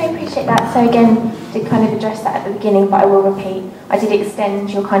 Yeah, no, I appreciate that. So again, to kind of address that at the beginning, but I will repeat, I did extend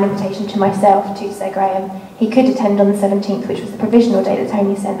your kind invitation to myself, to Sir Graham. He could attend on the 17th, which was the provisional date that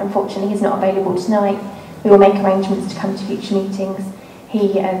Tony sent. Unfortunately, he's not available tonight. We will make arrangements to come to future meetings.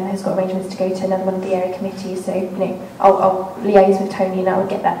 He has got arrangements to go to another one of the area committees, so you know, I'll liaise with Tony and I'll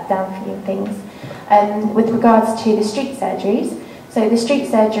get that down for you and things. With regards to the street surgeries, so the street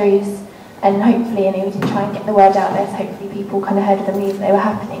surgeries, and hopefully, you know, we did try and get the word out there, so hopefully people kind of heard of them, knew that they were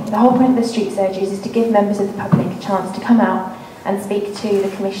happening. The whole point of the street surgeries is to give members of the public a chance to come out and speak to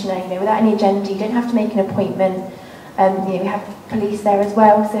the commissioner, you know, without any agenda. You don't have to make an appointment. You know, we have police there as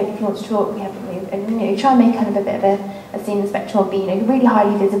well, so if you want to talk, we have, and you know, try and make kind of a bit of a scene in the spectrum of being, you know, really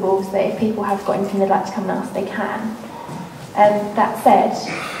highly visible, so that if people have got anything they'd like to come and ask, they can. That said,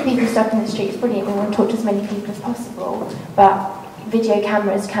 people stuck in the street is brilliant. We want to talk to as many people as possible, but video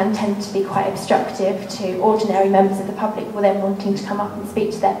cameras can tend to be quite obstructive to ordinary members of the public who are then wanting to come up and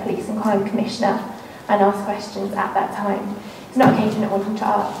speak to their police and crime commissioner and ask questions at that time. It's not a case of not wanting to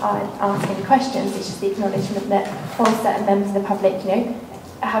ask any questions, it's just the acknowledgement that while certain members of the public, you know,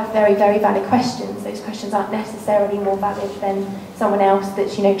 have very, very valid questions, those questions aren't necessarily more valid than someone else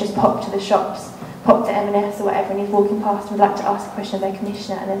that's, you know, just popped to the shops, popped to M&S or whatever, and is walking past and would like to ask a question of their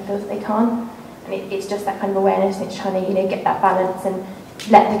commissioner and then feels that they can't. And it's just that kind of awareness, and it's trying to, you know, get that balance and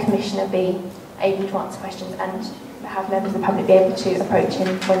let the commissioner be able to answer questions and have members of the public be able to approach him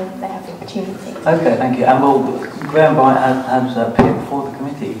when they have the opportunity. Okay, thank you. And Graham Bright has appeared before the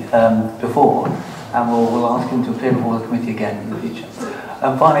committee before, and we'll ask him to appear before the committee again in the future.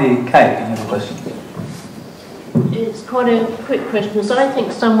 And finally, Kay, you have a question? It's quite a quick question, because I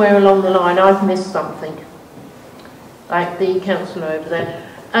think somewhere along the line I've missed something, like the councillor over there.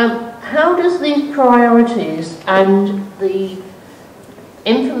 How does these priorities and the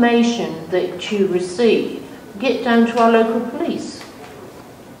information that you receive get down to our local police?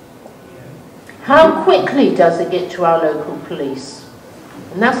 How quickly does it get to our local police?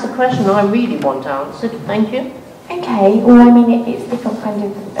 And that's the question I really want answered. Thank you. Okay, well, I mean, it's different kind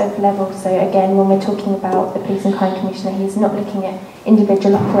of levels. So again, when we're talking about the Police and Crime Commissioner, he's not looking at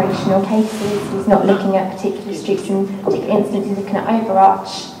individual operational cases, he's not looking at particular streets and particular incidents, he's looking at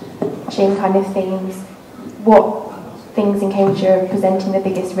overarching kind of themes. What things in Cambridgeshire are presenting the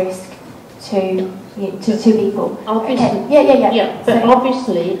biggest risk to people? Obviously, okay. Yeah, but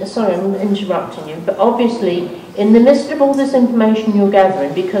obviously, sorry, I'm interrupting you, but obviously, in the midst of all this information you're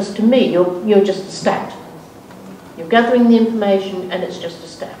gathering, because to me, you're just a stat. You're gathering the information and it's just a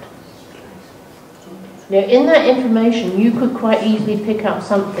stat. Now, in that information, you could quite easily pick up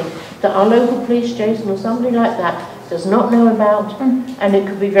something that our local police, Jason, or somebody like that does not know about, and it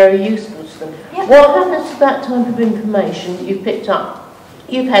could be very useful to them. Yep. What happens to that type of information that you've picked up?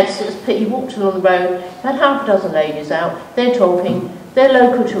 You've walked along the road, you've had half a dozen ladies out, they're talking, they're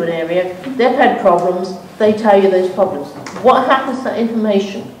local to an area, they've had problems, they tell you those problems. What happens to that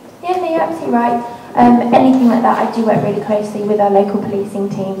information? Yeah, no, you're absolutely right. Anything like that, I do work really closely with our local policing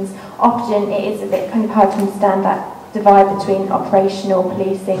teams. Often it is a bit kind of hard to understand that divide between operational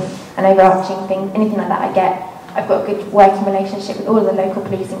policing and overarching things. Anything like that I've got a good working relationship with all of the local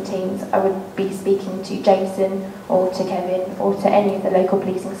policing teams. I would be speaking to Jason or to Kevin or to any of the local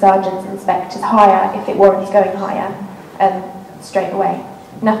policing sergeants, inspectors higher, if it warrants going higher, straight away.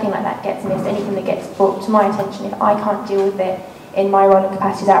 Nothing like that gets missed. Anything that gets brought to my attention, if I can't deal with it in my role and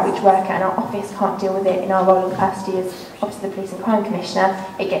capacity as outreach worker and our office can't deal with it in our role and capacity as Office of the Police and Crime Commissioner,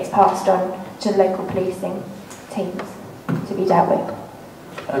 it gets passed on to the local policing teams to be dealt with.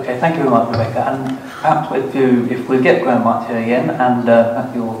 Okay, thank you very much, Rebecca. And perhaps if we get Graham White here again, and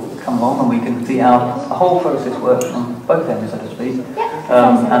Matthew will come along and we can see how the whole process works on both ends, so to speak.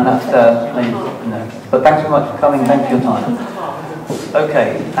 And that's maybe, you know. But thanks very much for coming. Thanks for your time.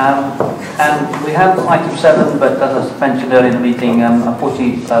 Okay, and we have item 7, but as I mentioned earlier in the meeting,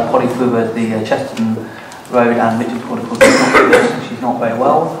 unfortunately, Polly Kluber, the Chesterton Road and Mitchell's Corner could not with us. She's not very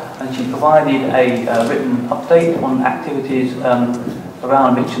well, and she provided a written update on activities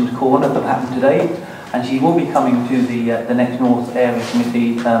around Mitchell's Corner that happened today, and she will be coming to the next North Area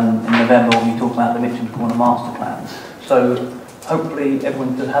Committee in November when we talk about the Mitchell's Corner Master Plan. So hopefully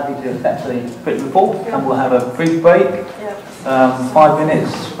everyone's just happy to accept the written report, and we'll have a brief break. 5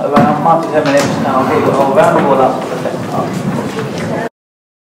 minutes, around 5 to 10 minutes, and I'll round it all up for the second half.